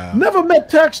scenes. Wow. Never met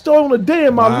Tax Stone a day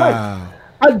in my life.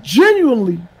 I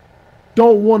genuinely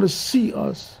don't want to see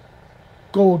us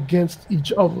go against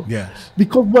each other. Yes.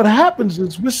 Because what happens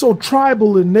is we're so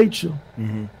tribal in nature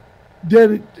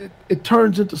that it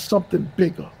turns into something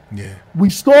bigger. Yeah. We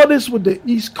saw this with the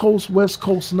East Coast, West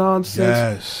Coast nonsense.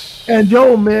 Yes. And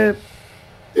yo, man,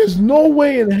 there's no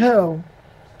way in hell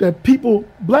that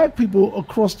black people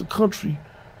across the country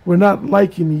were not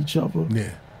liking each other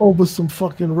over some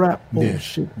fucking rap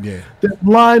bullshit that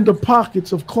lined the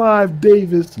pockets of Clive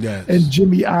Davis and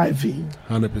Jimmy Iovine.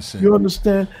 100%. You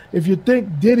understand? If you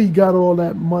think Diddy got all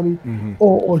that money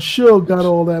or Suge got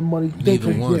all that money, think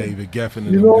again. David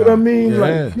Geffen. You know what I mean? Yeah,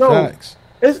 like, yo, facts.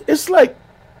 It's like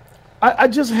I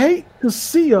just hate to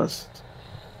see us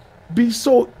be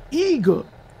so eager,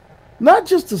 not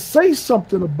just to say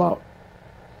something about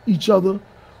each other,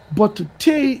 but to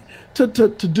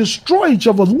destroy each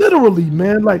other literally,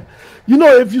 man. Like, you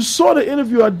know, if you saw the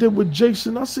interview I did with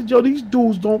Jason, I said, yo, these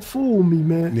dudes don't fool me,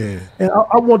 man. Yeah. And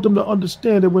I want them to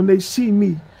understand that when they see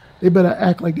me, they better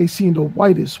act like they seen the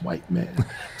whitest white man.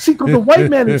 See, because the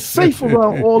white man is safe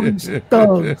around all these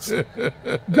thugs.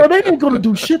 Yo, they ain't gonna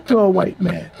do shit to a white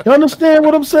man. You understand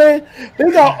what I'm saying? They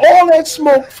got all that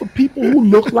smoke for people who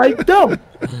look like them.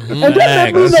 And that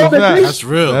let me know that that's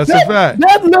real. That's a fact.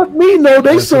 That let me know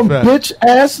they some bitch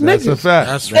ass niggas. That's a fact.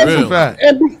 That's real. Fact.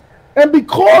 And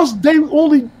because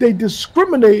they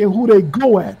discriminate in who they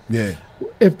go at. Yeah.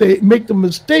 If they make the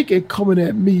mistake at coming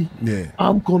at me,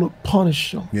 I'm gonna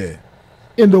punish them. Yeah.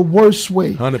 In the worst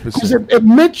way. 100%. Because it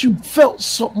meant you felt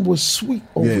something was sweet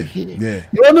over here. Yeah.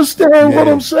 You understand what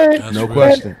I'm saying? No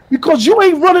question. Because you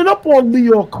ain't running up on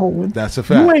Leo Cohen. That's a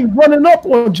fact. You ain't running up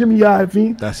on Jimmy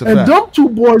Iovine. That's a and fact. them two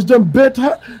boys done bent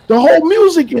the whole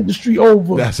music industry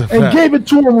over. That's a and fact. gave it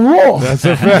to him raw. That's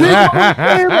a fact. You know what I'm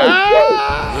saying?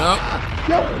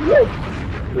 Like, yo,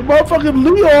 the motherfucking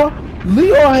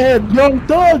Leo had Young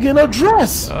Thug in a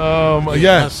dress. Yes.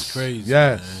 That's crazy.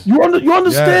 Yes. You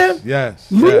understand? Yes.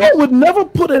 Leo would never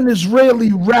put an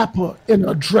Israeli rapper in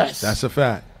a dress. That's a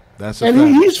fact. That's a and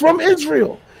fact. he's from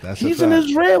Israel. That's a he's fact. an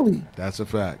Israeli. That's a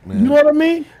fact, man. You know what I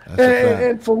mean? That's a fact.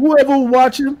 And for whoever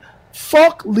watching,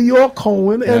 fuck Leo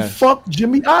Cohen and fuck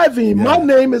Jimmy Iovine. My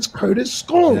name is Curtis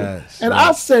Schoon. And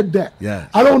I said that.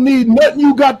 I don't need nothing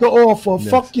you got to offer.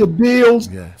 Fuck your bills.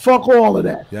 Fuck all of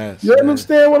that. You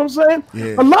understand what I'm saying?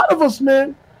 A lot of us,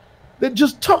 man, that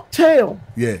just tuck tail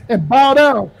and bow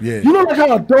down. You know like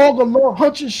how a dog will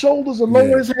hunch his shoulders and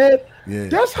lower his head?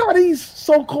 That's how these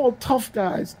so-called tough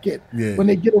guys get when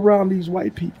they get around these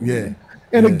white people. Man.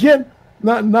 And again,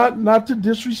 not to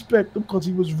disrespect him because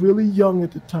he was really young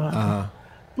at the time.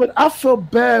 But I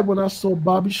felt bad when I saw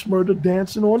Bobby Shmurda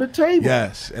dancing on the table.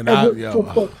 Yes. And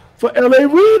for L.A.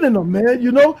 Reid and him, man.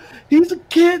 You know, he's a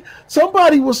kid.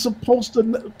 Somebody was supposed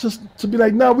to be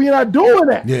like, nah, we're not doing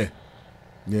that.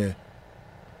 Yeah.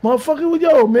 Motherfucker,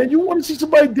 yo, man, you want to see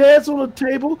somebody dance on a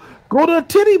table? Go to a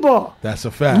titty bar. That's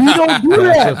a fact. We don't do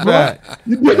that, That's a fact.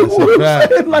 You know what I'm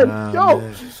saying? Like,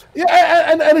 yo.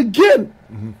 Yeah, and again,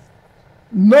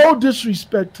 no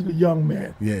disrespect to the young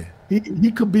man. Yeah.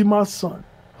 He could be my son.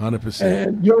 100%.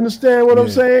 And you understand what I'm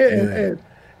saying?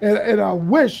 And I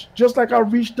wish, just like I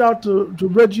reached out to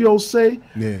Reggie Osei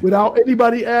without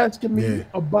anybody asking me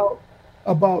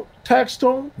about Tax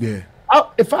Stone.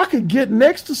 If I could get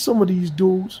next to some of these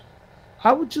dudes,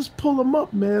 I would just pull them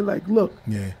up, man. Like, look,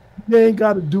 you ain't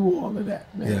got to do all of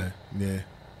that, man.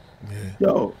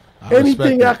 Yo,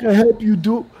 anything I can help you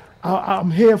do, I'm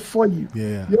here for you.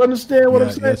 You understand what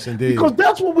I'm saying? Yes, indeed. Because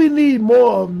that's what we need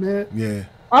more of, man.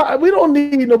 We don't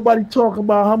need nobody talking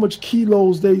about how much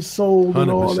kilos they sold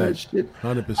and all that shit.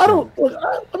 100%.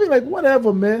 I mean, like,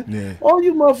 whatever, man. All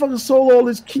you motherfuckers sold all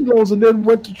these kilos and then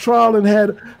went to trial and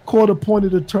had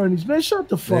court-appointed attorneys. Man, shut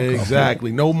the fuck up.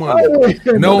 Exactly. No money.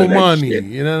 No money.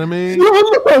 You know what I mean?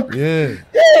 Look,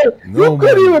 you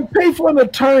couldn't even pay for an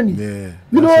attorney. You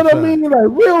know what I mean? Like,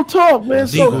 real talk, man.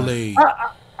 Legal aid.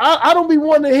 I don't be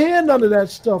wanting to hear none of that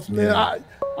stuff, man.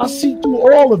 I see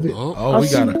through all of it. We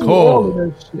got a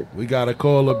call. We got a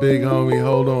call, a big homie.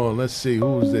 Hold on. Let's see.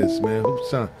 Who's this, man? Who's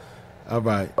son? All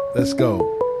right. Let's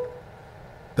go.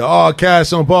 The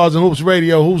R-Cast on Bars and Hoops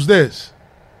Radio. Who's this?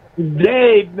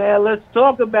 Dave, man. Let's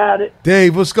talk about it.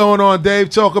 Dave, what's going on, Dave?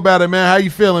 Talk about it, man. How you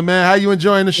feeling, man? How you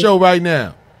enjoying the show right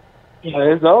now?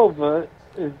 It's over.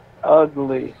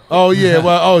 ugly. Oh yeah,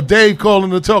 well, Dave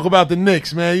calling to talk about the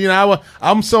Knicks, man. You know,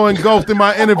 I'm so engulfed in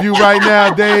my interview right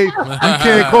now, Dave. You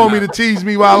can't call me to tease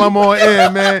me while I'm on air,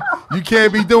 man. You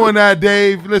can't be doing that,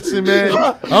 Dave. Listen,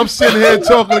 man, I'm sitting here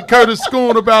talking to Curtis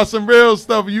Schoon about some real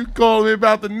stuff, and you calling me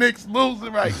about the Knicks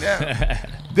losing right now.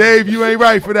 Dave, you ain't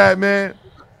right for that, man.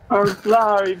 I'm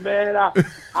sorry, man.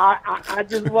 I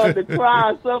just wanted to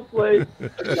cry someplace.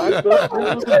 I thought this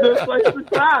was a good place to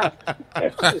cry.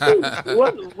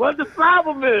 What the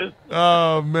problem is?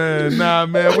 Oh man, nah,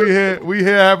 man. We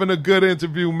here having a good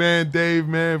interview, man. Dave,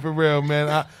 man, for real,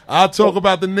 man. I'll talk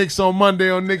about the Knicks on Monday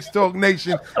on Knicks Talk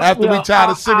Nation after we tie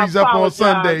the series up on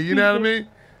Sunday. You know what I mean?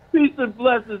 Peace and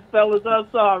blessings, fellas.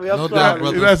 I'm sorry. No doubt,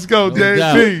 brother. Let's go,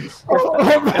 Dave. Peace. All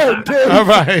right, Dave. All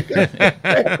right.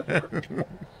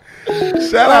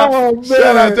 Shout out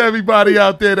to everybody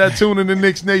out there that tune in to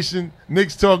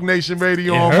Knicks Talk Nation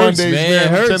Radio on Mondays,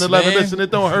 man. 10, 11. Listen,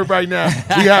 it don't hurt right now.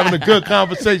 We having a good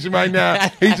conversation right now.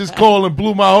 He just called and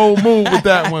blew my whole mood with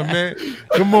that one, man.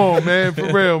 Come on, man,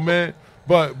 for real, man.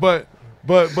 But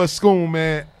Schoon,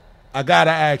 man, I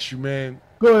gotta ask you, man.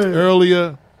 Go ahead.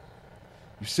 Earlier,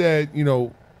 you said, you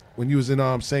know, when you was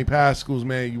in St. Pascal's,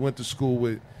 man, you went to school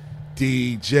with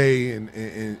DJ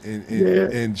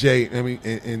and Jay. I mean,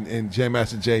 and Jam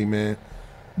Master Jay, man.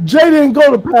 Jay didn't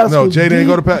go to Pascal's. No, Jay didn't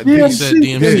go to Pascal's.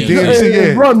 DMC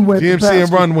and Run went. DMC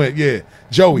and Run went. Yeah,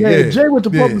 Joey. Yeah, Jay went to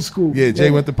public school. Yeah,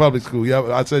 Jay went to public school. Yeah,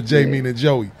 I said Jay meaning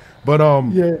Joey. But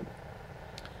yeah.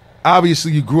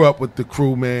 Obviously you grew up with the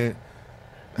crew, man.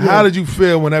 How did you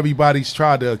feel when everybody's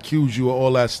tried to accuse you of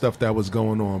all that stuff that was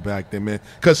going on back then, man?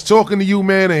 Because talking to you,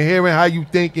 man, and hearing how you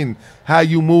think and how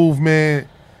you move, man,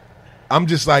 I'm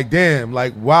just like, damn,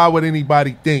 like, why would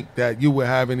anybody think that you would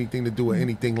have anything to do with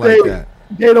anything like that?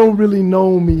 They don't really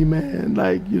know me, man.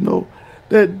 Like, you know,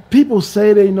 that people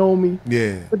say they know me.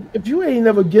 Yeah. But if you ain't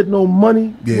never get no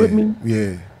money with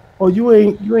me, or you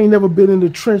ain't never been in the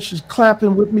trenches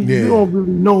clapping with me, you don't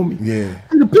really know me. Yeah.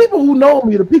 The people who know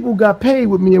me, the people who got paid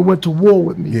with me and went to war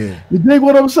with me. Yeah. You dig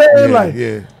what I'm saying?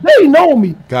 They know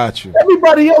me. Got you.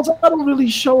 Everybody else, I don't really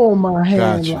show them my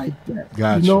hand like that.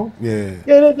 Got you. Know? Yeah.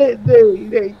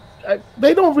 Yeah,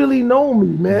 they don't really know me,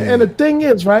 man. And the thing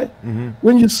is, right,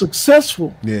 when you're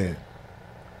successful,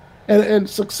 and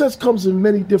success comes in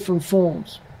many different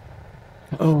forms.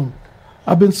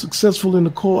 I've been successful in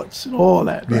the courts and all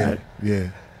that, right? Yeah.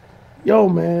 Yo,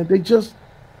 man, they just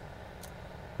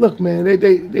look, man.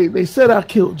 They said I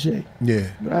killed Jay.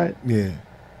 Yeah. Right. Yeah.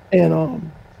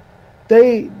 And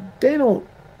they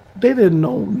didn't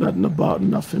know nothing about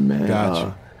nothing, man.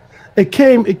 Gotcha. It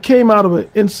came out of an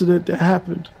incident that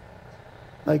happened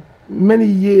like many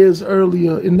years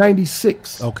earlier in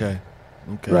 '96. Okay.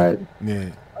 Right. Yeah.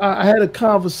 I had a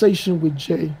conversation with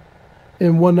Jay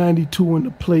in 192 in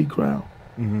the playground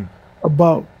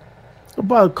about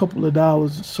a couple of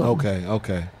dollars or something.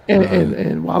 Okay.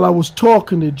 And while I was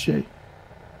talking to Jay,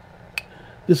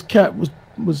 this cat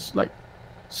was like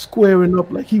squaring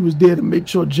up like he was there to make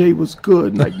sure Jay was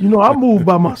good. Like, you know, I move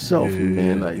by myself,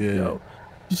 man. Like, you know,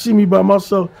 you see me by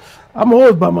myself, I'm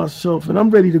always by myself, and I'm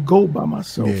ready to go by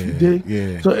myself. You dig?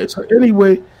 Yeah. So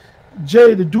anyway,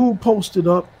 Jay, the dude posted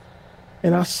up.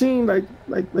 And I seen like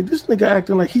this nigga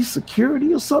acting like he's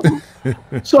security or something.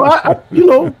 So I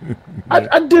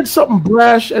did something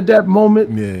brash at that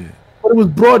moment. Yeah. But it was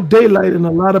broad daylight and a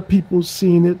lot of people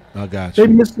seen it. I got you.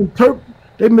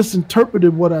 They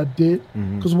misinterpreted what I did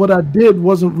because what I did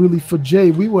wasn't really for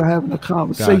Jay. We were having a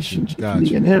conversation,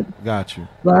 me and him. Got you.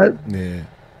 Right? Yeah.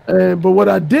 But what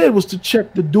I did was to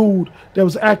check the dude that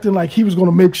was acting like he was going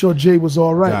to make sure Jay was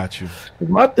all right. Got you.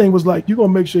 My thing was like, you going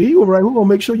to make sure he all right. Who's going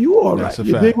to make sure you all right?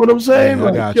 You dig what I'm saying?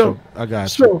 Yeah, I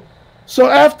got you. So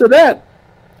after that,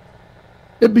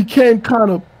 it became kind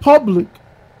of public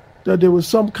that there was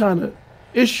some kind of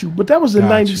issue. But that was in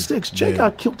 '96. Jay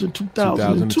got killed in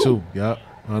 2002. Yep.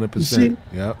 100%. You see?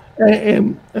 Yep.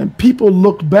 And people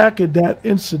looked back at that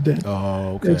incident.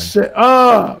 Oh, okay. And said,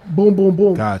 boom, boom,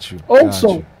 boom. Got you.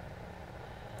 Also,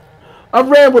 I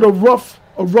ran with a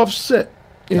rough set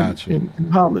in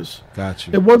Hollis. Got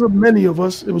you. It wasn't many of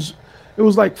us. It was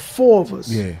like 4 of us.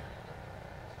 Yeah.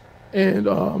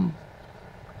 And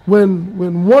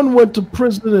when one went to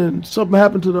prison and something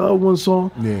happened to the other one,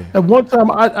 at one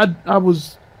time I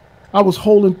was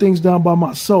holding things down by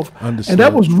myself. Understood. And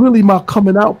that was really my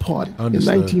coming out party in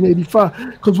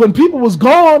 1985. Because when people was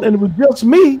gone and it was just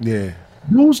me,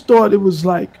 dudes thought it was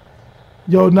like,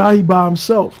 yo, now he by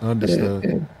himself.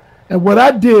 Understood. And what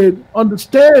I did,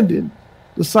 understanding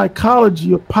the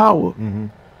psychology of power,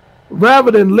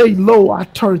 rather than lay low, I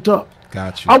turned up.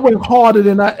 Got you. I went harder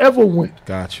than I ever went.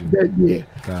 Got you. That year.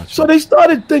 Got you. So they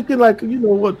started thinking like, you know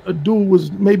what, a dude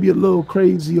was maybe a little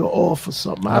crazy or off or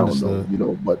something. I don't know, you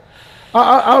know, but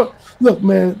I look,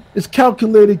 man, it's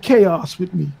calculated chaos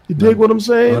with me. You dig what I'm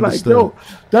saying? Understood. Like, yo,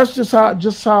 that's just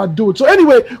how I do it. So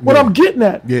anyway, what I'm getting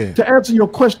at to answer your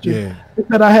question is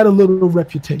that I had a little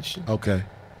reputation. Okay.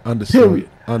 Understood. Period.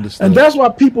 Understood. And that's why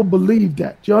people believe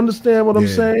that. You understand what I'm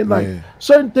saying? Like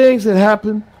certain things that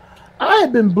happened, I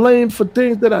had been blamed for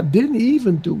things that I didn't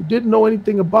even do, didn't know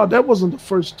anything about. That wasn't the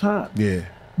first time. Yeah.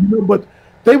 You know, but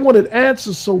they wanted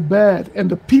answers so bad,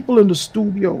 and the people in the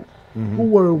studio who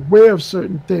were aware of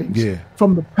certain things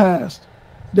from the past,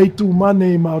 they threw my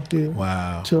name out there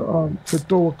to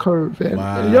throw a curve. And,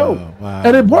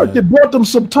 and it worked. It brought them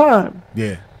some time.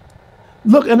 Yeah.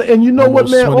 Look, and you know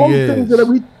Almost what, man? 20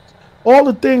 years. All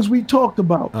the things we talked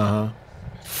about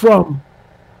from,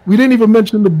 we didn't even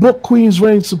mention the book Queens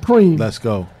Reign Supreme. Let's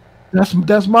go.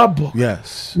 That's my book.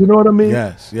 Yes. You know what I mean?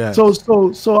 Yes. Yes.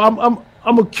 So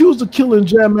I'm accused of killing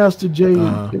Jam Master Jay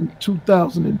in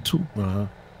 2002.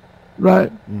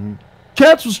 Right?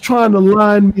 Cats was trying to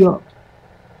line me up.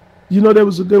 You know, there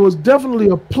was definitely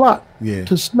a plot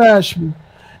to smash me,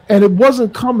 and it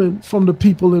wasn't coming from the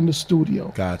people in the studio.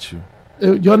 Got you.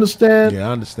 You understand? Yeah,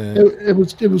 I understand.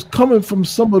 It was coming from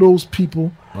some of those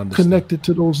people connected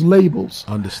to those labels.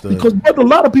 Understood. Because what a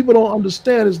lot of people don't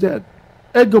understand is that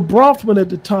Edgar Bronfman at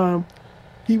the time,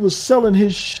 he was selling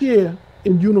his share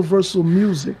in Universal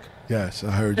Music. Yes,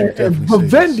 I heard you And definitely say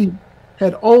this. Vivendi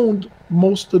had owned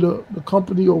most of the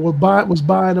company or was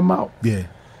buying them out. Yeah.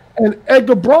 And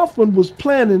Edgar Bronfman was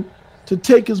planning to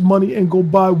take his money and go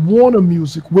buy Warner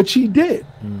Music, which he did.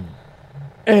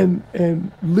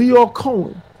 And Leo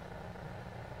Cohen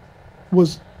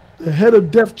was the head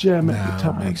of Def Jam at the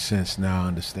time. Makes sense now. I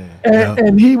understand.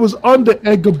 And he was under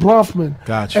Edgar Bronfman.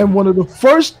 Gotcha. And one of the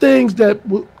first things that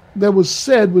was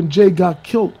said when Jay got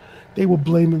killed, they were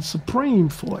blaming Supreme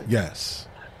for it. Yes.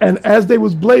 And as they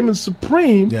was blaming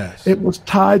Supreme, it was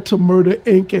tied to Murder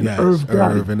Inc. and Irv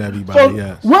Gotti. Irv and everybody,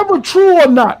 so whether true or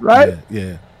not, right?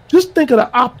 Yeah. Just think of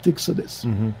the optics of this.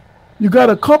 You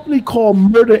got a company called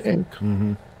Murder Inc.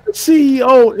 The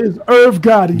CEO is Irv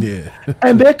Gotti.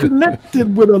 And they're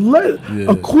connected with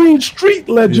a Queen Street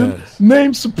legend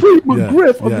named Supreme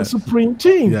McGriff of the Supreme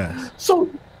team.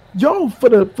 So, for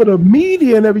the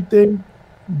media and everything,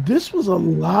 this was a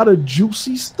lot of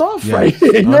juicy stuff right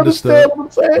here. You understand what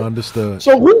I'm saying? Understood.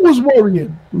 So who was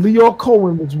worrying? Leo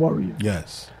Cohen was worrying.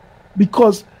 Yes.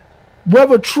 Because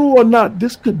whether true or not,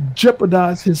 this could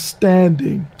jeopardize his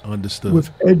standing with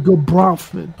Edgar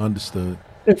Bronfman. Understood.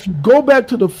 If you go back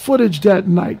to the footage that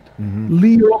night,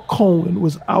 Leo Cohen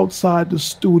was outside the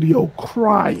studio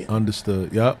crying.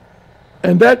 Understood. Yep.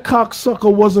 And that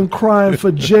cocksucker wasn't crying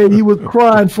for Jay. He was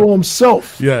crying for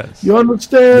himself. Yes. You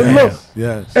understand? Yes. Look.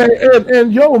 Yes.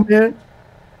 And yo, man.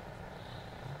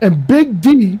 And Big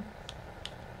D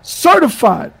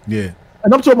certified. Yeah.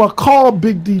 And I'm talking about Carl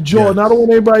Big D Jordan. I don't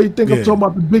want anybody to think I'm talking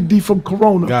about the Big D from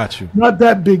Corona. Got you. Not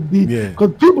that Big D. Yeah.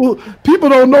 Because people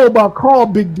don't know about Carl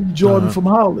Big D Jordan from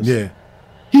Hollis. Yeah.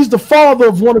 He's the father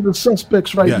of one of the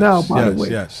suspects right now, by the way.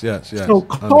 Yes. So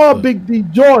Carl Big D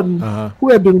Jordan, who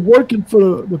had been working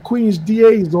for the Queens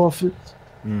DA's office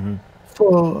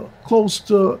for close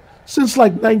to, since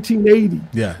like 1980,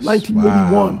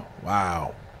 1981.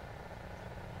 Wow.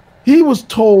 He was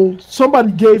told,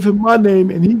 somebody gave him my name,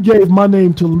 and he gave my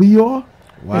name to Leo,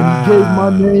 and he gave my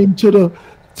name to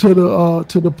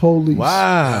the police.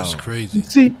 Wow. That's crazy.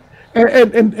 See,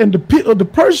 and the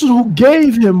person who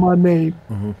gave him my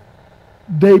name,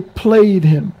 they played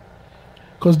him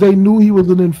because they knew he was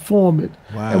an informant.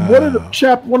 Wow. And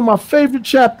one of my favorite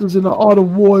chapters in The Art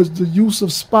of War is the use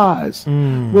of spies,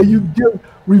 where you give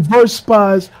reverse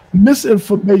spies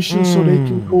misinformation so they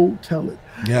can go tell it.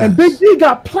 Yes. And Big D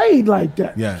got played like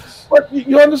that. Yes. But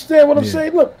you understand what I'm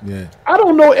saying? Look, I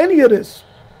don't know any of this.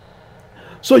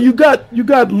 So you got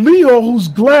Leo, who's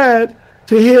glad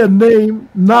to hear a name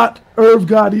not Irv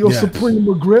Gotti or Supreme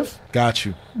McGriff. Got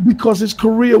you. Because his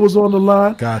career was on the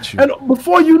line. Got you. And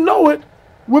before you know it,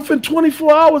 within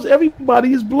 24 hours,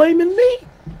 everybody is blaming me.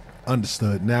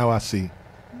 Understood. Now I see.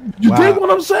 You dig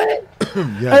what I'm saying?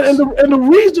 Yes. And the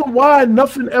reason why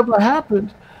nothing ever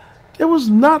happened, there was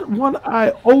not one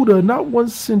iota, not one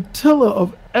scintilla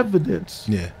of evidence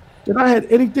that I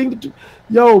had anything to do.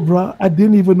 Yo, bro, I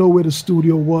didn't even know where the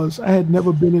studio was. I had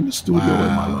never been in the studio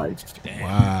in my life.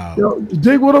 Wow. Yo, you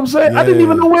dig what I'm saying? I didn't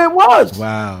even know where it was.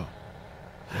 Wow.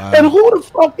 And who the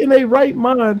fuck in their right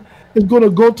mind is going to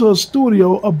go to a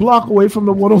studio a block away from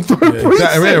the 103rd precinct.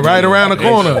 Exactly. Right around the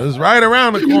corner. It's right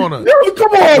around the corner.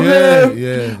 Come on, man.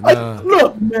 Yeah.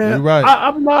 Look, man. You're right.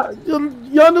 I'm not.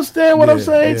 You understand what I'm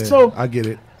saying? Yeah. So I get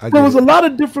it. There was a lot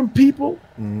of different people,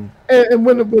 and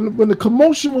when the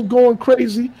commotion was going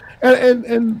crazy,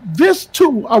 and this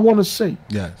too, I want to say,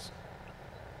 yes,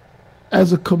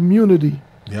 as a community,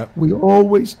 we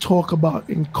always talk about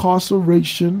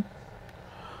incarceration.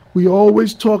 We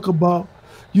always talk about,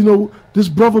 this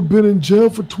brother been in jail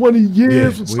for 20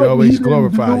 years. Yeah, we always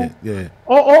glorify it. Yeah.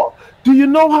 Oh, do you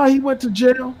know how he went to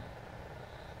jail?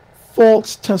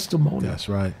 False testimony. That's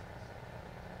right.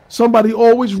 Somebody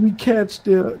always recants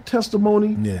their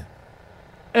testimony. Yeah.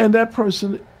 And that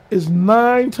person is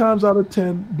 9 times out of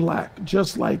 10 black,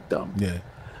 just like them. Yeah.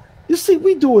 You see,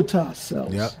 we do it to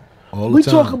ourselves. Yep. All the we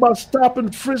time. talk about stop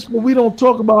and frisk, but we don't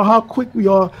talk about how quick we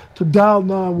are to dial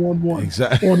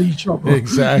 911 on each other.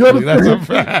 Exactly. That's a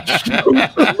fact.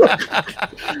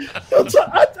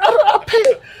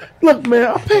 Look, man,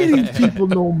 I pay these people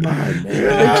no mind, man.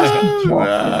 They just be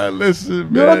talking.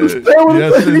 Listen, man. You understand what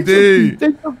I'm saying? Indeed.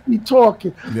 They just be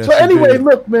talking. Yes, so anyway, indeed.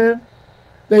 look, man,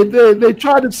 they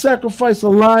tried to sacrifice a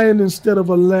lion instead of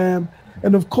a lamb.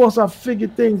 And of course, I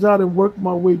figured things out and worked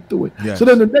my way through it. Yes. So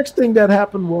then the next thing that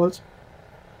happened was,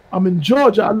 I'm in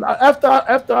Georgia.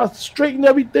 After I straightened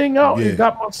everything out and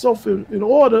got myself in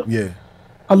order,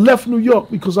 I left New York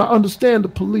because I understand the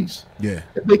police. Yeah.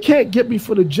 If they can't get me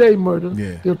for the J murder,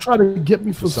 they'll try to get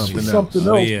me for something else.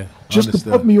 Just Understood.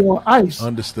 to put me on ice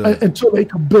until they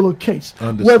can build a case.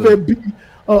 Understood. Whether it be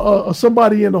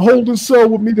somebody in a holding cell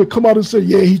with me to come out and say,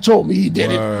 yeah, he told me he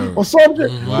did it, or something.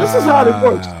 Wow. This is how it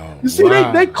works. You see,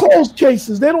 they close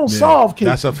cases. They don't solve cases.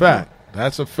 That's a fact.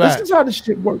 That's a fact. This is how this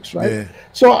shit works, right? Yeah.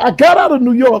 So I got out of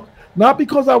New York, not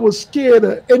because I was scared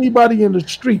of anybody in the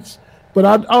streets, but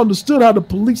I understood how the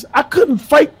police, I couldn't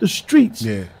fight the streets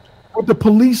with the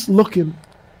police looking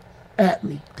at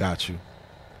me. Got you.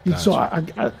 So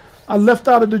I left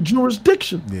out of the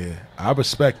jurisdiction. Yeah, I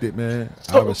respect it, man.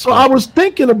 So I was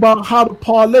thinking about how to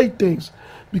parlay things,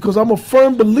 because I'm a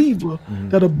firm believer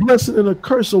that a blessing and a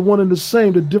curse are one and the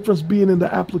same, the difference being in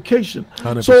the application.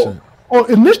 100%. So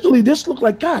initially this looked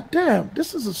like, God damn,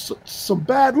 this is some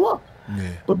bad luck.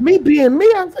 Yeah. But me being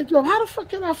me, I was like, yo, how the fuck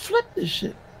can I flip this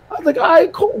shit? I was like, all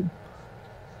right, cool.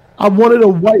 I wanted a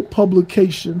white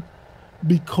publication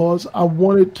because I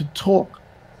wanted to talk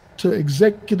to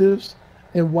executives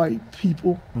and white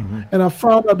people. And I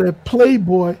found out that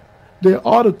Playboy, their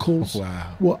articles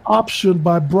were optioned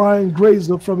by Brian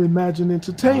Grazer from Imagine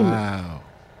Entertainment. Wow.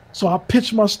 So I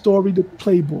pitched my story to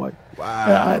Playboy.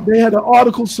 Wow. They had an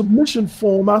article submission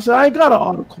form. I said, I ain't got an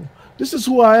article. This is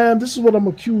who I am. This is what I'm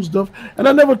accused of. And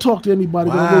I never talked to anybody.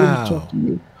 But I really talk to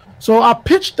you. So I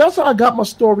pitched. That's how I got my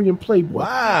story in Playboy.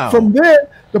 Wow. From there,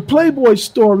 the Playboy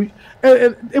story,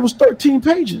 and it was 13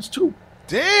 pages too.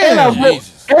 Damn.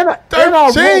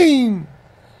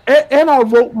 And I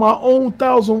wrote my own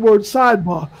 1,000-word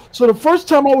sidebar. So the first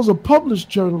time I was a published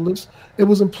journalist, it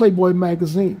was in Playboy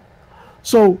magazine.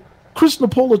 So Chris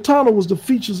Napolitano was the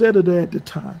features editor at the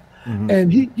time,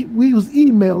 and we was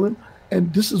emailing,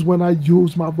 and this is when I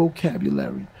used my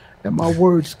vocabulary and my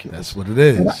word skills. That's what it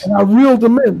is. And I reeled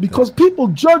them in, because people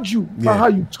judge you by how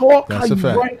you talk, That's how a you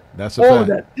fact. write, That's a all fact. of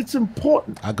that. It's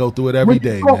important. I go through it every when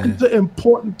day, you're talking man. to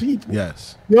important people.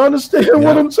 Yes. You understand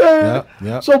what I'm saying?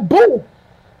 Yep. So boom,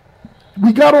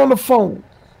 we got on the phone.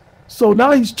 So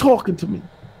now he's talking to me,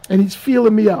 and he's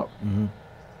feeling me out.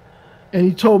 And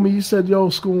he told me, he said, yo,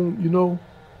 Scoon,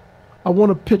 I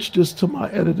want to pitch this to my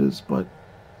editors, but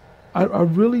I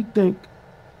really think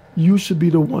you should be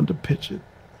the one to pitch it.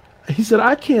 He said,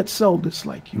 I can't sell this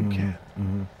like you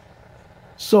can.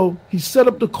 So he set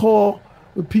up the call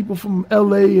with people from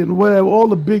LA and wherever, all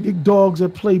the big dogs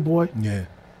at Playboy. Yeah.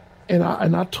 And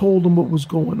I told them what was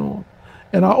going on.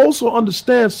 And I also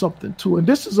understand something too, and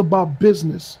this is about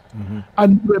business. I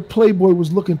knew that Playboy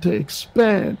was looking to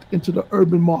expand into the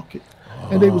urban market.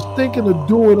 And they was thinking of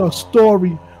doing a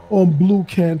story on Blue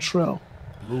Cantrell.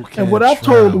 And what I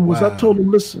told them was, I told them,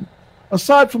 listen,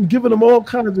 aside from giving them all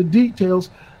kinds of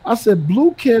details, I said,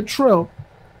 Blue Cantrell,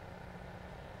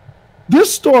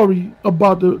 this story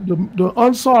about the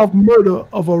unsolved murder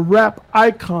of a rap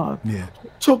icon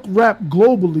took rap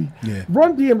globally.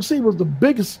 Run DMC was the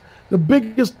biggest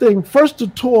thing. First to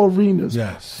tour arenas.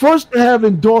 First to have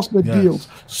endorsement deals.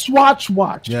 Swatch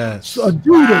Watch. Adidas.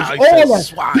 All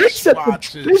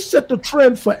that. They set the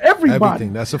trend for everybody.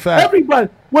 Everything. That's a fact. Everybody.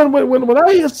 When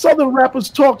I hear Southern rappers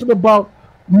talking about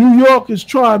New York is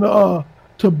trying to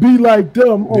to be like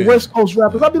them or West Coast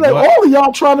rappers. I'd be like, all of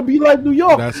y'all trying to be like New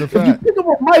York. That's a If you fact. pick up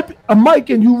a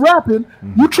mic and you rapping,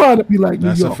 you trying to be like New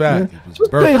That's York. a fact. Man.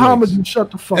 Just pay homage and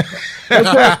shut the fuck up.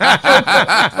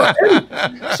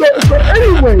 So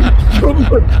anyway,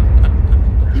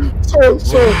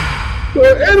 so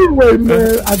anyway,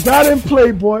 man, I got in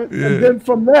Playboy, and then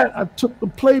from that, I took the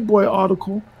Playboy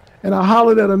article and I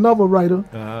hollered at another writer,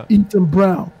 Ethan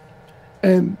Brown,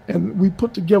 and we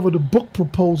put together the book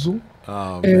proposal.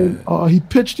 And he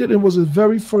pitched it, and it was his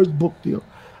very first book deal.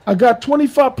 I got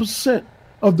 25%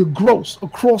 of the gross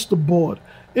across the board,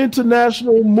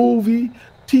 international, movie,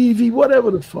 TV, whatever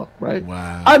the fuck, right?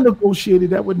 Wow. I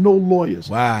negotiated that with no lawyers.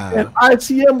 Wow. And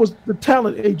ICM was the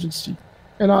talent agency.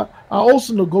 And I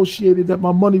also negotiated that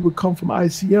my money would come from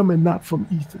ICM and not from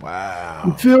Ethan. Wow.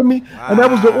 You feel me? Wow. And that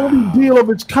was the only deal of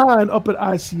its kind up at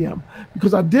ICM,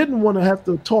 because I didn't want to have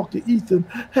to talk to Ethan.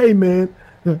 Hey, man,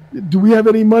 do we have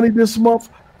any money this month?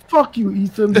 Fuck you,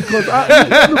 Ethan, because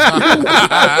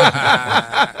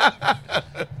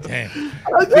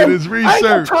Did his research.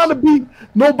 I ain't trying to be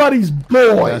nobody's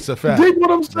boy. That's a fact. You dig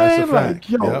what I'm saying? That's a fact. Like,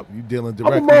 yo, yep, you dealing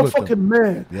directly I'm a with them. motherfucking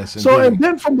man. Yes, so, indeed. and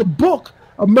then from the book,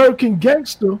 American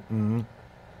Gangster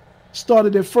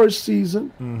started their first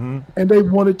season, and they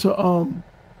wanted to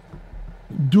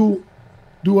do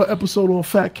an episode on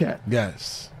Fat Cat.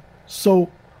 Yes. So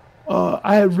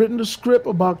I had written the script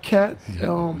about Cat,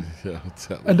 and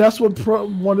that's what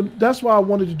that's why I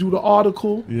wanted to do the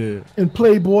article in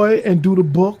Playboy and do the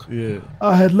book. Yeah.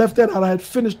 I had left that out. I had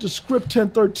finished the script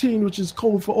 1013, which is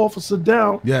code for Officer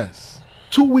Down. Yes.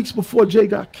 2 weeks before Jay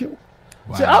got killed.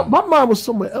 Wow. See, my mind was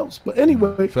somewhere else. But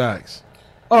anyway, facts.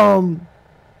 I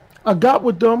got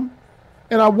with them,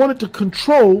 and I wanted to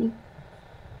control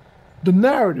the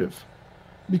narrative,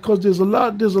 because there's a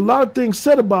lot of things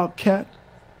said about Cat,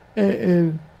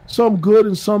 and some good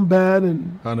and some bad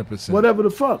and 100%. whatever the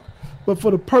fuck. But for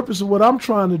the purpose of what I'm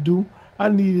trying to do, I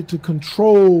needed to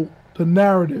control the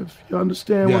narrative. You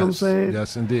understand what I'm saying?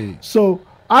 Yes, indeed. So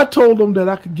I told them that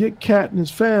I could get Cat and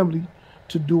his family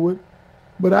to do it,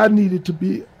 but I needed to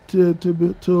be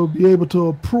able to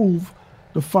approve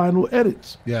the final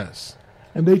edits. Yes.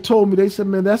 And they told me, they said,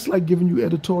 man, that's like giving you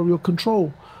editorial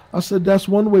control. I said, that's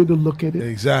one way to look at it.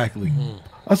 Exactly.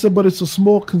 I said, but it's a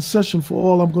small concession for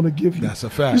all I'm going to give you. That's a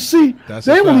fact. You see, That's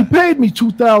they a only fact. paid me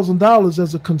 $2,000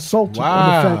 as a consultant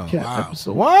on the Fat Cat Wow.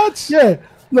 episode. What? Yeah.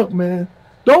 Look, man,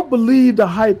 don't believe the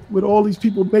hype with all these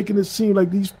people making it seem like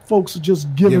these folks are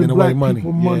just giving away black money.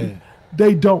 people money. Yeah.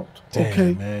 They don't. Damn,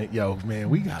 okay, man. Yo, man,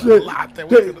 we got They- a lot that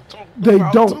we're going to talk they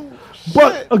about, don't. too.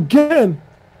 But again,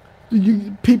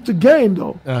 you peep the game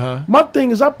though. My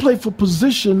thing is, I play for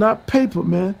position, not paper,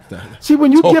 man. See,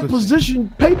 when you Talk get to- position,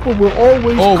 paper will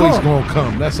always come. going to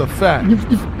come. That's a fact.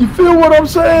 You feel what I'm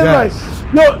saying? Yes.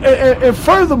 Like, yo, and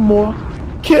furthermore,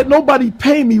 can't nobody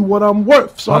pay me what I'm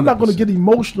worth. So I'm not going to 100%. get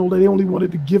emotional that they only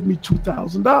wanted to give me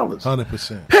 $2,000.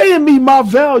 100%. Paying me my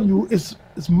value is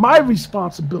my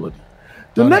responsibility.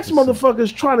 The next 100%. motherfucker is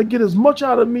trying to get as much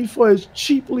out of me for as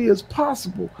cheaply as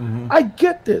possible. I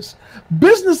get this.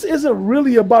 Business isn't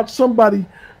really about somebody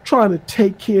trying to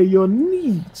take care of your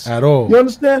needs. At all. You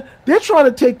understand? They're trying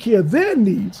to take care of their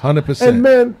needs. 100%. And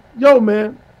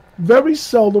man, very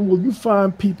seldom will you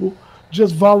find people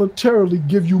just voluntarily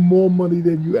give you more money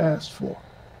than you asked for.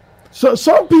 So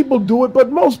some people do it,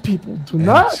 but most people do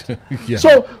not. Yeah.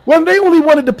 So when they only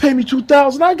wanted to pay me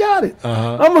 $2,000, I got it.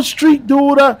 I'm a street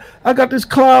dude. I got this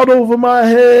cloud over my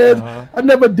head. I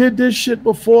never did this shit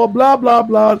before. Blah blah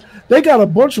blah. They got a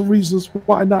bunch of reasons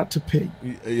why not to pay.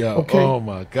 Yeah. Okay. Oh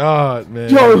my God, man.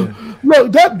 Yo,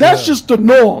 look, that's just the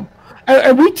norm,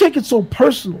 and we take it so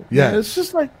personal. Yeah. Man. It's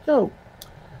just like, yo,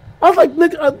 I was like,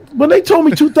 nigga, when they told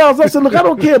me $2,000, I said, look, I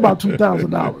don't care about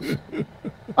 $2,000.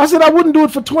 I said I wouldn't do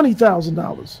it for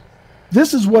 $20,000.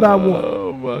 This is what I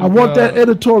want. I want that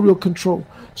editorial control.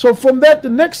 So from that, the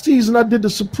next season I did the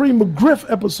Supreme McGriff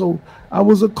episode. I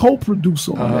was a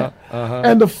co-producer on that.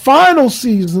 And the final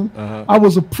season, I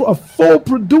was a full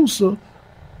producer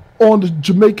on the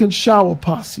Jamaican Shower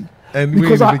Posse. And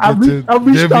because we I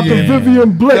reached out to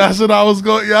Vivian Blake. That's what I was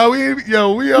going.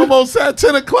 We almost at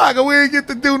 10 o'clock and we didn't get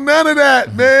to do none of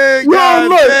that, man.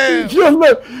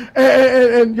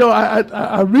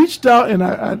 I reached out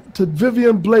and to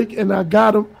Vivian Blake and I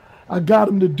got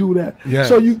him to do that. Yeah.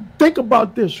 So you think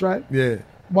about this, right? Yeah.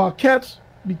 While cats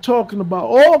be talking about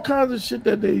all kinds of shit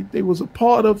that they was a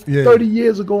part of 30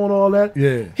 years ago and all that.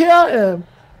 Yeah. Here I am,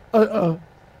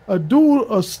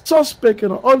 a suspect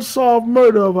in an unsolved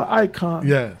murder of an icon.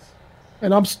 Yes.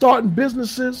 And I'm starting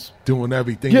businesses, Doing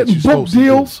everything getting that you're book supposed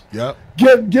deals, to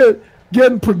do. Yep.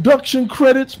 getting production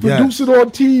credits, producing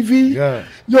on TV,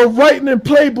 writing in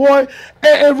Playboy,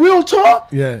 and real talk.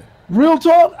 Yeah. Real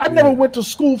talk, I never went to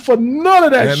school for none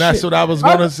of that shit. And that's what I was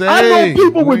going to say. I know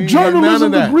people with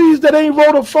journalism degrees that ain't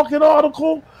wrote a fucking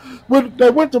article,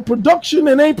 that went to production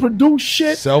and ain't produced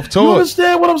shit. Self-taught. You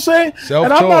understand what I'm saying? Self-taught.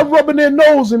 And I'm not rubbing their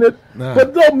nose in it. Nah.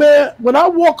 But no, man, when I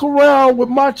walk around with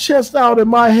my chest out and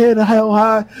my head held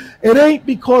high, it ain't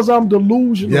because I'm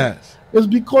delusional. Yes. It's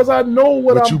because I know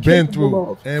what I'm you've been capable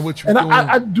through of. And what you and doing.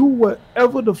 I do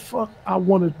whatever the fuck I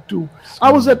want to do.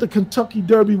 I was at the Kentucky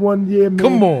Derby one year, man.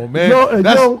 Come on, man. A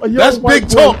That's young big white boy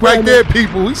talk right playing there,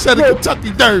 people. He said the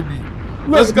Kentucky Derby.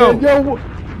 Let's go.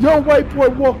 Man, young white boy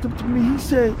walked up to me. He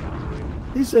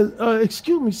said,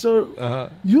 excuse me, sir.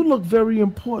 You look very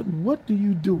important. What do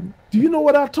you do? Do you know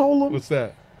what I told him? What's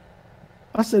that?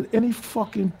 I said, any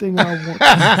fucking thing I want.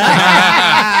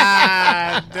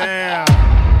 Damn.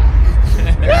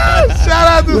 Shout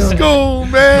out to School,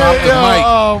 man.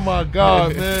 Oh my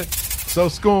God, man. So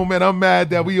School, man, I'm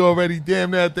mad that we already damn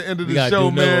near at the end of the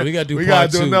show, man. We gotta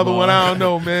do another one. I don't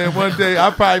know, man. One day I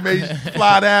probably may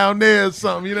fly down there or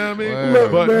something. You know what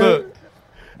I mean? Look.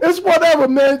 It's whatever,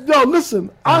 man. Yo, listen,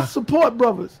 I support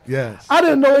brothers. Yes. I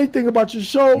didn't know anything about your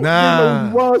show. Nah. I didn't know who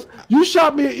you was. You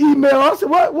shot me an email. I said,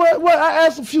 what? I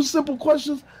asked a few simple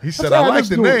questions. He said, I like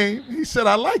the name. He said,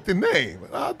 I like the name.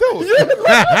 I'll do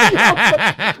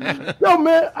it. Yo,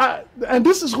 man, and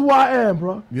this is who I am,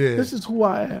 bro. Yeah. This is who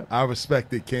I am. I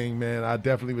respect it, King, man. I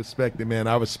definitely respect it, man.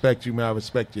 I respect you, man. I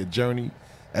respect your journey.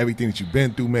 Everything that you've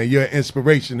been through, man. You're an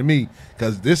inspiration to me.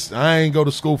 Because I ain't go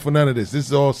to school for none of this. This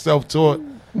is all self-taught.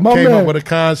 Came up with a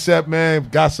concept, man.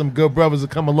 Got some good brothers to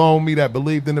come along with me that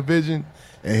believed in the vision.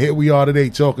 And here we are today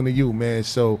talking to you, man.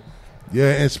 So you're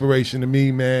an inspiration to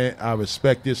me, man. I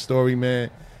respect your story, man.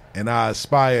 And I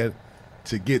aspire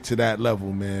to get to that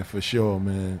level, man, for sure,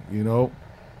 man. You know?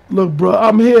 Look, bro,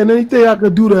 I'm here. And anything I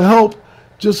could do to help,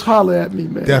 just holler at me,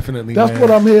 man. Definitely, That's man.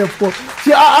 what I'm here for.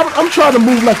 See, I'm trying to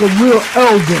move like a real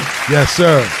elder. Yes,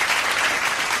 sir.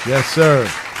 Yes, sir.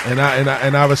 And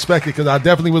I respect it because I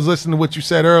definitely was listening to what you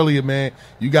said earlier, man.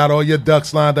 You got all your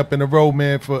ducks lined up in a row,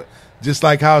 man. For just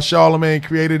like how Charlamagne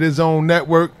created his own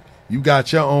network, you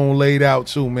got your own laid out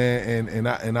too, man.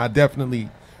 And I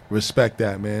definitely respect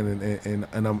that, man.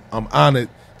 And I'm honored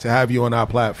to have you on our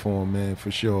platform, man, for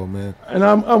sure, man. And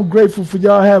I'm grateful for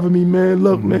y'all having me, man.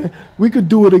 Look, man, we could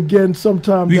do it again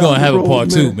sometime. We gonna have a part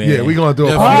two, man. Yeah, we gonna do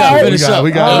a part two. We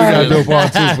got to do a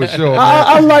part two for sure, man.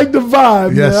 I like the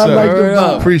vibe, yes, man. Sir. I like the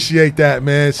vibe. Appreciate that,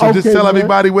 man. So just tell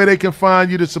everybody where they can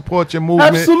find you to support your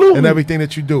movement and everything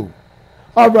that you do.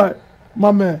 All right,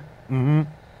 my man. Mm-hmm.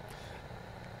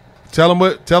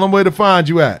 Tell them where to find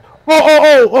you at.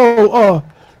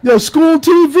 Yo, School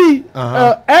TV,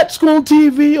 at School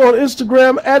TV on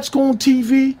Instagram, at School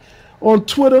TV on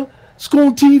Twitter.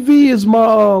 School TV is my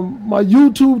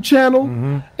YouTube channel,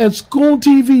 and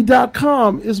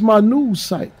SchoolTV.com is my news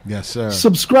site. Yes, sir.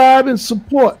 Subscribe and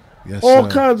support. Yes, All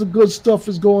sir. kinds of good stuff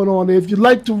is going on there. If you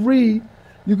like to read,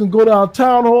 you can go to our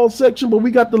town hall section, but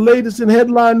we got the latest in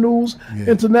headline news,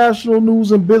 international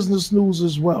news, and business news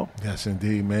as well. Yes,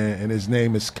 indeed, man. And his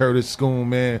name is Curtis Schoon,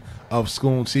 man, of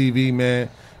Schoon TV, man.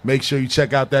 Make sure you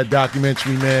check out that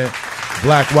documentary, man.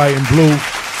 Black, White, and Blue.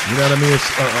 You know what I mean? It's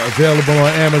available on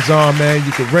Amazon, man.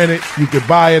 You can rent it. You can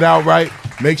buy it outright.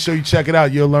 Make sure you check it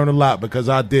out. You'll learn a lot because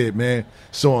I did, man.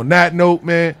 So on that note,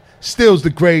 man, Stills the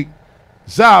Great,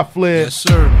 Zy Flair, yes,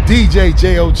 sir. DJ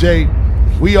JOJ.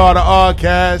 We are the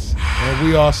Oddcast, and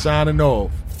we are signing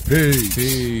off.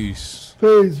 Peace.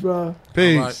 Peace, bro.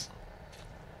 Peace.